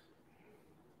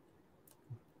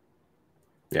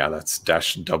 Yeah, that's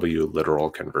 -w literal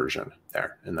conversion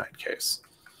there in that case.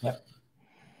 Yeah.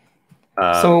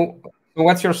 So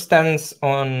what's your stance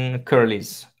on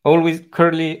curlies? Always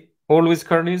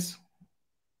curlies?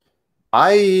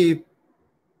 I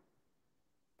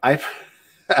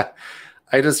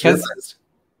just realized.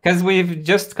 Because we've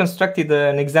just constructed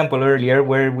an example earlier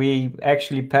where we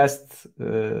actually passed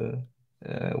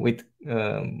with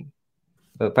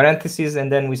parentheses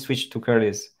and then we switched to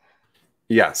curlies.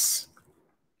 Yes.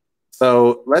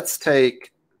 So let's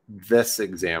take this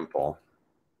example.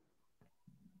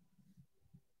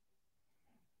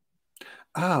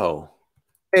 Oh,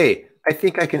 hey, I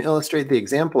think I can illustrate the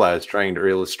example I was trying to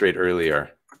illustrate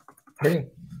earlier. Really?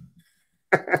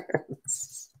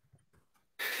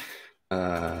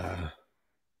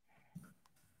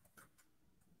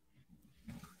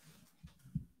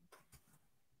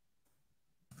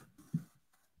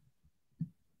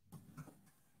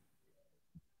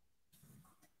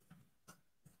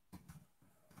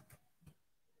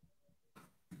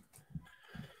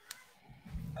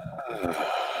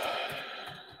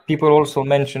 People also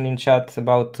mentioned in chat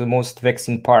about the most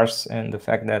vexing parse and the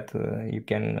fact that you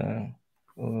can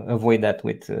avoid that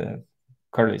with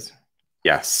curlies.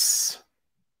 Yes.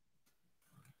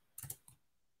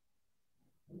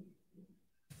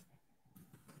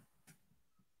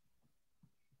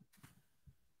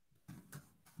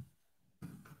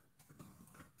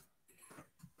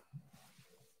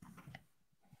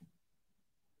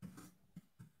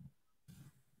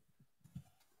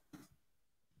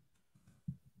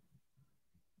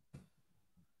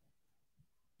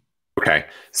 Okay,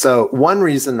 so one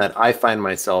reason that I find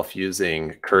myself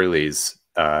using curlies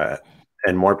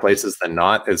in more places than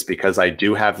not is because I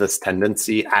do have this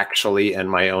tendency actually in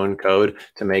my own code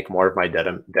to make more of my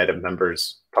data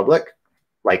members public,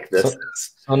 like this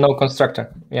is. So no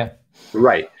constructor, yeah.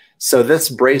 Right. So this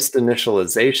braced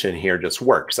initialization here just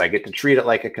works. I get to treat it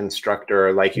like a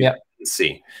constructor, like you can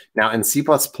see. Now in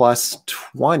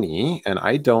C++20, and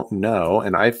I don't know,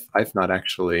 and I've not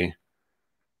actually.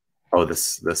 Oh,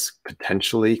 this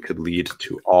potentially could lead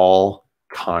to all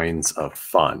kinds of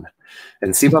fun.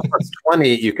 In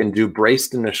C++20, you can do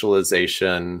braced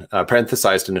initialization,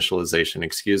 parenthesized initialization,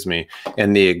 excuse me,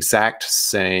 in the exact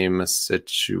same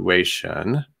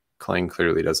situation. Clang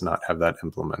clearly does not have that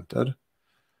implemented.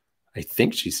 I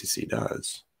think GCC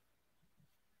does.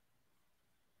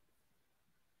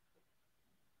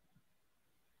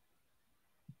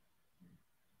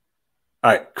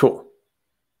 All right, cool.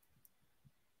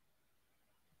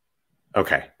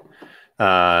 Okay.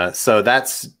 So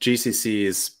that's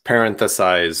GCC's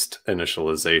parenthesized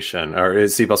initialization, or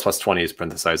C++20's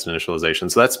parenthesized initialization.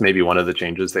 So that's maybe one of the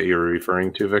changes that you're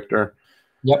referring to, Victor.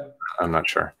 Yep. I'm not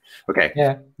sure. Okay.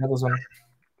 Yeah, that was one.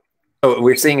 Oh,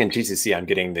 we're seeing in GCC, I'm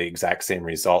getting the exact same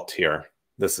result here.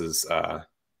 This is,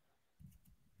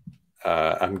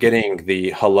 I'm getting the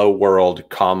hello world,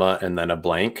 comma, and then a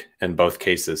blank in both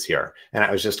cases here. And I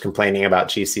was just complaining about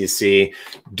GCC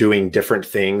doing different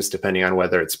things depending on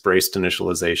whether it's braced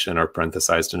initialization or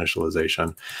parenthesized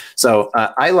initialization. So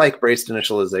I like braced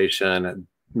initialization,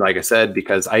 like I said,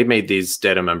 because I made these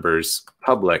data members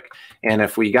public. And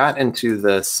if we got into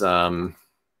this, what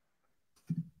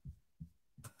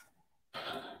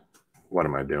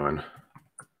am I doing?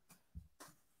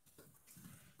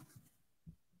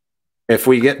 If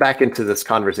we get back into this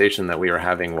conversation that we were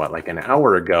having, what, like an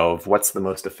hour ago, of what's the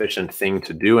most efficient thing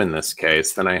to do in this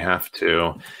case, then I have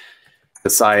to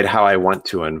decide how I want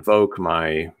to invoke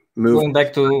my move. Going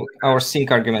back to our sync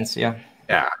arguments, yeah.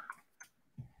 Yeah.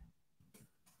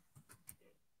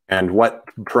 And what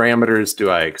parameters do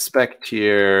I expect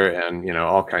here? And, you know,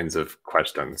 all kinds of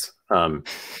questions.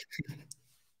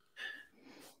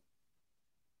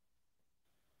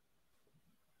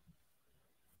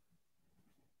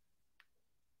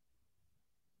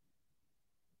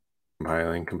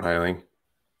 Compiling.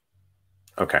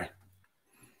 Okay.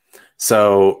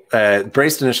 So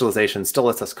braced initialization still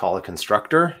lets us call a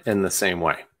constructor in the same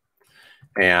way.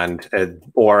 And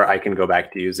or I can go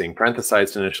back to using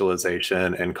parenthesized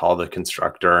initialization and call the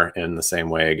constructor in the same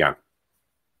way again.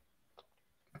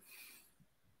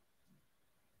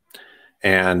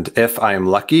 And if I'm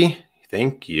lucky,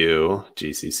 thank you,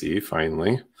 GCC,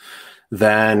 finally,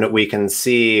 then we can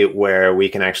see where we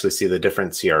can actually see the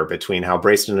difference here between how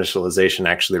braced initialization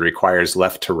actually requires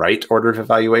left to right order of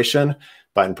evaluation,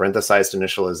 but in parenthesized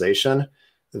initialization,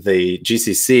 the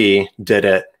GCC did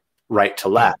it right to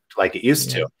left like it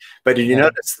used to. But did you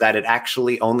notice that it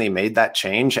actually only made that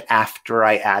change after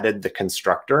I added the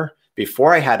constructor?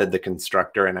 Before I added the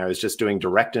constructor and I was just doing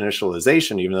direct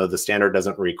initialization, even though the standard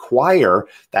doesn't require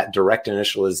that direct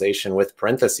initialization with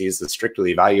parentheses is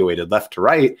strictly evaluated left to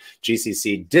right,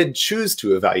 GCC did choose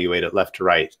to evaluate it left to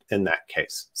right in that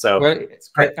case. So well,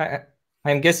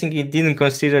 I'm guessing it didn't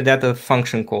consider that a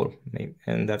function call, maybe,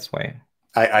 and that's why.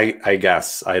 I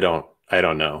guess I don't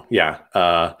know.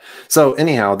 Yeah. So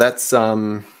anyhow, that's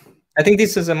I think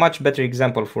this is a much better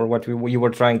example for what you were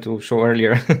trying to show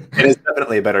earlier. It is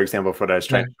definitely a better example of what I was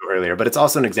trying to show earlier, but it's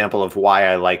also an example of why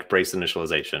I like braced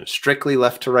initialization. Strictly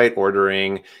left to right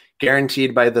ordering,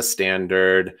 guaranteed by the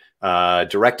standard,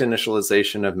 direct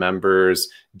initialization of members,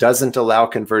 doesn't allow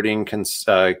converting,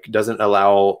 doesn't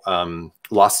allow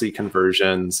lossy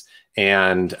conversions,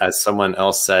 and as someone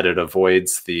else said, it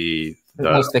avoids the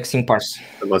most vexing parse.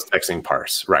 The most vexing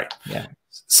parse, right? Yeah.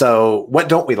 So what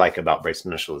don't we like about braced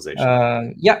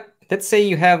initialization? Yeah, let's say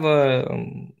you have a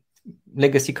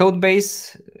legacy code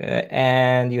base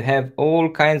and you have all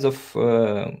kinds of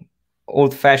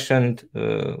old-fashioned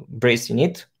brace in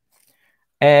it,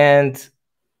 and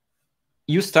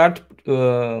you start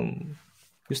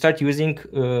using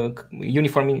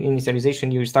uniform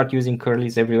initialization. You start using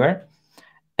curlies everywhere,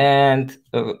 And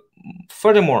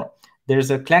furthermore,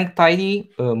 there's a clang tidy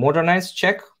modernize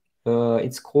check.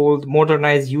 It's called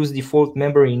modernize use default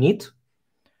member init,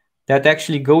 that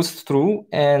actually goes through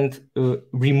and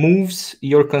removes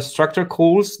your constructor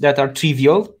calls that are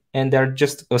trivial and they're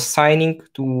just assigning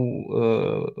to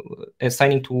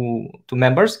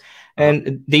members,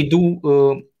 and they do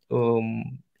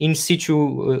in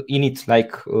situ init,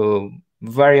 like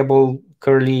variable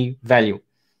curly value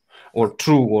or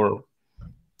true, or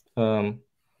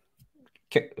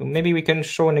maybe we can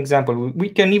show an example. We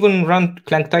can even run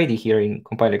clang tidy here in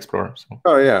Compile Explorer. So.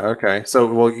 Oh yeah, okay. So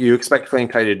well, you expect clang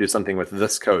tidy to do something with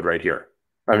this code right here?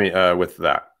 I mean, with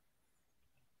that.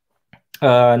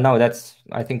 No,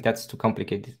 I think that's too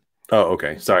complicated. Oh,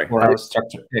 okay. Sorry. For our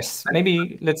structure. Yes.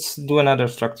 Maybe let's do another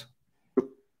structure.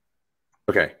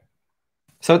 Okay.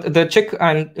 So the check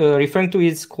I'm referring to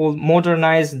is called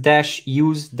modernize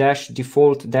 -use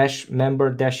 -default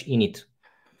 -member -init.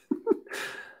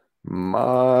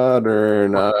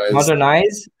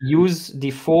 Modernize use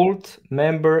default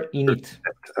member init.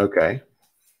 Okay.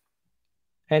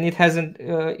 And it hasn't.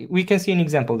 We can see an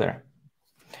example there.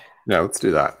 Yeah, let's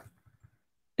do that.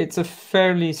 It's a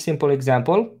fairly simple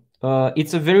example.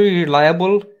 It's a very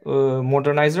reliable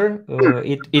modernizer.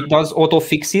 It does auto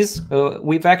fixes.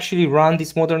 We've actually run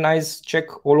this modernize check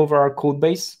all over our code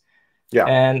base. Yeah.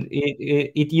 And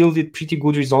it yielded pretty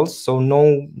good results. So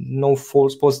no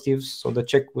false positives. So the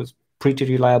check was pretty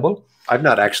reliable. I've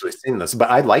not actually seen this, but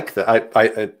I like that.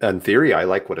 I in theory, I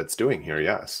like what it's doing here.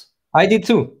 Yes. I did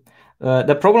too.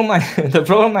 The problem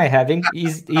I'm having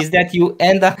is that you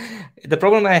end up. The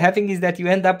problem I'm having is that you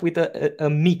end up with a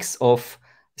mix of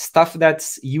stuff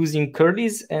that's using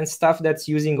curlies and stuff that's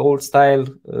using old style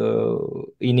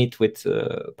init with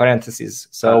parentheses.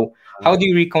 So how do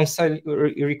you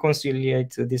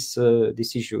reconciliate this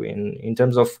issue in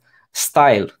terms of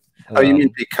style? Oh, you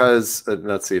mean because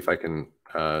let's see if I can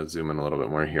zoom in a little bit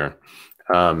more here.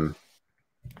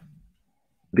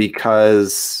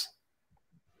 Because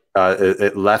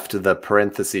it left the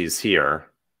parentheses here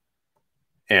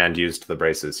and used the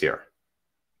braces here.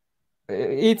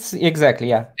 It's exactly,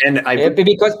 yeah. And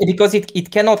because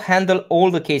it cannot handle all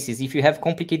the cases. If you have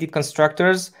complicated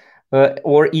constructors,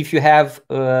 or if you have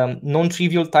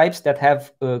non-trivial types that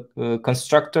have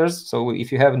constructors, so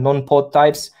if you have non-pod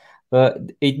types,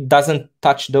 it doesn't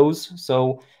touch those.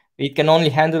 So it can only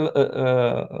handle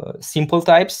simple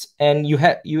types, and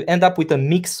you end up with a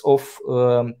mix of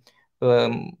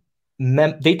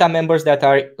data members that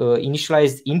are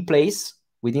initialized in place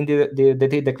within the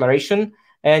data declaration,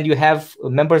 and you have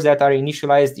members that are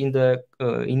initialized in the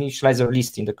initializer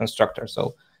list in the constructor.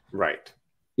 So right,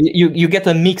 you get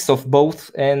a mix of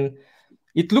both, and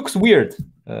it looks weird.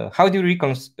 How do you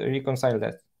reconcile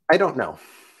that? I don't know.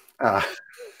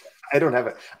 I don't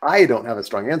have a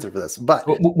strong answer for this. But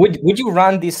would you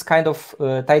run this kind of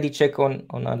tidy check on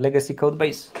a legacy code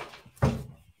base?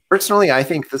 Personally, I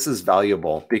think this is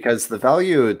valuable because the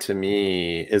value to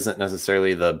me isn't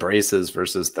necessarily the braces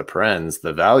versus the parens.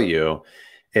 The value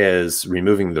is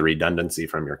removing the redundancy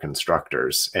from your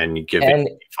constructors and giving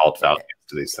default values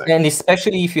to these things. And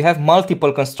especially if you have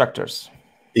multiple constructors.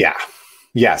 Yeah.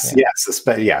 Yes. Yeah. Yes.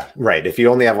 Yeah. Right. If you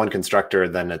only have one constructor,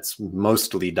 then it's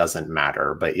mostly doesn't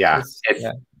matter. But yeah,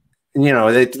 you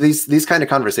know, these kind of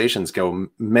conversations go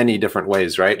many different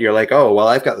ways, right? You're like, oh, well,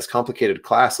 I've got this complicated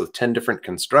class with 10 different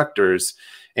constructors.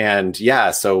 And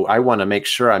yeah, so I want to make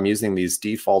sure I'm using these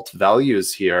default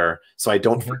values here so I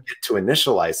don't forget to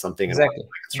initialize something in my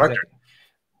constructor.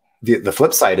 The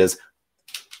flip side is,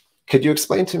 could you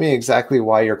explain to me exactly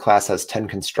why your class has 10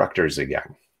 constructors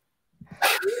again?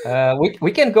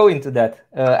 We can go into that.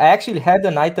 I actually had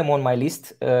an item on my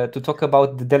list to talk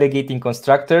about the delegating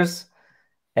constructors.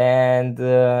 And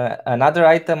another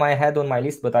item I had on my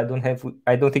list, but I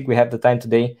don't think we have the time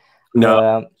today.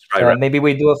 No, right. Maybe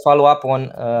we do a follow-up on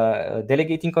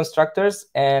delegating constructors.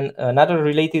 And another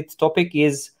related topic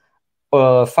is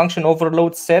function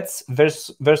overload sets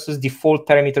versus default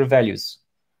parameter values.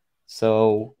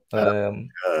 So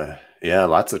yeah,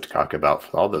 lots to talk about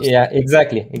for all those. Yeah,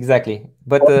 exactly.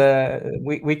 But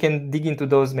we can dig into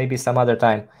those maybe some other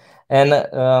time. And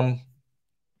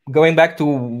going back to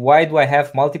why do I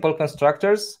have multiple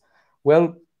constructors?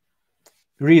 Well,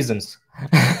 reasons.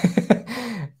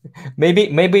 maybe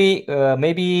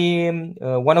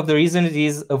one of the reasons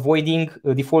is avoiding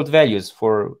default values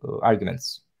for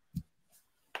arguments,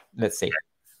 let's say.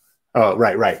 Oh,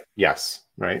 right. Yes,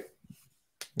 right.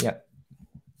 Yeah.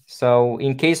 So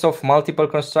in case of multiple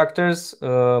constructors,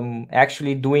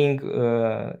 actually doing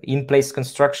in-place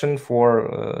construction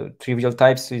for trivial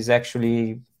types is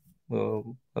actually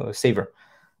safer.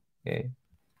 Okay.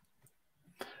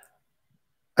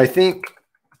 I think.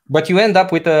 But you end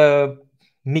up with a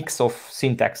mix of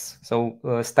syntax. So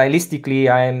stylistically,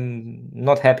 I'm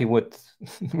not happy with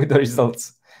with the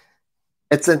results.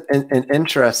 It's an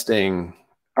interesting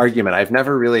argument. I've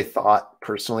never really thought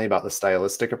personally about the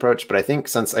stylistic approach, but I think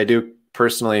since I do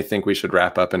personally think we should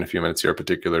wrap up in a few minutes here,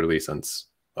 particularly since,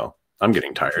 well, I'm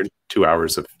getting tired. 2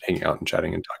 hours of hanging out and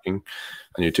chatting and talking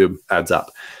on YouTube adds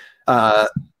up.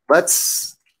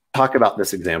 Let's talk about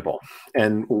this example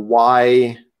and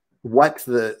a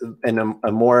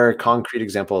more concrete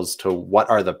example as to what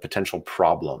are the potential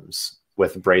problems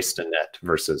with braced init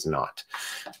versus not.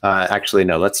 Actually,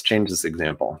 no, let's change this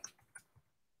example.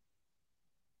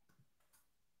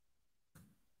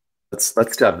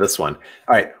 Let's have this one.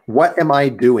 All right, what am I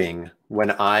doing when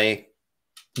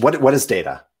what is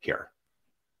data here?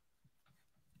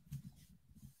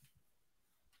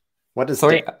 What is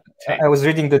Sorry, I was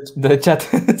reading the chat.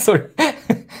 Sorry.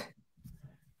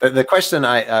 The question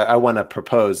I want to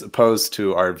pose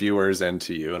to our viewers and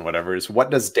to you and whatever is, what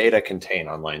does data contain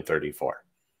on line 34?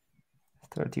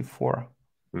 34.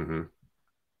 Mm-hmm.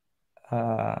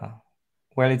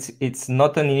 Well, it's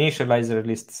not an initializer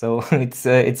list, so it's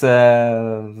a.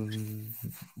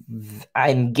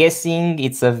 I'm guessing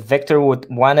it's a vector with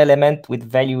one element with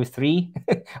value 3,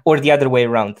 or the other way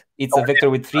around. It's a vector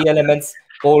with 3 elements,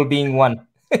 all being 1.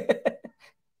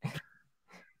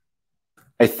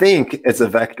 I think it's a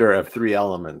vector of 3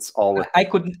 elements. I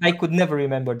could never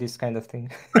remember this kind of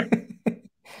thing. Right.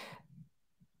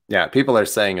 Yeah, people are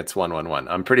saying it's 1, 1, 1.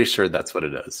 I'm pretty sure that's what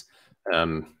it is.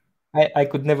 I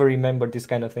could never remember this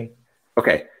kind of thing.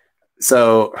 Okay,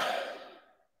 so.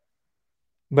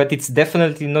 But it's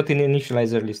definitely not an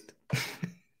initializer list.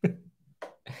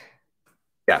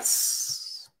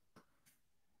 Yes.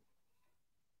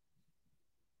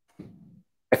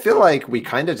 I feel like we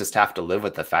kind of just have to live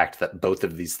with the fact that both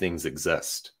of these things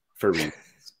exist for reasons.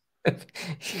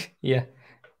 Yeah,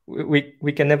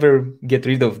 we can never get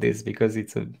rid of this because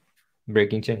it's a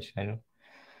breaking change. I know.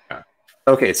 Yeah.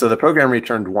 Okay, so the program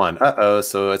returned 1.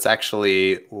 So it's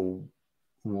actually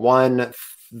 1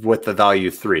 with the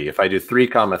value 3. If I do 3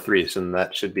 comma 3, then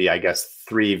that should be, I guess,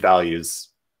 3 values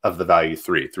of the value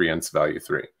 3, 3 nth value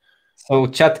 3. So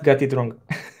chat got it wrong.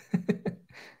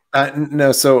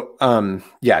 No, so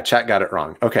yeah, chat got it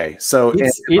wrong. Okay, so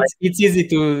it's easy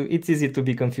to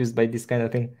be confused by this kind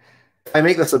of thing. If I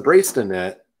make this a braced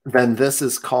init, then this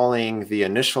is calling the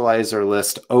initializer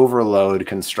list overload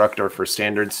constructor for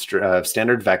standard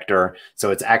vector.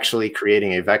 So it's actually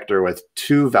creating a vector with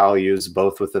 2 values,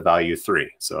 both with the value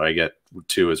 3. So I get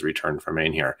 2 as returned from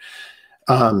main here.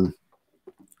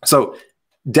 So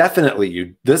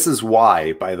definitely, this is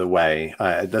why, by the way,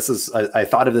 I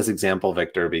thought of this example,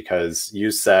 Victor, because you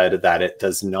said that it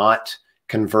does not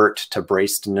convert to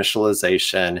braced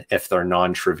initialization if they're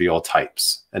non-trivial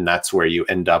types. And that's where you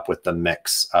end up with the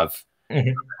mix of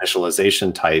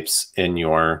initialization types in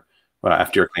your,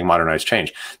 after your clean modernized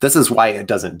change. This is why it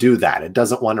doesn't do that. It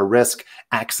doesn't want to risk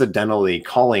accidentally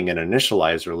calling an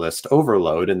initializer list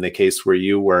overload in the case where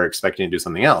you were expecting to do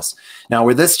something else. Now,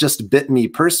 where this just bit me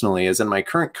personally is in my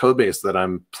current code base that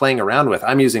I'm playing around with,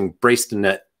 I'm using braced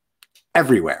init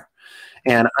everywhere.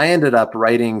 And I ended up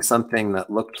writing something that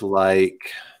looked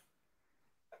like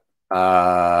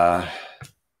other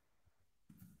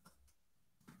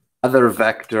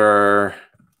vector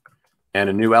and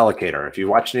a new allocator. If you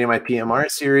watched any of my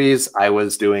PMR series, I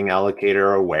was doing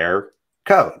allocator aware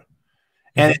code.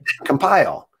 And it didn't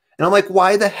compile. And I'm like,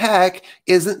 why the heck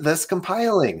isn't this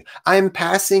compiling? I'm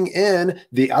passing in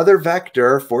the other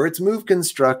vector for its move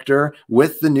constructor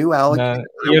with the new allocator.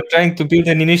 You're trying to build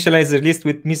an initializer list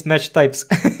with mismatched types.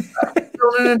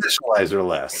 Build an initializer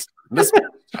list.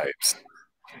 Mismatched types.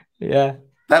 Yeah.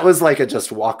 That was like a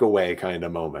just walk away kind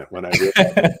of moment when I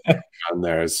realized on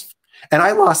theirs. And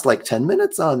I lost like 10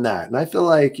 minutes on that. And I feel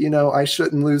like, you know, I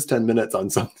shouldn't lose 10 minutes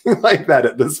on something like that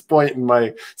at this point in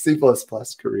my C++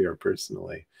 career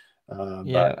personally.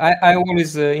 Yeah, I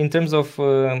always, in terms of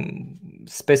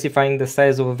specifying the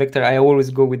size of a vector, I always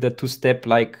go with the 2-step,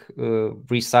 like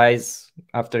resize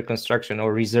after construction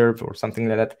or reserve or something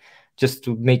like that, just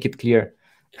to make it clear.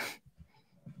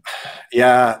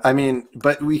 Yeah, I mean,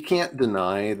 but we can't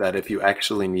deny that if you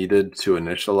actually needed to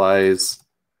initialize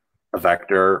a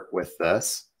vector with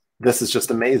this is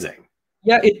just amazing.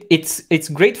 Yeah, it's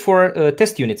great for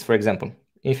test units, for example.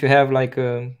 If you have like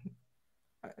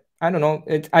I don't know.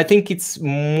 I think it's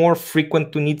more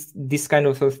frequent to need this kind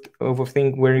of a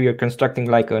thing where you're constructing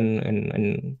like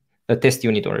a test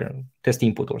unit or a test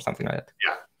input or something like that.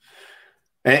 Yeah.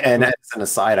 And as an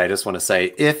aside, I just want to say,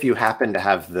 if you happen to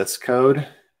have this code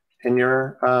in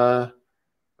your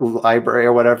library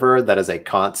or whatever, that is a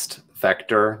const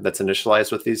vector that's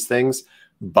initialized with these things,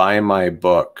 buy my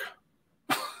book.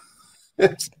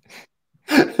 This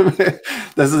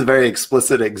is a very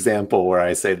explicit example where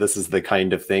I say this is the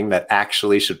kind of thing that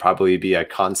actually should probably be a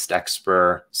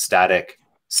constexpr static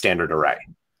standard array.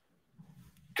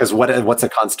 Because what's a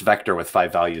const vector with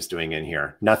 5 values doing in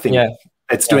here? Nothing. Yeah.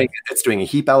 It's doing a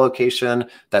heap allocation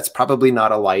that's probably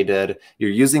not elided. You're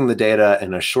using the data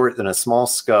in a small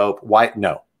scope. Why?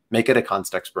 No, make it a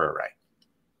constexpr array.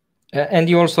 And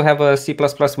you also have a C++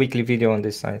 weekly video on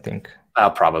this, I think.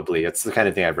 Probably. It's the kind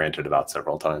of thing I've ranted about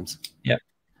several times. Yeah.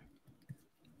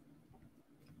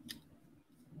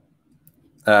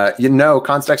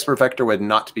 Constexpr vector would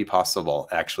not be possible,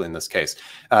 actually, in this case.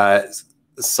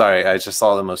 Sorry, I just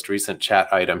saw the most recent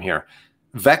chat item here.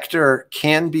 Vector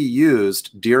can be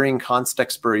used during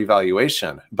constexpr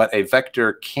evaluation, but a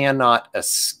vector cannot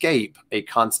escape a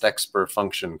constexpr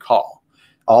function call.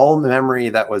 All memory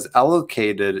that was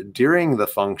allocated during the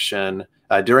function,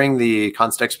 during the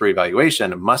constexpr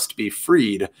evaluation, must be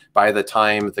freed by the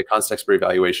time the constexpr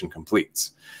evaluation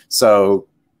completes. So,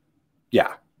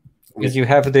 yeah. Because you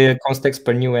have the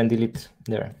constexpr new and delete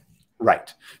there.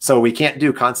 Right. So we can't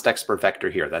do constexpr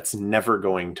vector here. That's never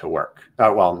going to work.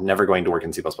 Well, never going to work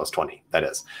in C++20, that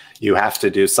is. You have to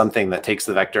do something that takes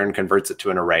the vector and converts it to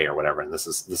an array or whatever, and this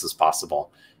is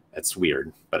possible. It's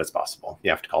weird, but it's possible. You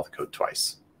have to call the code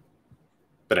twice.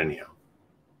 But anyhow.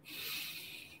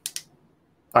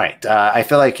 All right. I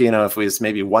feel like, if there's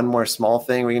maybe one more small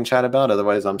thing we can chat about,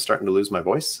 otherwise I'm starting to lose my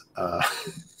voice.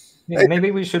 Yeah, maybe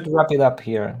we should wrap it up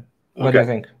here. What do you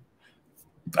think?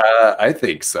 I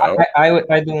think so.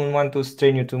 I don't want to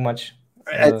strain you too much.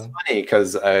 It's funny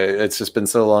because it's just been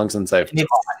so long since I've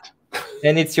taught.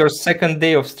 And it's your second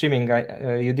day of streaming.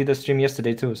 You did a stream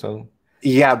yesterday too, so.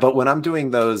 Yeah, but when I'm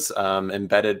doing those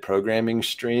embedded programming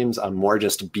streams, I'm more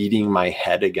just beating my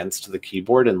head against the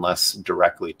keyboard and less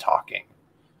directly talking.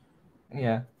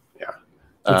 Yeah. Yeah.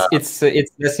 It's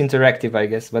less interactive, I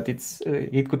guess, but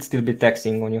it could still be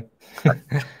taxing on you.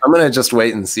 I'm gonna just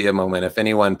wait and see a moment if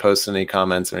anyone posts any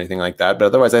comments or anything like that. But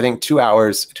otherwise, I think 2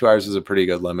 hours. 2 hours is a pretty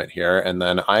good limit here, and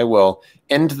then I will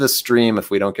end the stream if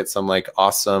we don't get some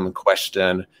awesome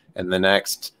question in the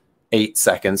next 8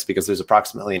 seconds, because there's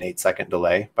approximately an 8-second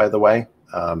delay, by the way.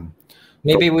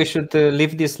 Maybe we should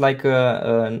leave this like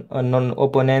a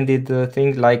non-open-ended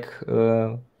thing, like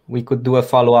we could do a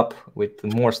follow-up with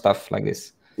more stuff like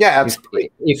this. Yeah,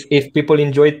 absolutely. If people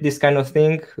enjoyed this kind of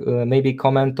thing, maybe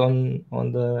comment on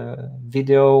the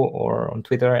video or on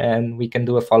Twitter, and we can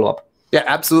do a follow-up. Yeah,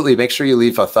 absolutely. Make sure you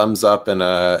leave a thumbs up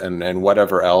and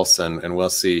whatever else, and we'll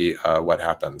see what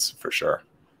happens for sure.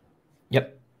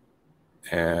 Yep.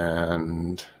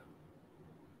 And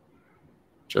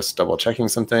just double checking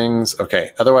some things.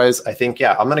 Okay. Otherwise, I think,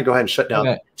 I'm going to go ahead and shut down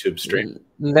the YouTube stream.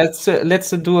 Let's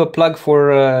do a plug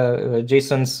for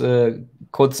Jason's C++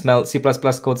 Code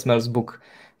Smells book.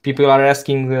 People are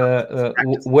asking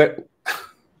where.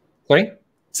 Sorry.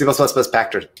 C++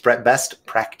 best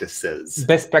practices.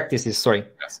 Best practices. Sorry.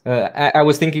 Yes. I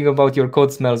was thinking about your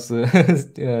Code Smells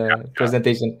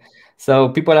presentation. So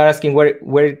people are asking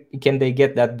where can they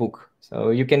get that book? So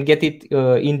you can get it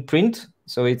in print.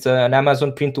 So it's an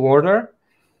Amazon print to order,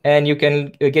 and you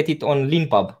can get it on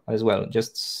LeanPub as well.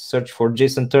 Just search for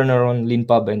Jason Turner on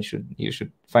LeanPub, and you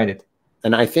should find it.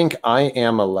 And I think I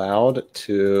am allowed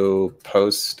to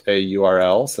post a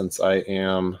URL since I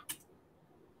am.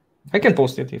 I can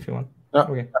post it if you want. Oh,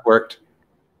 okay. That worked.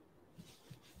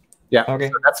 Yeah. Okay.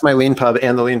 So that's my LeanPub,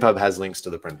 and the LeanPub has links to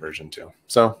the print version too.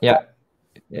 So. Yeah,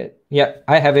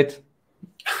 I have it.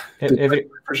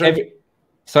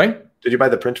 Sorry. Did you buy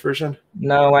the print version?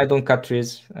 No, I don't cut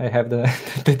trees. I have the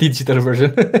digital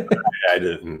version. I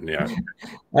didn't. Yeah.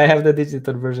 I have the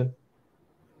digital version.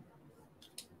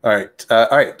 All right. All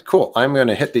right. Cool. I'm going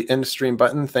to hit the end stream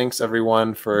button. Thanks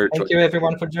everyone for. Thank you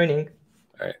everyone for joining.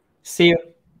 All right. See you.